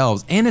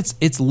ourselves, and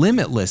it's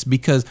limitless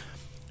because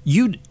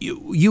you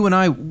and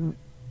I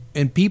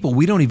and people,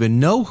 we don't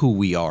even know who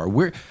we are.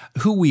 We're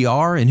who we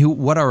are and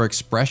what our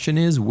expression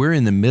is. We're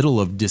in the middle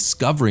of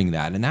discovering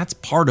that, and that's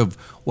part of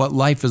what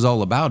life is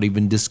all about,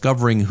 even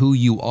discovering who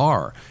you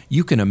are.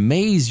 You can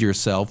amaze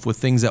yourself with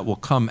things that will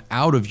come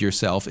out of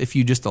yourself if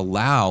you just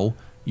allow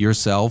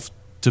yourself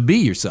to be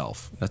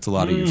yourself. That's a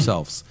lot of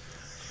yourselves.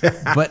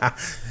 But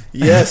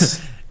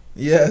yes.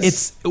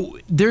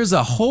 There's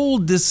a whole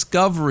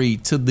discovery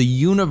to the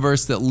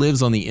universe that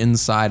lives on the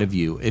inside of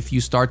you if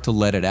you start to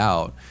let it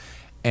out.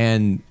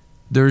 And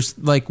there's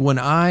like when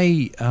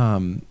I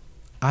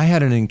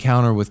had an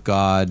encounter with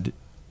God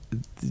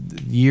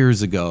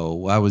years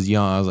ago. I was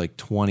young. I was like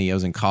 20. I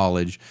was in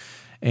college,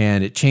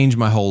 and it changed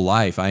my whole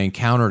life. I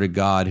encountered a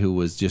God who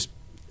was just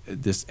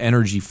this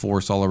energy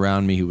force all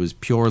around me who was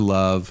pure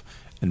love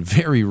and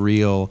very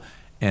real.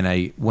 And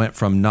I went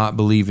from not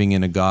believing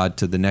in a God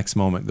to the next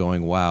moment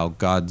going, wow,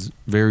 God's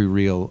very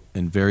real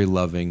and very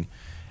loving.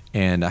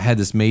 And I had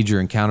this major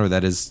encounter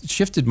that has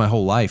shifted my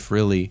whole life,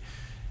 really.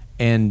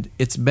 And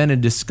it's been a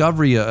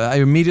discovery. I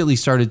immediately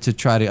started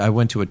to I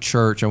went to a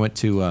church. I went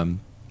to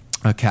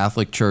a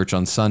Catholic church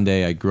on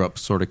Sunday. I grew up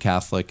sort of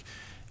Catholic.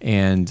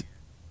 And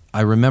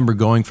I remember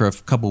going for a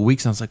couple of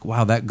weeks, and I was like,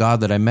 wow, that God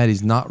that I met,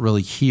 he's not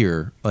really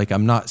here. Like,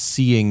 I'm not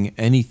seeing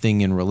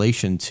anything in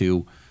relation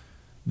to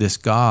this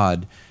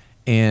God.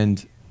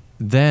 And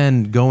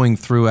then going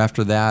through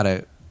after that,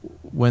 I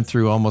went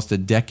through almost a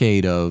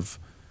decade of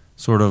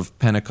sort of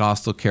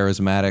Pentecostal,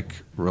 charismatic,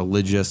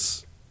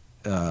 religious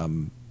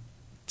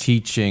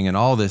teaching and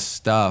all this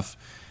stuff,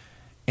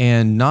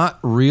 and not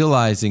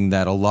realizing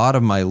that a lot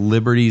of my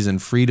liberties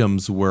and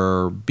freedoms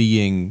were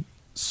being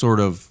sort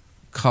of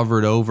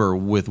covered over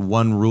with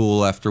one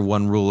rule after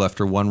one rule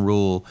after one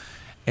rule.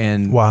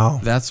 And wow,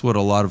 that's what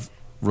a lot of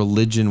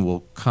religion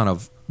will kind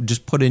of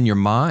just put in your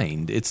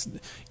mind.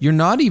 You're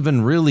not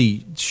even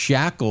really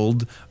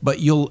shackled, but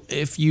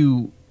if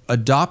you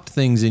adopt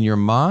things in your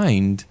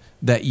mind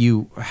that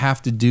you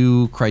have to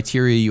do,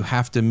 criteria you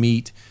have to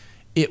meet,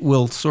 it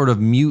will sort of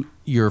mute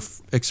your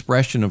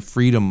expression of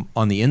freedom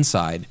on the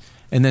inside.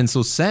 And then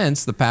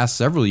since the past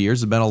several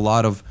years, there's been a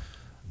lot of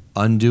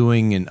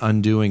undoing and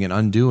undoing and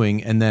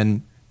undoing, and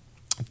then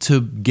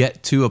to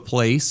get to a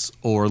place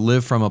or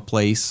live from a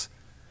place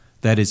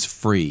that is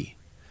free,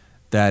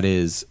 that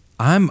is,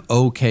 I'm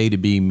okay to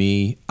be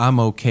me, I'm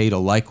okay to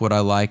like what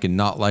I like and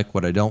not like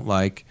what I don't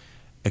like,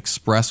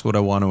 express what I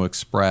want to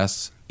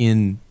express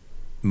in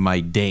my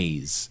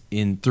days,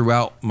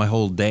 throughout my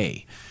whole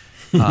day.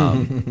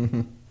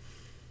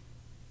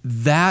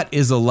 That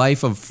is a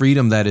life of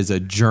freedom. That is a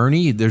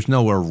journey. There's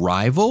no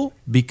arrival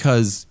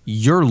because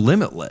you're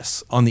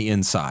limitless on the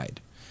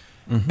inside,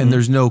 and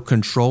there's no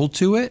control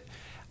to it.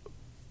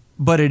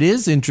 But it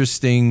is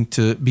interesting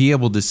to be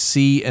able to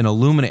see and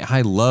illuminate.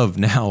 I love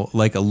now,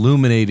 like,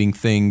 illuminating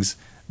things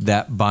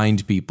that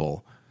bind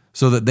people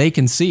so that they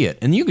can see it.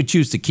 And you could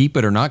choose to keep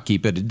it or not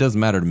keep it. It doesn't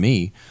matter to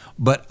me.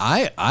 But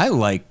I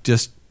like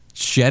just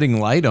shedding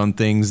light on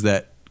things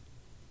that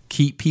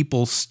keep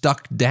people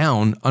stuck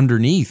down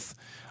underneath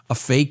a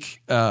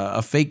fake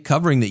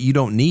covering that you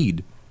don't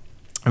need.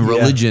 And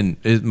religion,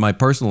 my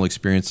personal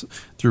experience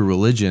through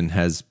religion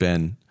has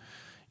been,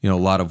 a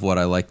lot of what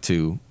I like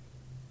to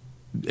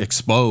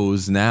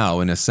expose now,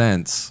 in a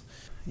sense.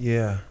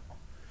 Yeah.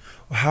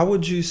 How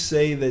would you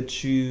say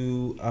that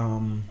you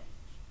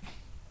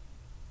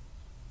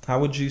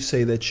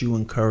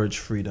encourage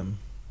freedom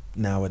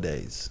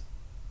nowadays?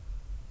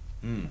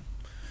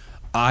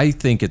 I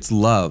think it's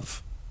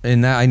love.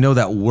 And I know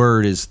that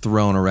word is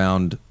thrown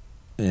around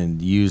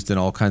and used in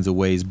all kinds of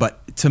ways,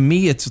 but to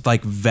me it's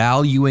like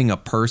valuing a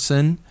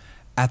person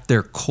at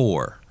their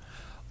core,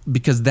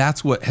 because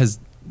that's what has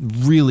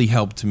really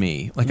helped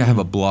me. Like, I have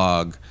a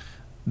blog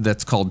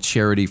that's called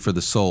Charity for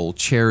the Soul.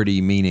 Charity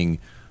meaning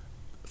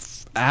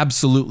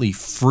absolutely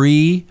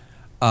free,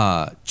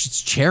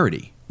 just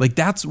charity. Like,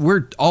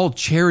 we're all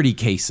charity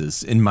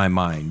cases in my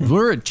mind.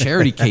 We're a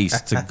charity case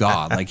to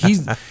God. Like,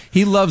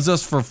 he loves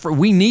us for free.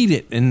 We need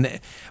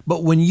it.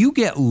 But when you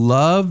get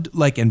loved,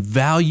 like, and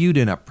valued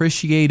and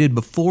appreciated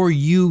before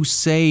you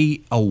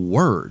say a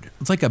word,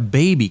 it's like a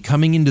baby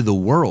coming into the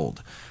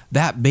world.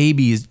 That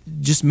baby is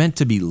just meant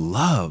to be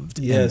loved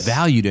and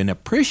valued and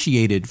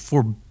appreciated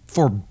for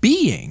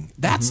being.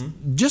 That's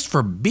just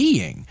for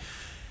being.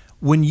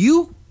 When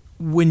you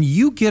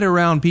get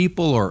around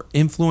people or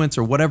influence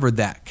or whatever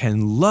that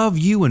can love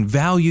you and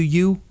value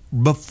you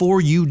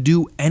before you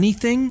do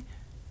anything,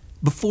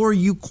 before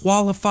you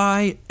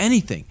qualify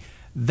anything,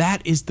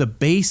 that is the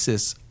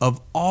basis of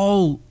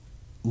all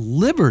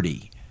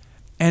liberty.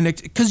 And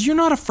because you're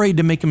not afraid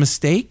to make a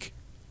mistake,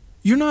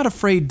 you're not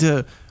afraid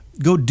to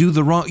go do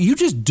the wrong. You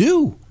just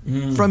do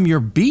from your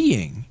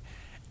being.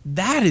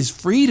 That is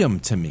freedom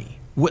to me.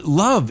 What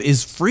love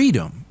is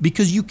freedom,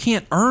 because you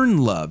can't earn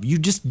love. You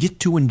just get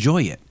to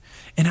enjoy it.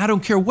 And I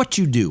don't care what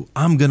you do,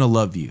 I'm going to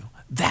love you.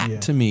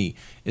 That, to me,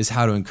 is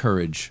how to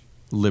encourage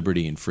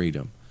liberty and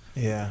freedom.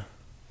 Yeah.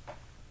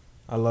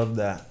 I love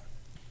that.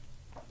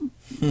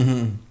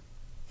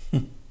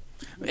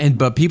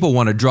 But people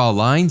want to draw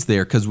lines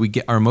there because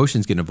our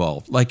emotions get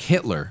involved. Like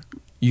Hitler.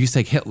 You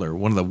take Hitler,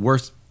 one of the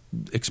worst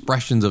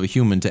expressions of a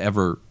human to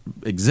ever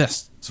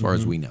exist, as far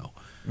as we know.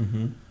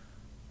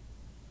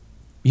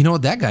 You know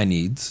what that guy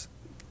needs?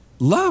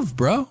 Love,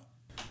 bro.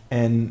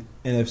 And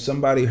if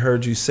somebody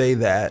heard you say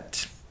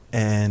that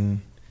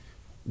and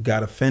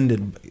got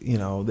offended,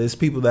 there's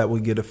people that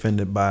would get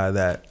offended by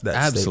that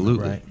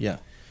Absolutely. statement, right?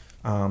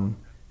 Yeah.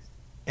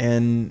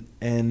 And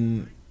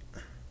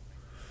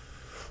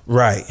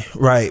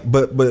right.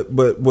 But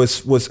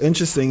what's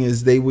interesting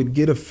is they would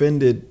get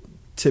offended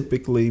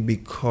typically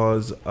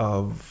because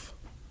of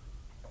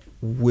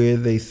where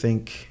they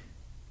think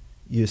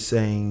you're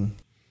saying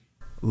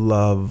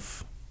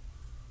love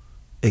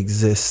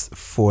exists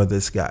for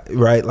this guy,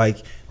 right?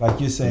 Like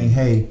you're saying,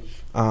 hey,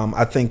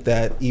 I think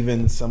that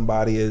even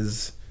somebody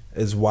as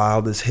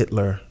wild as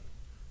Hitler,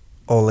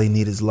 all they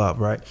need is love,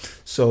 right?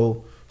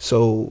 So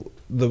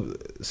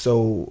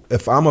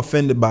if I'm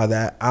offended by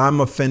that, I'm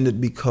offended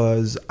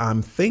because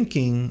I'm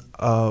thinking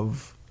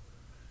of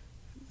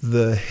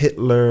the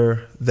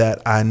Hitler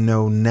that I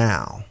know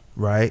now,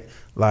 right?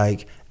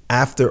 Like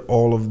after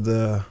all of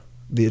the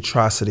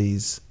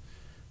atrocities,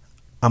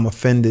 I'm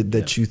offended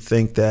that you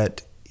think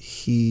that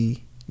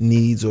he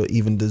needs or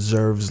even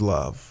deserves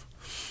love.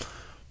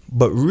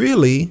 But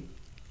really,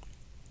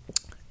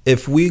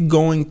 if we're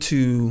going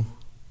to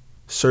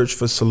search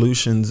for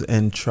solutions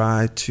and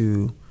try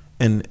to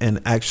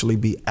and actually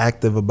be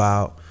active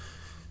about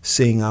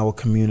seeing our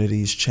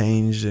communities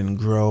change and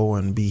grow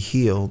and be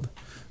healed,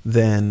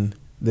 then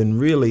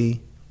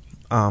really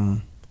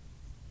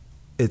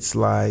it's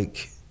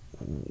like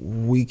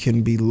we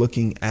can be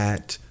looking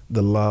at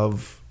the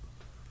love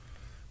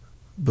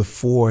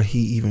before he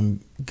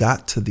even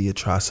got to the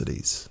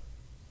atrocities,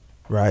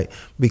 right?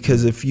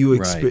 Because if you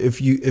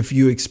if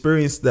you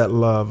experience that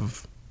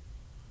love,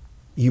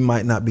 you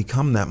might not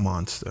become that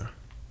monster.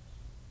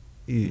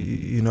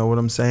 You know what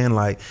I'm saying?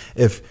 Like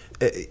if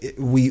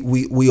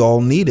we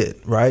all need it,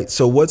 right?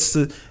 So what's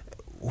to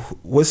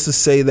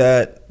say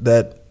that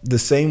the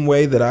same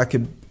way that I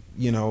could,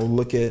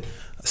 look at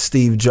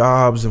Steve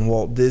Jobs and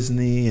Walt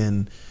Disney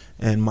and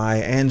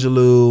Maya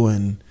Angelou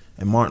and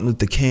Martin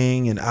Luther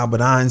King and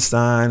Albert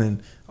Einstein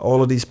and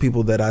all of these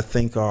people that I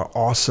think are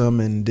awesome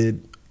and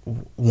did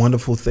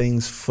wonderful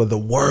things for the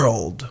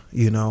world,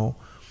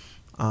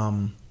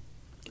 and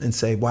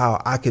say,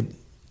 wow, I could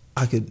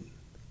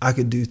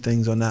do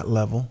things on that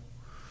level.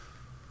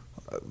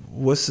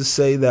 What's to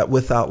say that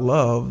without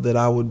love that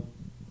I would,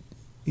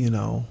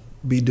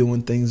 be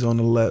doing things on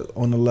the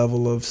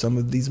level of some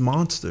of these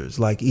monsters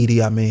like Idi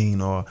Amin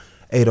or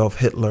Adolf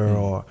Hitler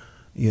or,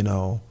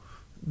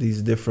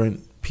 these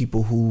different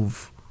people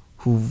who've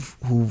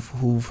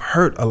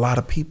hurt a lot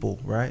of people,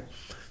 right?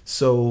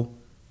 So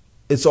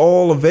it's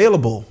all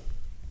available.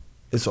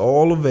 It's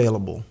all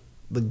available.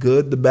 The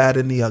good, the bad,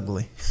 and the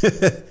ugly.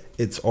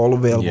 It's all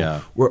available.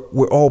 Yeah.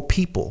 We're all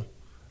people.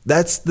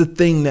 That's the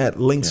thing that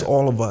links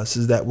all of us,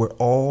 is that we're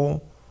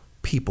all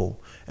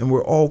people and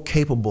we're all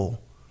capable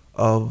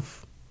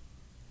of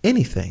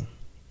anything.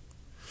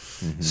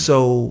 Mm-hmm.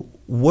 So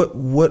what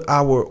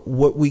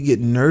we get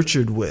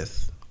nurtured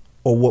with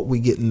or what we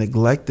get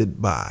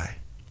neglected by,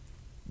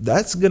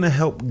 that's going to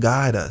help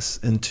guide us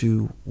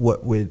into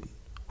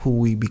who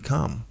we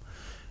become.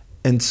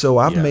 And so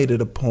I've made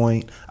it a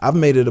point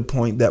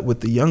that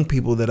with the young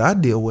people that I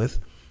deal with,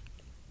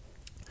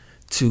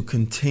 to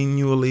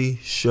continually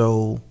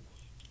show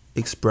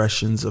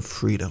expressions of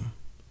freedom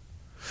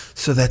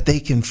so that they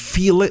can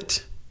feel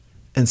it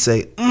and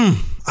say,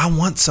 I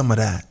want some of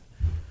that.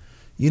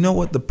 You know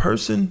what? The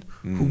person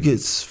who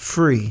gets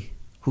free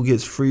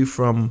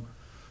from,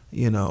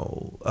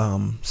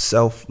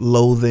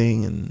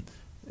 self-loathing and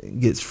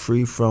gets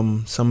free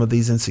from some of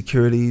these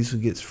insecurities, who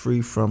gets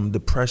free from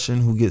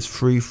depression, who gets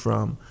free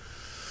from,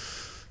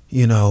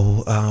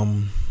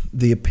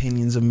 the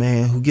opinions of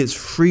man, who gets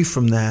free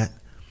from that,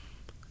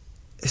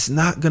 it's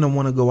not going to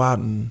want to go out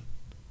and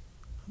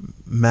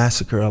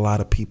massacre a lot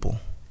of people.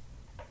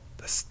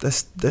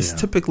 That's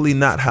typically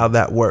not how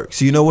that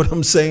works. You know what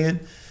I'm saying?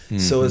 Mm-hmm.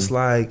 So it's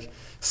like,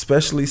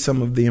 especially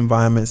some of the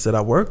environments that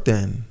I worked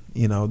in,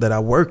 that I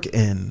work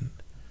in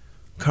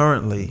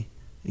currently,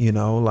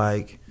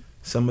 like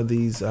some of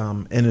these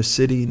inner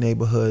city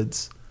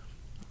neighborhoods,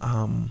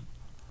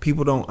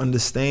 people don't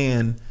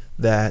understand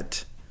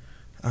that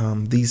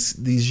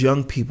these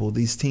young people,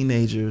 these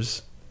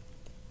teenagers,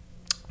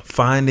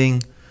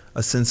 finding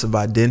a sense of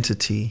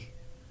identity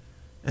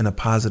in a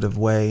positive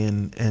way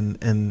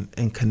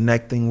and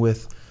connecting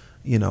with,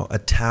 a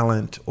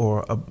talent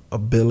or a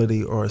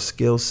ability or a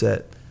skill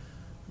set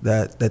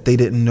that they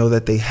didn't know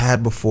that they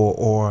had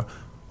before,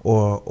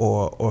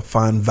 or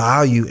find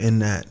value in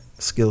that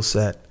skill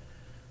set.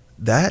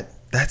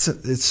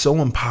 It's so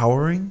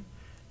empowering,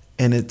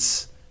 and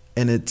it's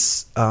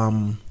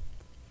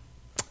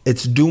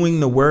doing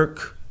the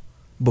work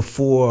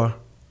before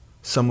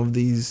some of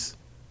these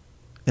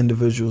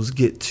individuals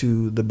get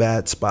to the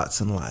bad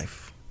spots in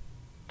life,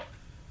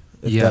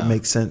 if that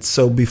makes sense.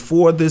 So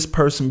before this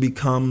person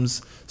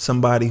becomes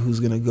somebody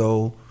who's going to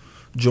go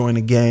join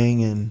a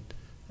gang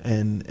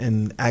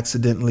and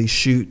accidentally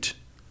shoot,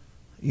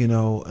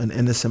 an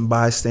innocent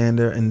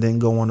bystander and then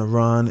go on a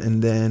run,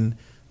 and then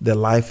their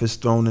life is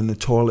thrown in the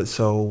toilet.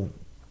 So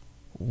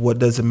what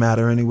does it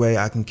matter anyway?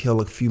 I can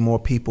kill a few more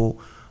people,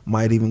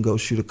 might even go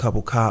shoot a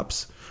couple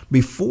cops.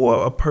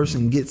 Before a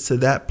person gets to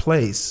that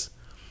place,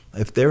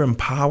 if they're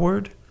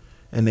empowered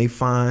and they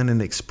find an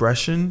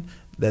expression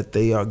that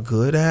they are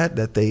good at,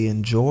 that they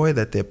enjoy,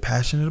 that they're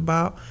passionate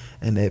about,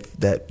 and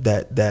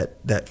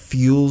that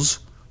fuels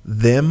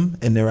them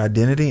and their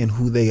identity and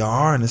who they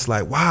are, and it's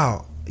like,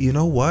 wow, you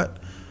know what?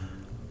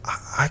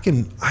 I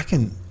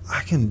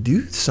can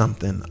do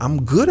something.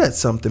 I'm good at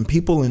something.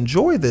 People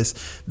enjoy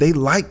this. They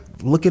like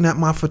looking at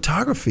my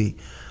photography.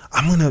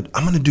 I'm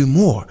gonna do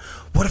more.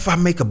 What if I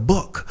make a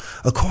book,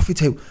 a coffee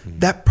table?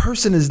 That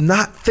person is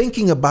not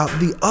thinking about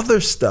the other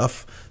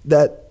stuff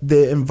that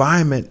their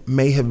environment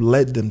may have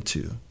led them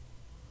to.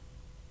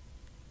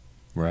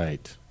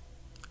 Right.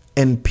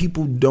 And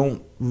people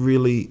don't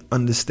really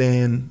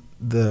understand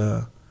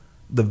the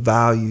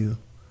value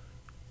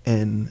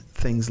in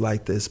things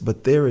like this.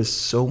 But there is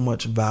so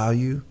much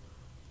value,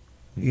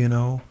 you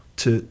know,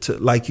 to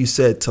like you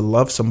said, to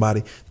love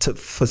somebody,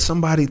 for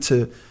somebody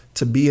to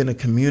be in a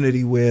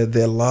community where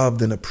they're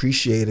loved and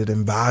appreciated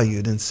and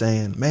valued, and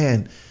saying,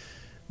 man,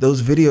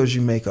 those videos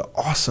you make are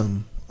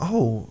awesome.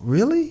 Oh,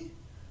 really?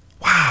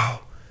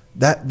 Wow.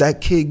 That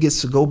kid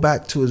gets to go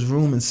back to his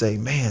room and say,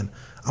 man,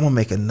 I'm gonna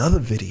make another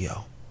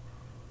video.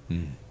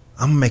 I'm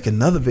gonna make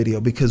another video.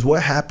 Because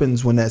what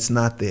happens when that's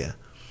not there?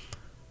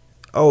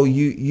 Oh,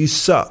 you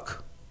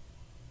suck.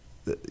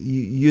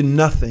 You're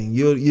nothing.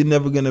 You're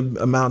never going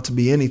to amount to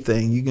be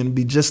anything. You're going to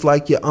be just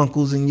like your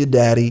uncles and your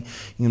daddy.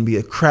 You're going to be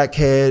a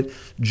crackhead,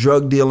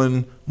 drug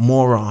dealing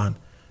moron.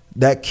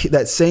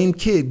 That same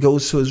kid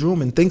goes to his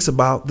room and thinks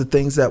about the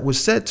things that were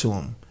said to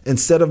him.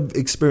 Instead of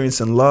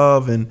experiencing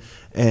love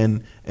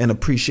and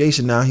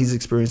appreciation, now he's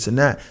experiencing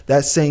that.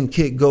 That same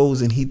kid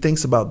goes and he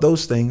thinks about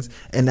those things,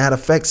 and that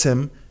affects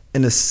him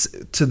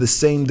to the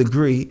same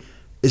degree.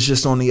 It's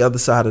just on the other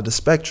side of the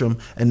spectrum.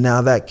 And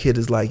now that kid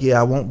is like, yeah,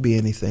 I won't be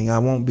anything. I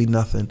won't be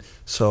nothing.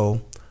 So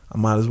I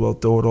might as well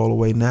throw it all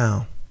away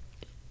now.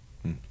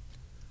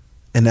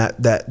 And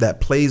that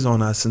plays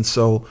on us. And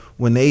so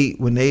when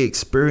they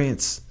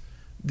experience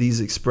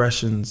these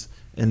expressions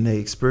and they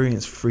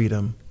experience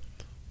freedom,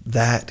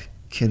 and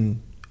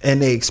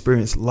they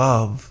experience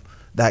love,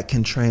 that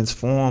can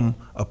transform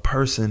a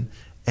person.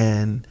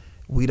 And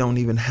we don't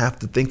even have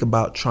to think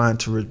about trying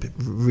to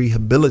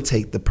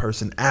rehabilitate the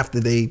person after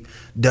they've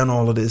done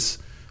all of this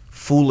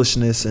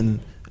foolishness and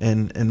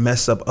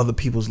mess up other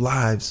people's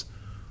lives.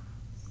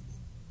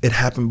 It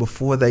happened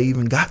before they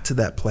even got to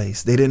that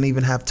place. They didn't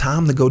even have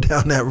time to go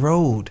down that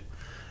road.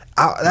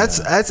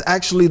 That's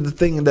actually the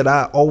thing that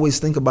I always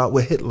think about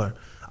with Hitler.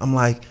 I'm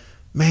like,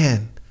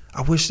 man,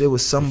 I wish there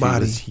was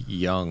somebody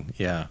young,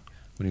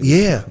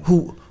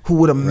 who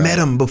would have met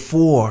him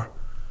before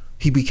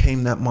he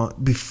became that monk,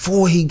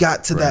 before he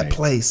got to that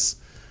place,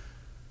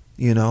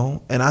 you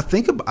know. And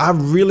I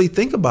really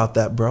think about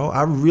that, bro.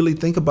 I really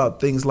think about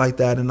things like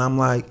that. And I'm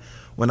like,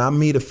 when I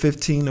meet a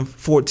 15 or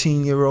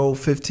 14-year-old,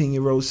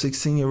 15-year-old,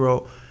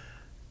 16-year-old,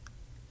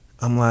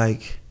 I'm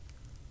like,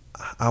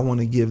 I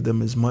want to give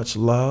them as much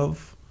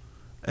love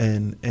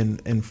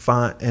and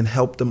find and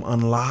help them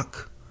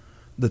unlock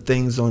the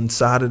things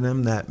inside of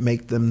them that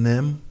make them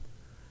them,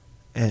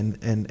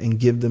 and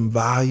give them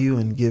value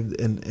and give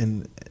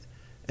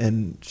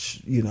and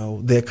you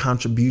know, their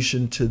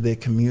contribution to their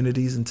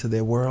communities and to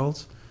their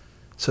worlds,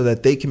 so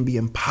that they can be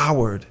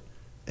empowered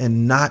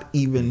and not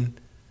even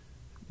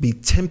be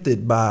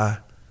tempted by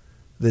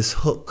this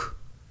hook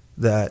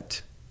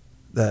that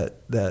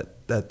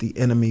the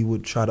enemy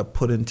would try to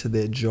put into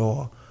their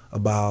jaw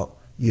about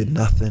you're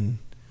nothing,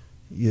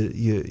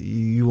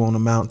 you won't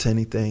amount to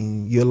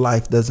anything, your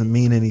life doesn't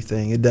mean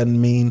anything, it doesn't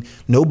mean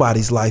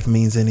nobody's life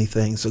means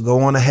anything, so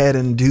go on ahead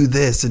and do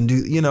this and do,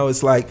 you know.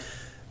 It's like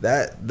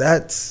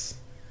that's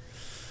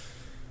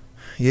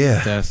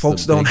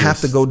folks don't have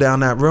to go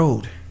down that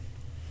road.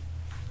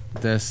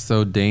 That's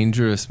so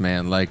dangerous,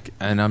 man. Like,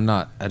 and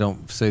I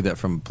don't say that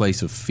from a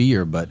place of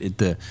fear, but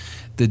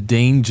the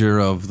danger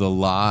of the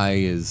lie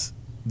is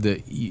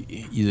that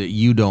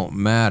you don't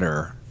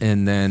matter.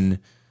 And then,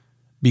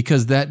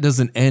 because that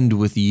doesn't end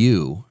with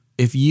you.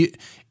 If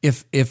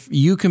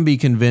you can be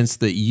convinced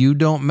that you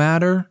don't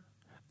matter,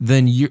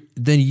 then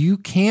you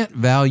can't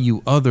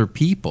value other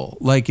people.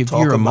 Like if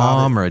you're a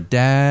mom or a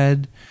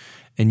dad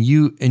and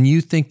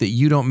you think that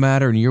you don't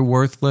matter and you're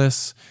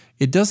worthless,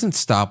 it doesn't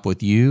stop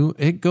with you.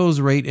 It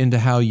goes right into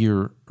how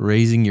you're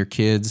raising your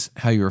kids,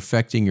 how you're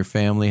affecting your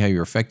family, how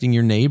you're affecting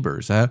your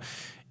neighbors.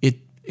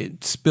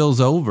 It spills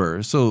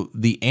over. So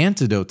the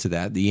antidote to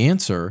that, the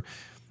answer,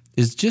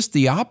 is just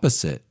the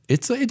opposite.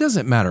 It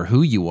doesn't matter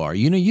who you are.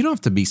 You know, you don't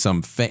have to be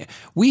some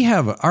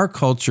our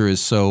culture is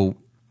so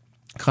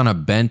kind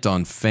of bent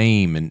on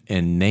fame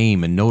and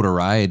name and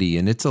notoriety,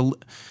 and it's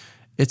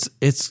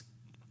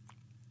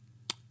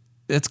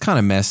kind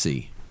of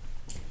messy,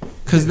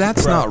 because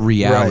that's not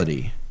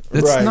reality. Right.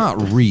 That's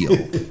not real.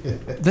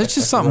 That's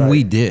just something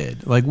we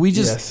did. Like we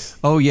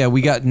just, now we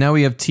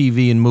have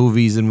TV and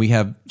movies and we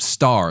have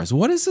stars.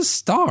 What is a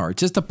star?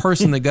 Just a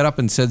person that got up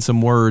and said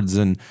some words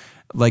and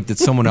like that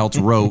someone else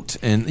wrote,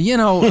 and you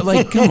know,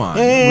 like, come on,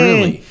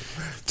 really.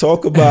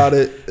 Talk about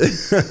it.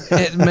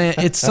 Man,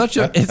 it's so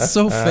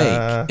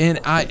fake. And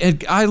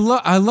I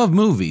love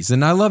movies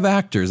and I love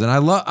actors and I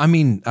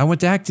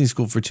went to acting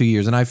school for 2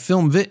 years and I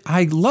filmed it.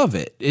 I love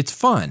it. It's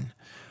fun.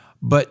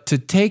 But to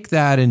take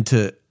that and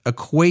to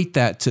equate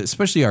that to,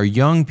 especially our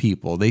young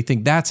people, they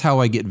think that's how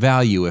I get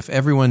value. If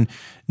everyone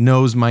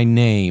knows my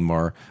name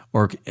or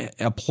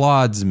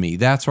applauds me,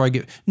 that's where I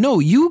get. No,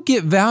 you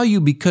get value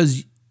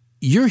because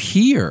you're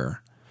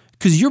here,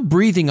 because you're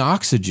breathing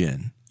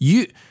oxygen.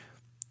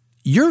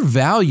 you're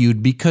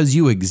valued because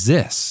you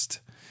exist.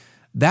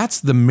 That's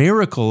the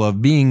miracle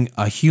of being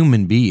a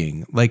human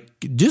being. Like,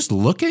 just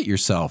look at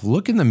yourself,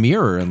 look in the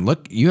mirror and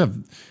look, you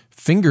have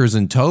fingers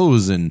and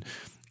toes and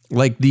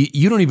like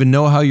you don't even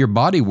know how your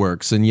body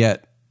works. And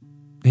yet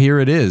here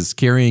it is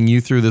carrying you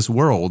through this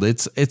world.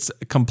 It's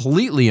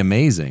completely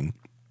amazing.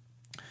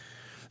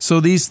 So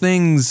these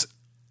things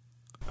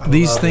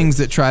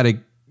that try to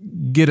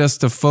get us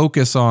to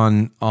focus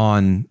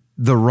on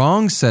the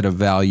wrong set of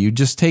value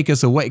just take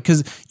us away.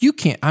 Cause you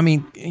can't, I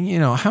mean,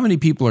 how many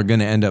people are going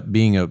to end up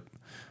being a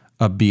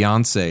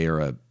Beyonce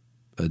or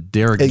a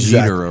Derek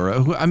Jeter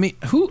or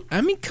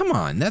come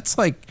on, that's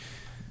like,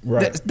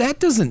 right. That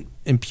doesn't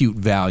impute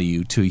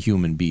value to a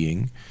human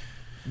being.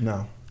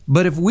 No.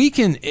 But if we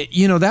can,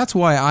 that's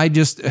why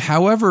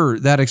however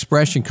that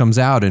expression comes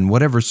out in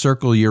whatever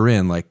circle you're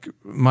in, like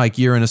Mike,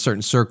 you're in a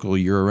certain circle,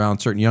 you're around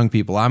certain young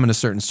people, I'm in a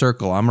certain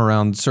circle, I'm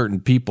around certain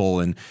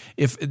people. And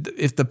if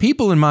the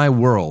people in my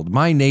world,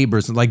 my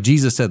neighbors, like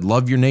Jesus said,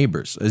 love your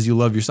neighbors as you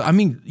love yourself. I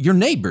mean, your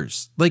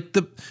neighbors, like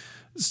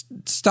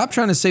stop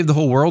trying to save the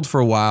whole world for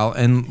a while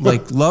and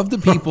like love the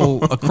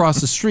people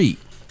across the street.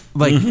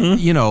 Like,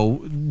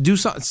 do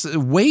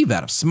something, wave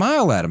at them,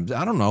 smile at them.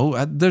 I don't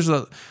know. There's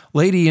a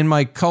lady in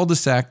my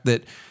cul-de-sac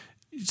that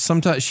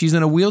sometimes she's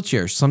in a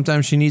wheelchair.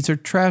 Sometimes she needs her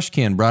trash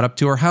can brought up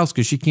to her house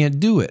because she can't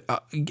do it.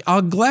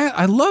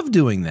 I love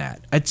doing that.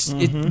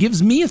 It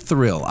gives me a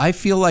thrill. I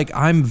feel like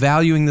I'm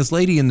valuing this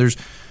lady, and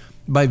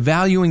by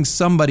valuing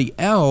somebody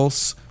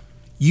else,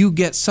 you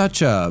get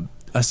such a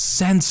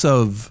sense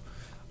of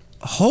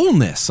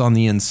wholeness on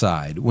the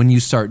inside when you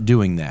start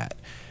doing that.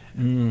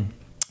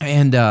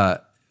 And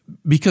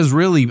because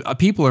really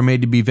people are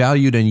made to be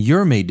valued, and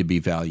you're made to be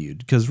valued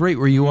because right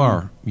where you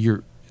are,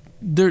 you're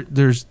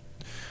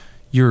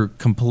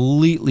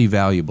completely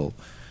valuable.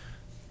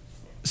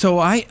 So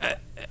I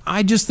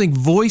just think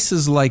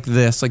voices like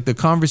this, like the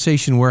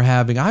conversation we're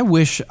having, I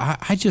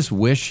just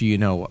wish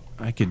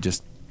I could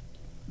just,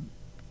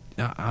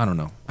 I don't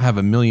know, have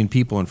a million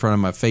people in front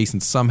of my face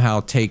and somehow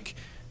take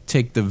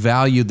the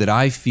value that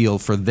I feel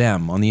for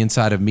them on the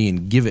inside of me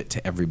and give it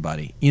to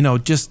everybody.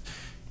 Just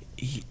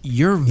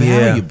you're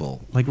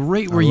valuable, like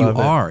right where you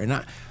are.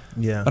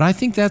 But I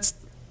think that's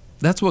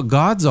what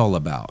God's all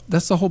about.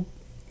 That's the whole.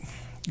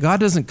 God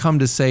doesn't come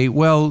to say,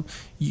 well,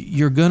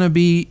 you're gonna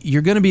be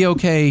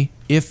okay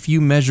if you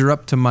measure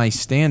up to my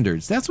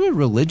standards. That's what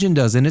religion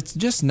does, and it's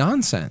just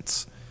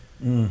nonsense.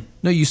 No,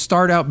 you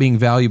start out being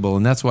valuable,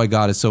 and that's why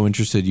God is so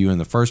interested in you in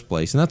the first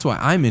place, and that's why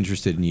I'm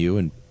interested in you,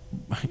 and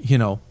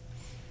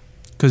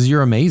because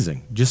you're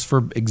amazing just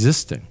for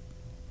existing.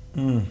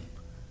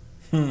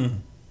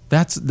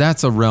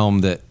 That's a realm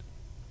that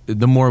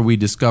the more we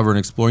discover and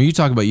explore. You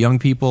talk about young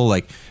people,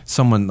 like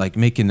someone like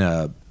making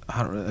a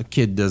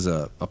kid does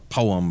a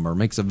poem or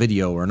makes a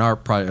video or an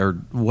art project or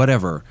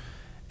whatever,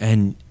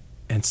 and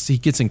he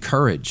gets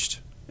encouraged,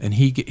 and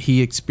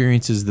he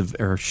experiences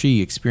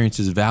she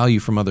experiences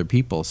value from other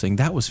people, saying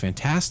that was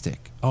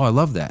fantastic. Oh, I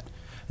love that.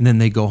 And then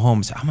they go home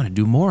and say, I'm going to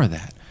do more of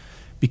that,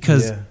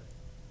 because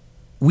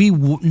we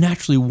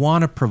naturally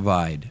want to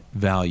provide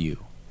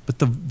value. But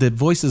the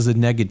voices of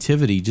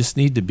negativity just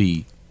need to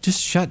be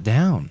just shut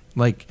down.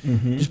 Like,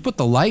 just put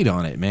the light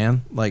on it,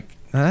 man. Like,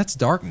 now that's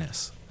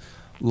darkness.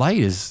 Light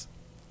is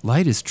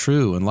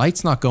true, and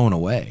light's not going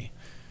away.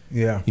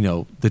 Yeah.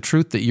 The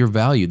truth that you're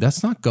valued,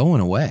 that's not going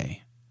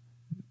away.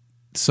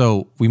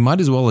 So we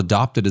might as well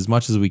adopt it as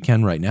much as we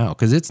can right now,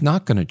 because it's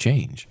not going to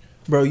change.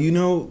 Bro,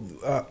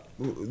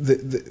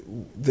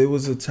 there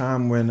was a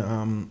time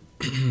when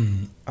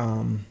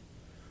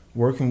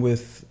working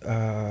with...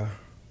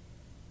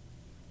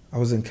 I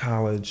was in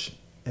college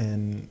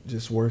and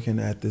just working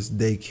at this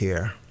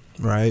daycare,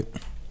 right?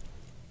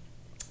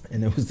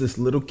 And there was this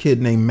little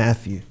kid named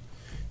Matthew.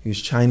 He was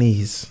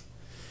Chinese.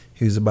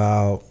 He was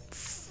about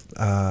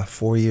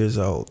 4 years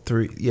old.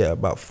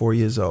 About 4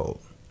 years old.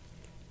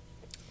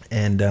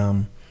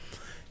 And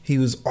he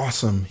was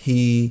awesome.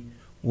 He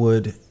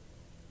would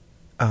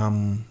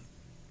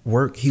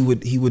work. He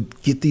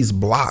would get these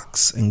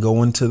blocks and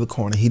go into the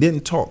corner. He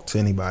didn't talk to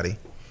anybody.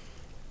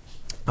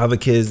 Other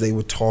kids, they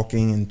were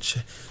talking and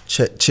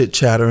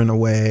chit-chattering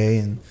away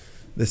and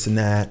this and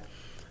that.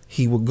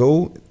 He would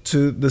go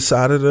to the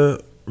side of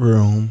the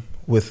room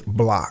with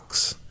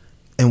blocks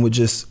and would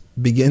just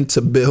begin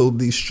to build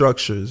these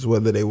structures,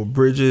 whether they were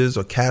bridges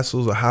or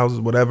castles or houses,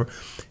 whatever.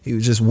 He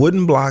was just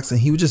wooden blocks, and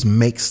he would just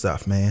make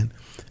stuff, man.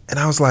 And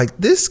I was like,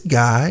 this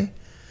guy,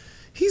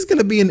 he's going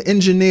to be an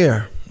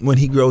engineer when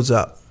he grows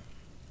up.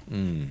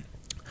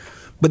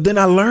 But then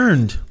I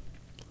learned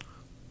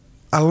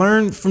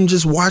from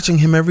just watching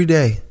him every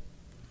day.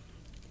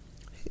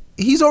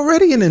 He's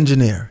already an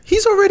engineer.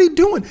 He's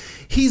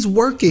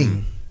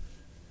working.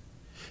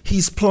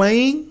 He's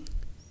playing,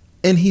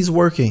 and he's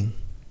working,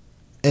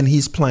 and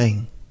he's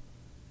playing,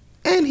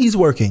 and he's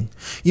working.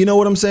 You know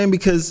what I'm saying?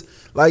 Because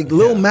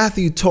Lil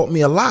Matthew taught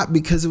me a lot,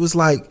 because it was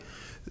like,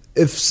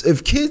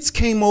 if kids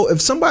came over,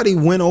 if somebody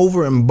went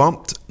over and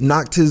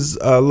knocked his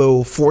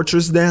little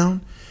fortress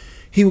down,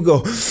 he would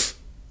go,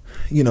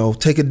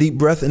 take a deep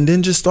breath and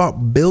then just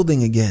start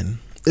building again.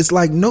 It's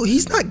like, no,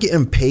 he's not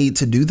getting paid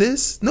to do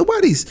this.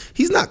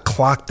 He's not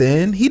clocked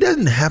in. He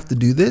doesn't have to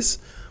do this,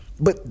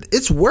 but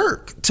it's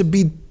work to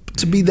be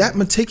that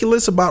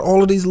meticulous about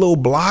all of these little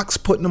blocks,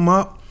 putting them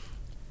up.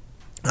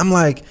 I'm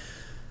like,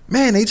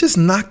 man, they just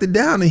knocked it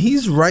down and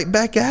he's right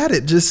back at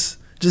it. Just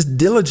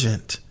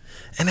diligent.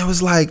 And it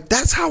was like,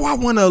 that's how I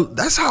want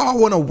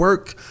to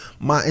work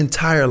my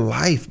entire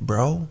life,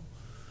 bro.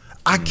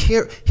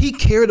 He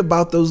cared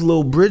about those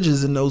little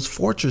bridges and those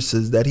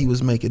fortresses that he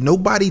was making.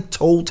 Nobody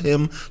told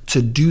him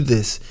to do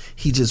this.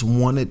 He just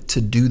wanted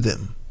to do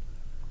them.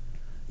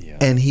 Yeah.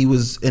 And he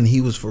was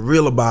for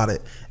real about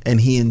it, and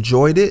he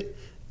enjoyed it.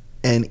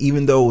 And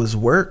even though it was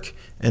work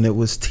and it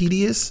was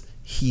tedious,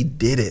 he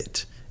did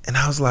it. And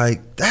I was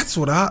like, that's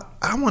what I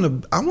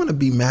want to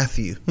be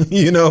Matthew,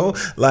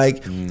 I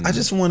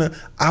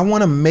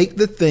want to make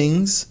the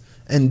things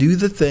and do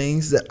the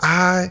things that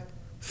I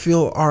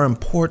feel are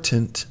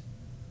important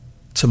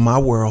to my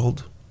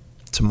world,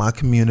 to my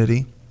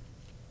community,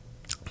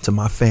 to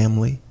my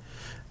family.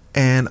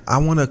 And I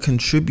want to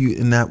contribute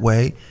in that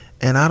way.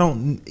 And I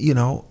don't,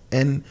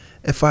 and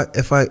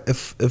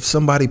if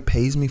somebody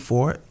pays me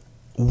for it,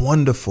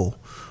 wonderful.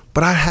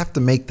 But I have to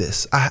make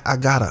this. I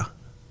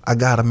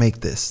gotta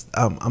make this.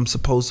 I'm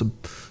supposed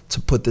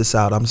to put this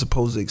out. I'm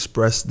supposed to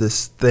express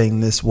this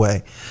thing this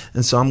way.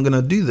 And so I'm going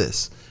to do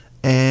this.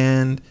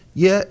 And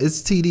yeah,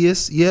 it's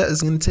tedious. Yeah,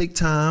 it's going to take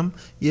time.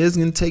 Yeah, it's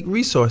going to take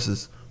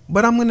resources.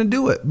 But I'm going to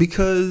do it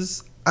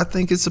because I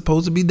think it's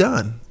supposed to be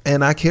done.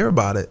 And I care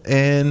about it.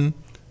 And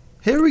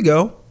here we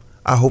go.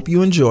 I hope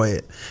you enjoy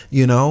it,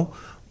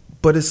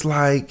 But it's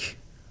like,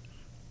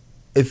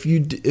 if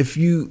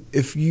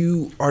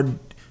you are,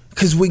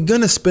 because we're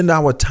going to spend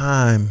our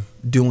time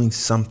doing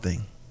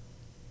something.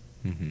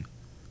 Mm-hmm.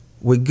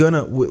 We're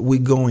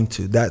going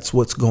to. That's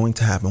what's going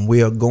to happen.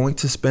 We are going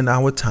to spend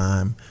our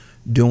time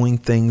doing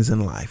things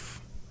in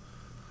life.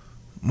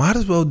 Might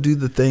as well do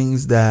the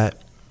things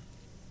that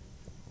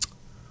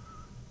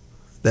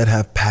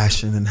have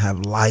passion and have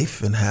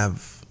life and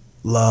have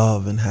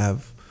love and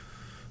have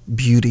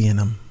beauty in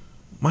them.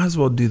 Might as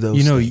well do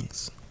those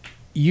things.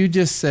 You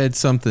just said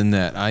something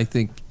that I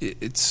think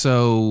it's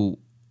so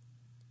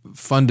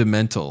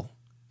fundamental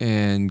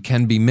and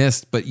can be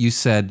missed, but you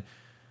said,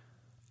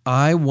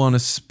 I want to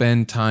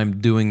spend time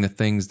doing the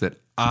things that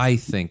I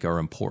think are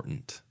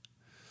important.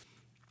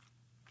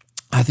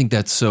 I think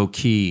that's so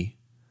key.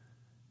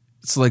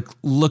 It's like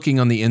looking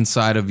on the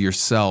inside of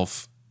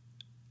yourself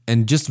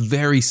and just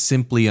very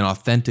simply and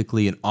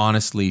authentically and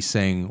honestly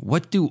saying,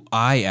 what do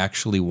I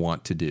actually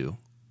want to do?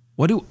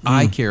 What do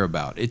I care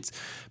about? It's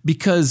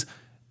because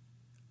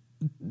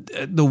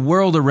the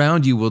world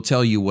around you will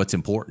tell you what's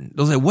important.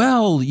 They'll say,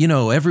 well,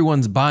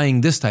 everyone's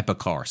buying this type of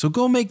car, so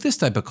go make this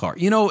type of car.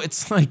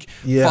 It's like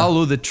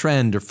follow the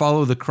trend or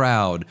follow the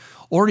crowd.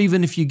 Or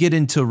even if you get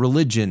into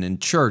religion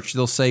and church,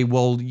 they'll say,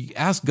 well,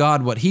 ask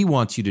God what he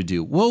wants you to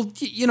do. Well,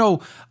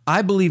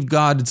 I believe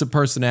God is a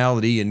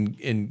personality,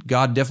 and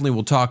God definitely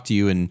will talk to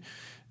you and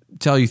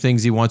tell you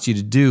things he wants you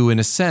to do in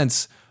a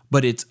sense.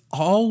 But it's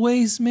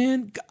always,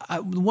 man,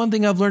 one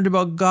thing I've learned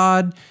about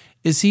God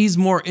is he's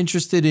more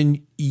interested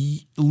in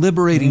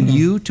liberating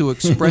you to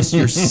express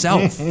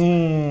yourself,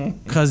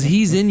 because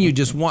he's in you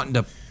just wanting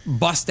to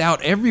bust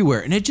out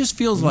everywhere. And it just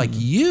feels like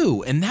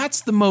you. And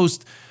that's the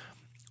most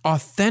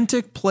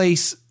authentic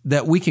place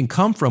that we can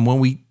come from when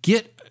we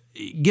get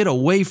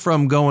away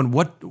from going,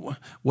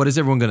 what is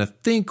everyone going to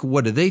think?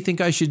 What do they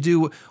think I should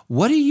do?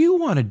 What do you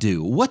want to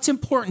do? What's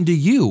important to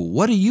you?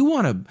 What do you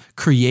want to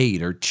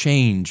create or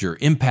change or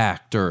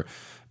impact or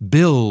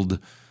build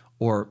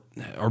or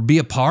be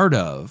a part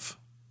of?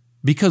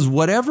 Because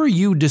whatever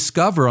you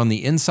discover on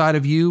the inside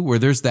of you, where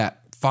there's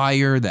that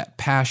fire, that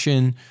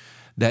passion,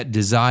 that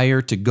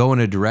desire to go in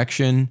a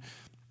direction,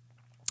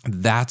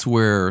 that's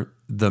where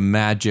the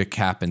magic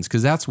happens.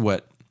 Because that's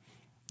what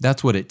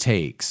it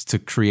takes to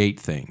create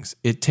things.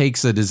 It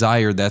takes a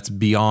desire that's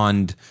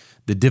beyond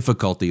the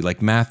difficulty,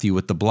 like Matthew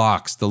with the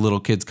blocks, the little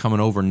kids coming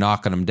over,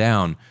 knocking them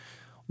down.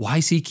 Why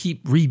does he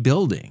keep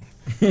rebuilding?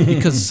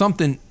 Because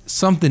something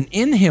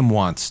in him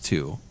wants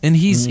to, and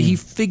he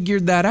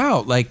figured that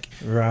out. Like,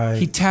 right.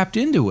 He tapped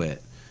into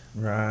it.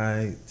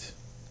 Right.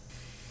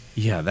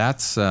 Yeah,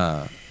 that's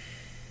the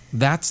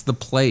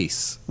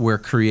place where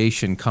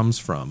creation comes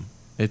from.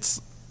 It's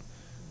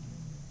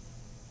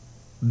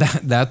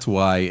that's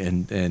why,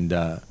 and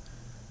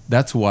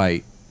that's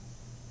why,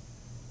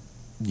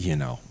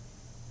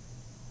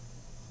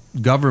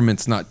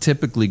 government's not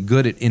typically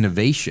good at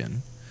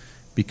innovation,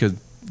 because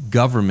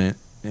government,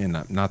 and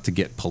not to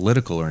get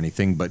political or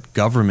anything, but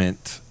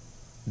government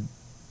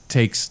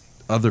takes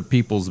other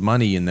people's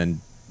money and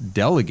then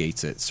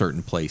delegates it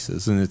certain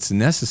places, and it's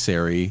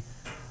necessary.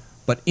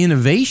 But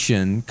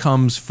innovation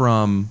comes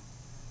from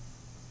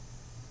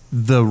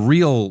the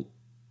real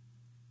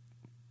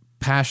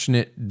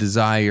passionate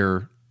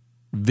desire,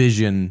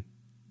 vision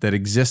that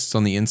exists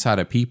on the inside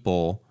of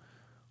people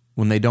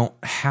when they don't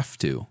have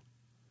to.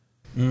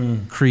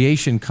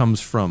 Creation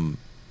comes from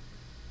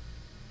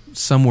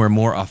somewhere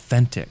more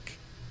authentic.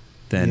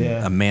 than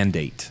a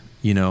mandate,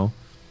 you know?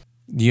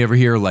 You ever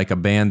hear like a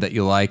band that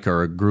you like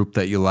or a group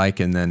that you like,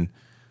 and then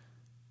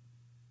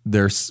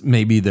there's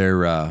maybe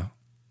their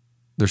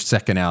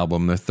second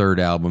album, their third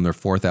album, their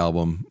fourth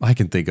album. I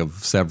can think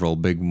of several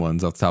big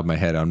ones off the top of my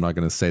head. I'm not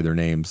going to say their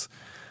names,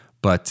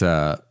 but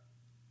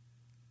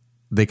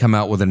they come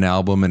out with an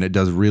album and it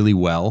does really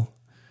well,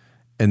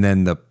 and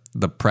then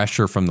the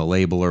pressure from the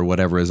label or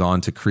whatever is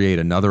on to create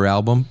another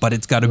album, but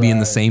it's got to be in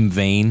the same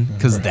vein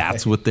because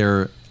that's what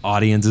their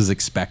audience is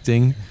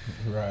expecting.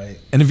 Right.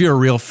 And if you're a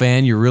real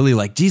fan, you're really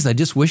like, geez, I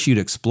just wish you'd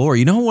explore.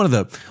 You know, one of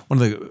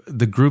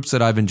the groups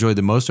that I've enjoyed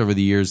the most over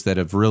the years that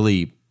have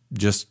really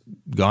just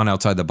gone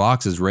outside the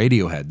box is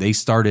Radiohead. They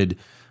started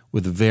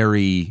with a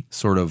very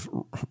sort of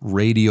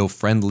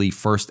radio-friendly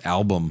first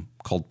album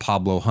called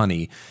Pablo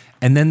Honey,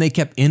 and then they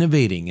kept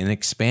innovating and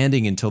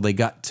expanding until they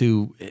got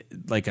to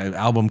like an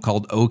album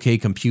called OK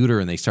Computer,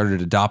 and they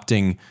started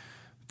adopting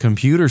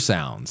computer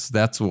sounds.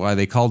 That's why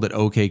they called it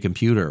OK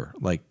Computer.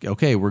 Like,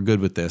 okay, we're good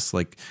with this.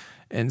 Like,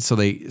 and so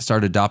they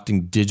started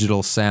adopting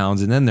digital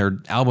sounds. And then their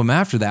album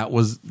after that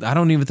was, I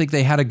don't even think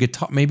they had a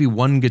guitar, maybe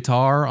one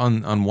guitar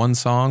on one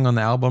song on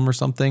the album or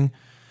something.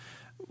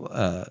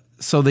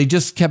 So they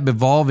just kept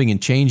evolving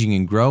and changing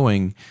and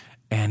growing,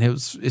 and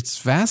it's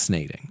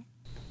fascinating.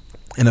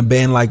 And a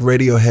band like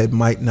Radiohead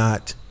might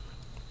not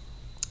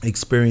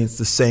experience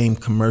the same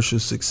commercial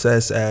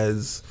success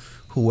as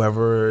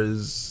whoever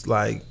is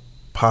like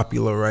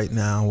popular right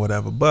now,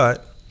 whatever,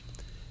 but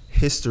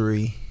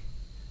history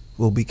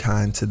will be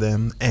kind to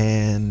them,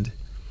 and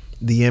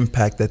the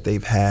impact that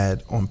they've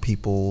had on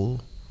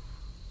people,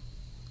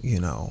 you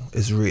know,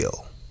 is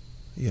real.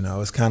 You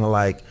know, it's kind of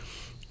like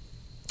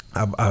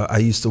I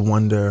used to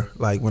wonder,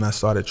 like when I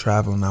started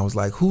traveling, I was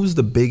like, who's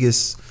the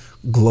biggest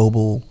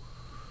global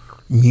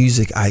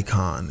music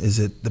icon? Is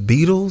it the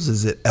Beatles?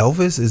 Is it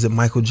Elvis? Is it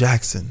Michael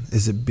Jackson?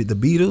 Is it the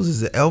Beatles?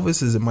 Is it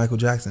Elvis? Is it Michael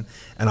Jackson?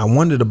 And I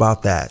wondered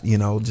about that, you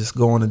know, just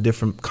going to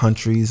different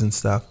countries and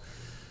stuff.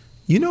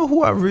 You know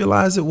who I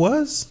realized it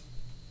was?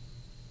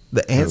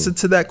 The answer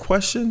to that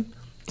question,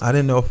 I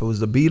didn't know if it was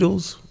the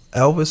Beatles,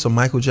 Elvis, or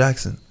Michael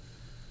Jackson.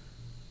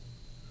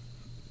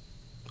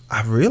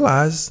 I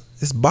realized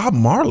it's Bob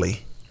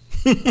Marley.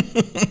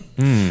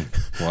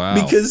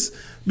 Wow.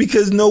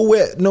 Because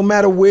no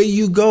matter where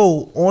you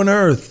go on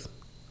earth,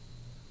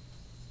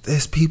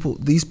 these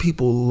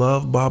people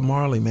love Bob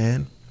Marley,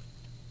 man.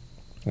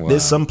 Wow.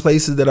 There's some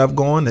places that I've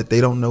gone that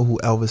they don't know who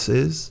Elvis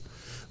is.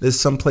 There's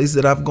some places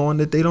that I've gone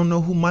that they don't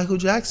know who Michael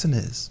Jackson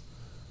is.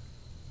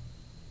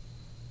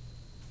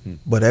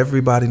 But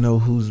everybody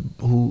knows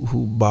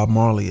who Bob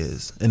Marley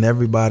is, and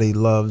everybody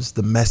loves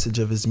the message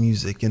of his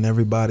music, and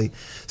everybody.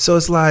 So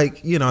it's like,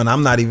 you know, and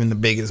I'm not even the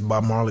biggest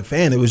Bob Marley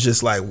fan. It was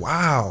just like,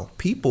 wow,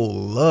 people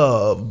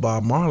love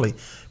Bob Marley.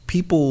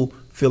 People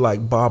feel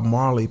like Bob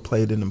Marley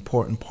played an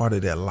important part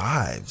of their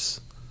lives.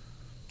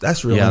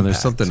 That's real. Yeah, and there's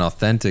something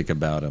authentic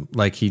about him.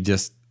 Like he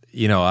just,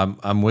 you know,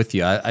 I'm with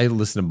you. I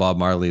listened to Bob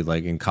Marley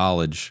like in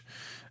college,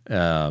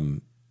 but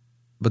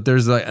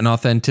there's like an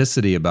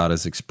authenticity about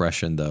his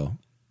expression, though.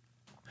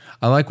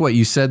 I like what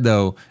you said,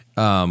 though,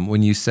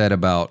 when you said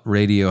about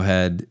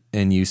Radiohead,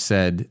 and you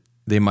said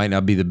they might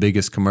not be the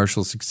biggest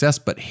commercial success,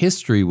 but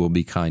history will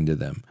be kind to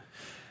them.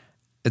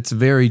 It's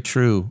very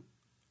true.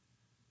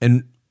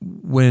 And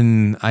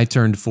when I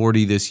turned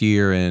 40 this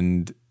year,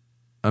 and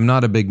I'm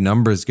not a big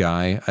numbers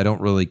guy, I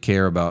don't really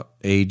care about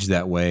age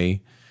that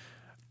way,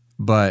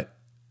 but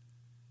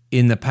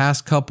in the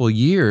past couple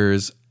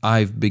years,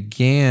 I've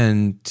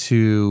begun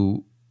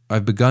to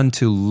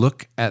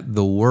look at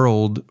the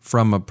world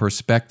from a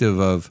perspective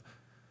of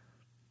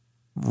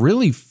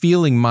really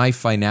feeling my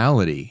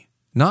finality,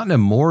 not in a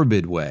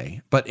morbid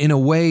way, but in a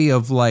way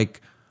of like,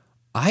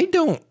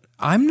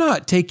 I'm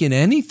not taking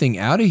anything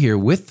out of here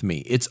with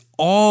me. It's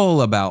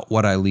all about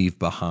what I leave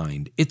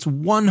behind. It's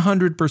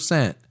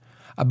 100%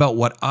 about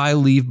what I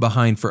leave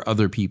behind for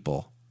other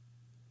people.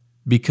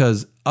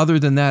 Because other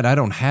than that, I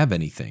don't have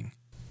anything.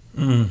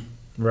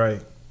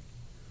 Right.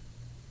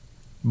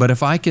 But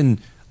if I can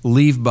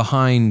leave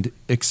behind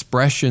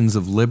expressions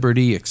of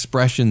liberty,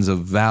 expressions of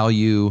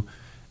value,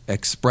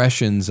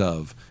 expressions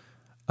of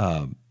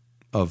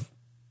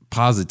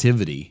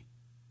positivity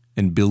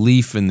and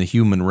belief in the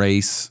human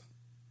race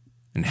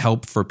and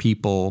help for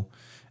people.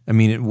 I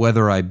mean,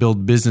 whether I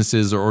build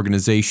businesses or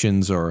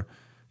organizations or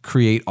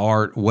create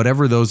art,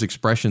 whatever those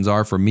expressions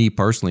are for me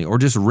personally, or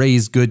just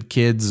raise good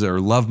kids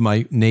or love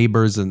my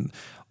neighbors, and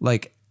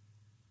like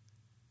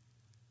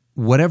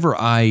whatever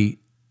I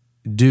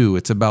do,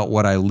 it's about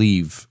what I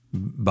leave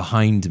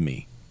behind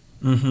me.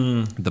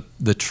 Mm-hmm.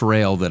 The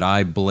trail that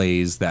I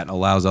blaze that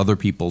allows other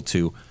people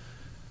to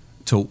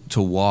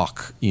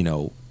walk, you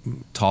know,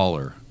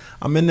 taller.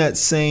 I'm in that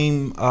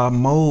same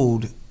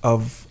mode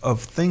of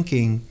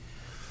thinking,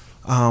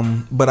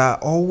 but I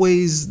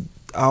always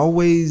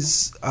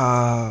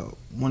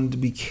wanted to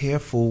be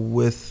careful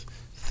with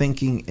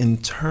thinking in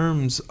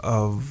terms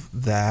of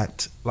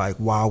that, like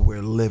while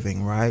we're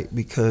living, right?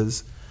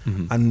 Because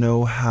I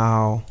know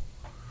how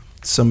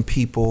some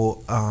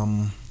people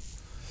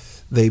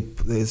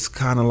it's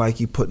kind of like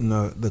you putting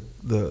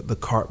the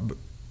cart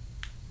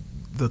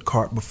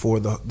before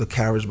the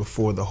carriage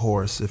before the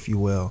horse, if you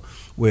will,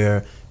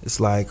 where it's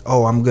like,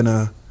 oh, I'm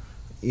gonna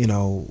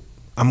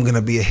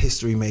be a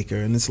history maker,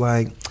 and it's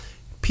like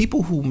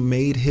people who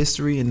made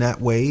history in that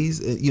ways,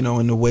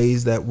 in the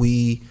ways that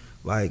we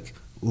like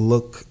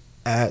look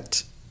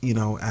at,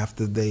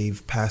 after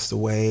they've passed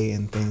away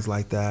and things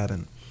like that,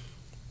 and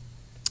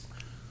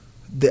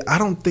I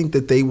don't think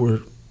that they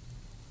were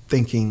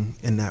thinking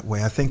in that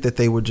way. I think that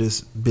they were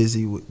just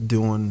busy with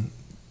doing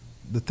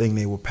the thing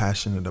they were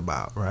passionate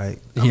about, right?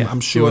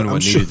 I'm sure doing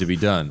what needed to be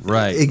done,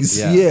 right?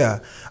 Yeah,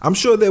 I'm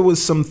sure there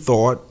was some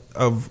thought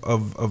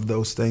of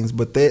those things,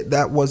 but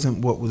that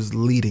wasn't what was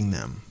leading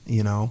them.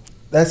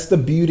 That's the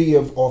beauty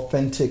of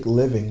authentic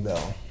living,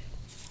 though.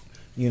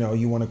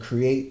 You want to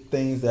create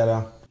things that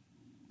are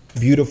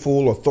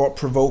beautiful or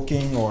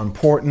thought-provoking or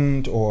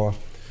important, or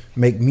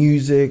make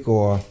music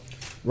or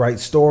write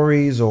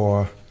stories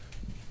or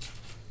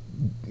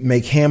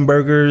make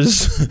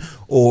hamburgers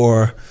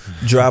or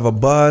drive a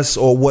bus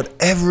or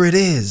whatever it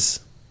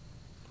is,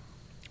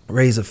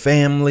 raise a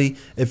family.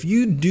 If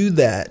you do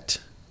that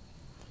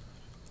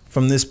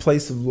from this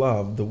place of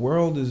love, the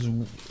world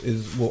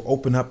will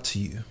open up to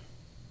you,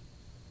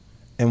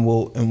 and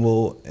will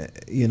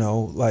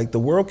like, the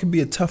world can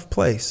be a tough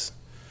place,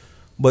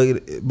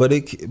 but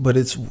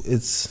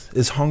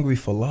it's hungry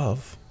for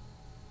love.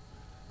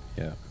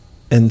 Yeah.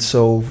 And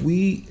so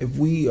if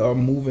we are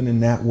moving in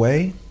that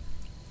way,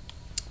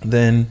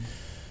 then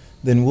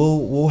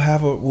we'll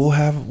have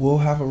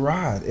a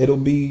ride. It'll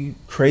be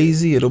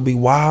crazy, it'll be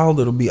wild,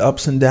 it'll be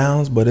ups and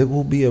downs, but it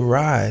will be a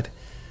ride,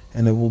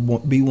 and it will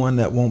be one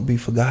that won't be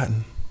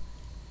forgotten.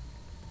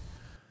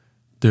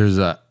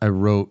 I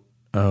wrote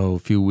a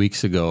few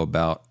weeks ago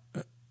about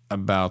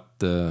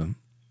the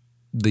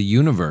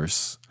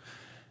universe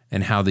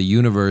and how the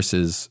universe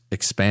is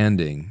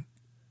expanding,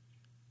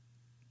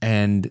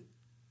 and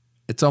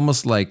it's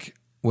almost like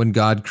when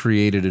God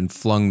created and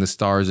flung the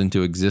stars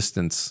into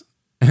existence,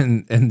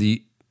 and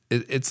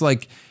it's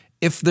like,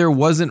 if there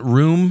wasn't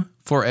room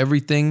for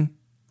everything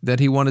that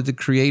he wanted to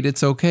create,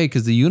 it's okay,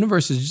 because the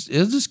universe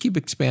it'll just keep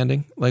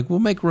expanding. Like, we'll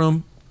make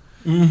room.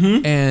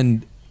 Mm-hmm.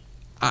 And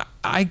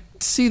I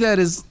see that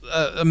as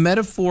a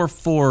metaphor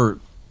for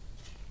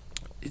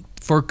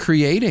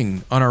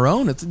creating on our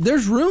own.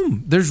 There's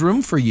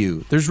room for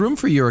you. There's room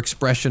for your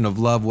expression of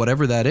love,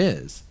 whatever that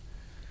is.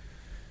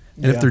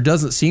 And if there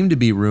doesn't seem to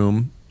be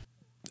room,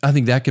 I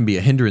think that can be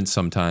a hindrance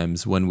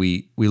sometimes, when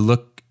we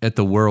look at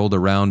the world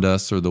around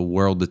us, or the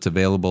world that's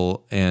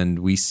available, and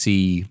we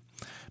see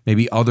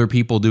maybe other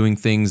people doing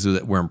things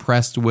that we're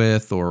impressed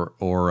with, or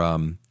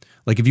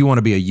like, if you want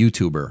to be a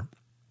YouTuber,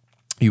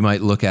 you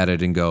might look at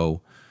it and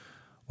go,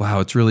 wow,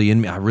 it's really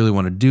in me. I really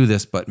want to do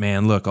this, but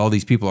man, look, all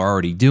these people are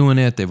already doing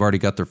it. They've already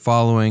got their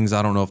followings.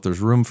 I don't know if there's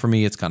room for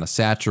me. It's kind of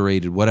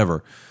saturated,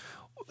 whatever.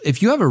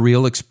 If you have a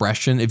real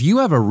expression, if you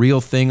have a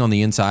real thing on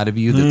the inside of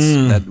you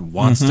that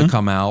wants to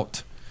come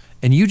out,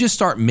 and you just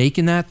start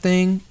making that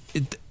thing,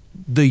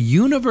 the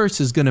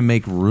universe is going to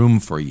make room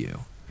for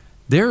you.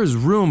 There is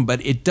room,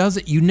 but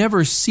you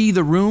never see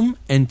the room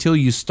until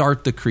you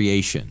start the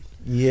creation.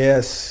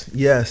 Yes,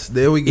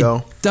 there we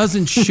go. It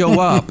doesn't show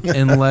up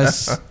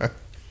unless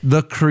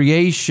the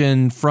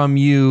creation from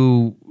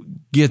you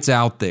gets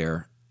out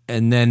there,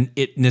 and then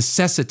it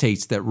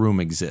necessitates that room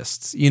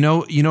exists. You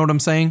know what I'm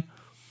saying?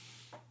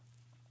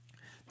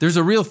 There's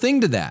a real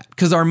thing to that,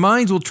 because our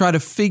minds will try to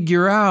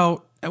figure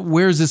out,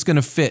 where's this going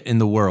to fit in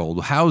the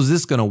world? How is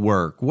this going to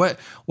work?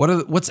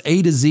 What's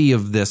A to Z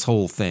of this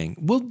whole thing?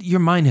 Well, your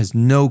mind has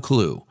no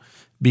clue,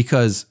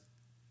 because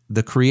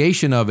the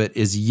creation of it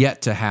is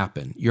yet to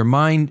happen. Your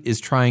mind is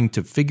trying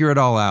to figure it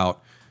all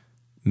out,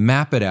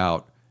 map it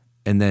out,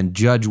 and then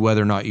judge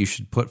whether or not you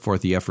should put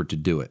forth the effort to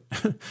do it.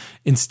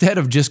 Instead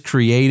of just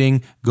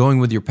creating, going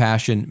with your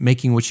passion,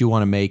 making what you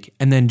want to make,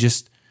 and then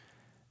just,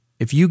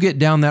 if you get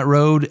down that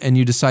road and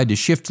you decide to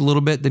shift a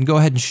little bit, then go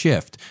ahead and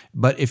shift.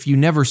 But if you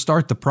never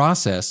start the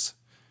process,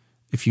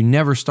 if you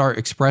never start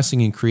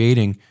expressing and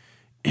creating,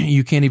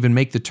 you can't even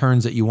make the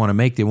turns that you want to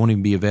make. They won't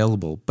even be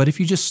available. But if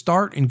you just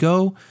start and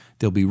go,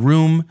 there'll be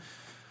room.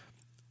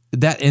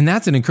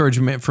 That's an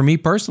encouragement for me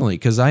personally,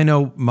 because I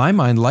know my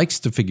mind likes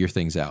to figure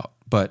things out,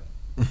 but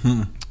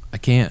I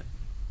can't.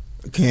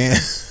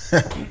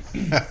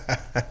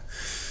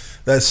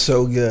 That's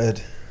so good.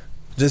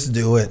 Just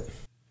do it.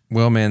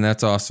 Well, man,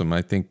 that's awesome.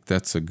 I think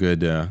that's a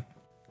good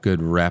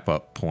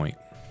wrap-up point.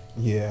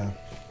 Yeah,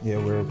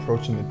 we're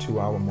approaching the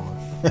 2-hour mark.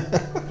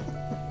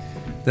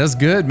 That's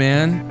good,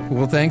 man.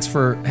 Well, thanks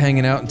for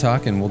hanging out and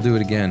talking. We'll do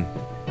it again.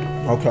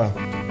 Okay.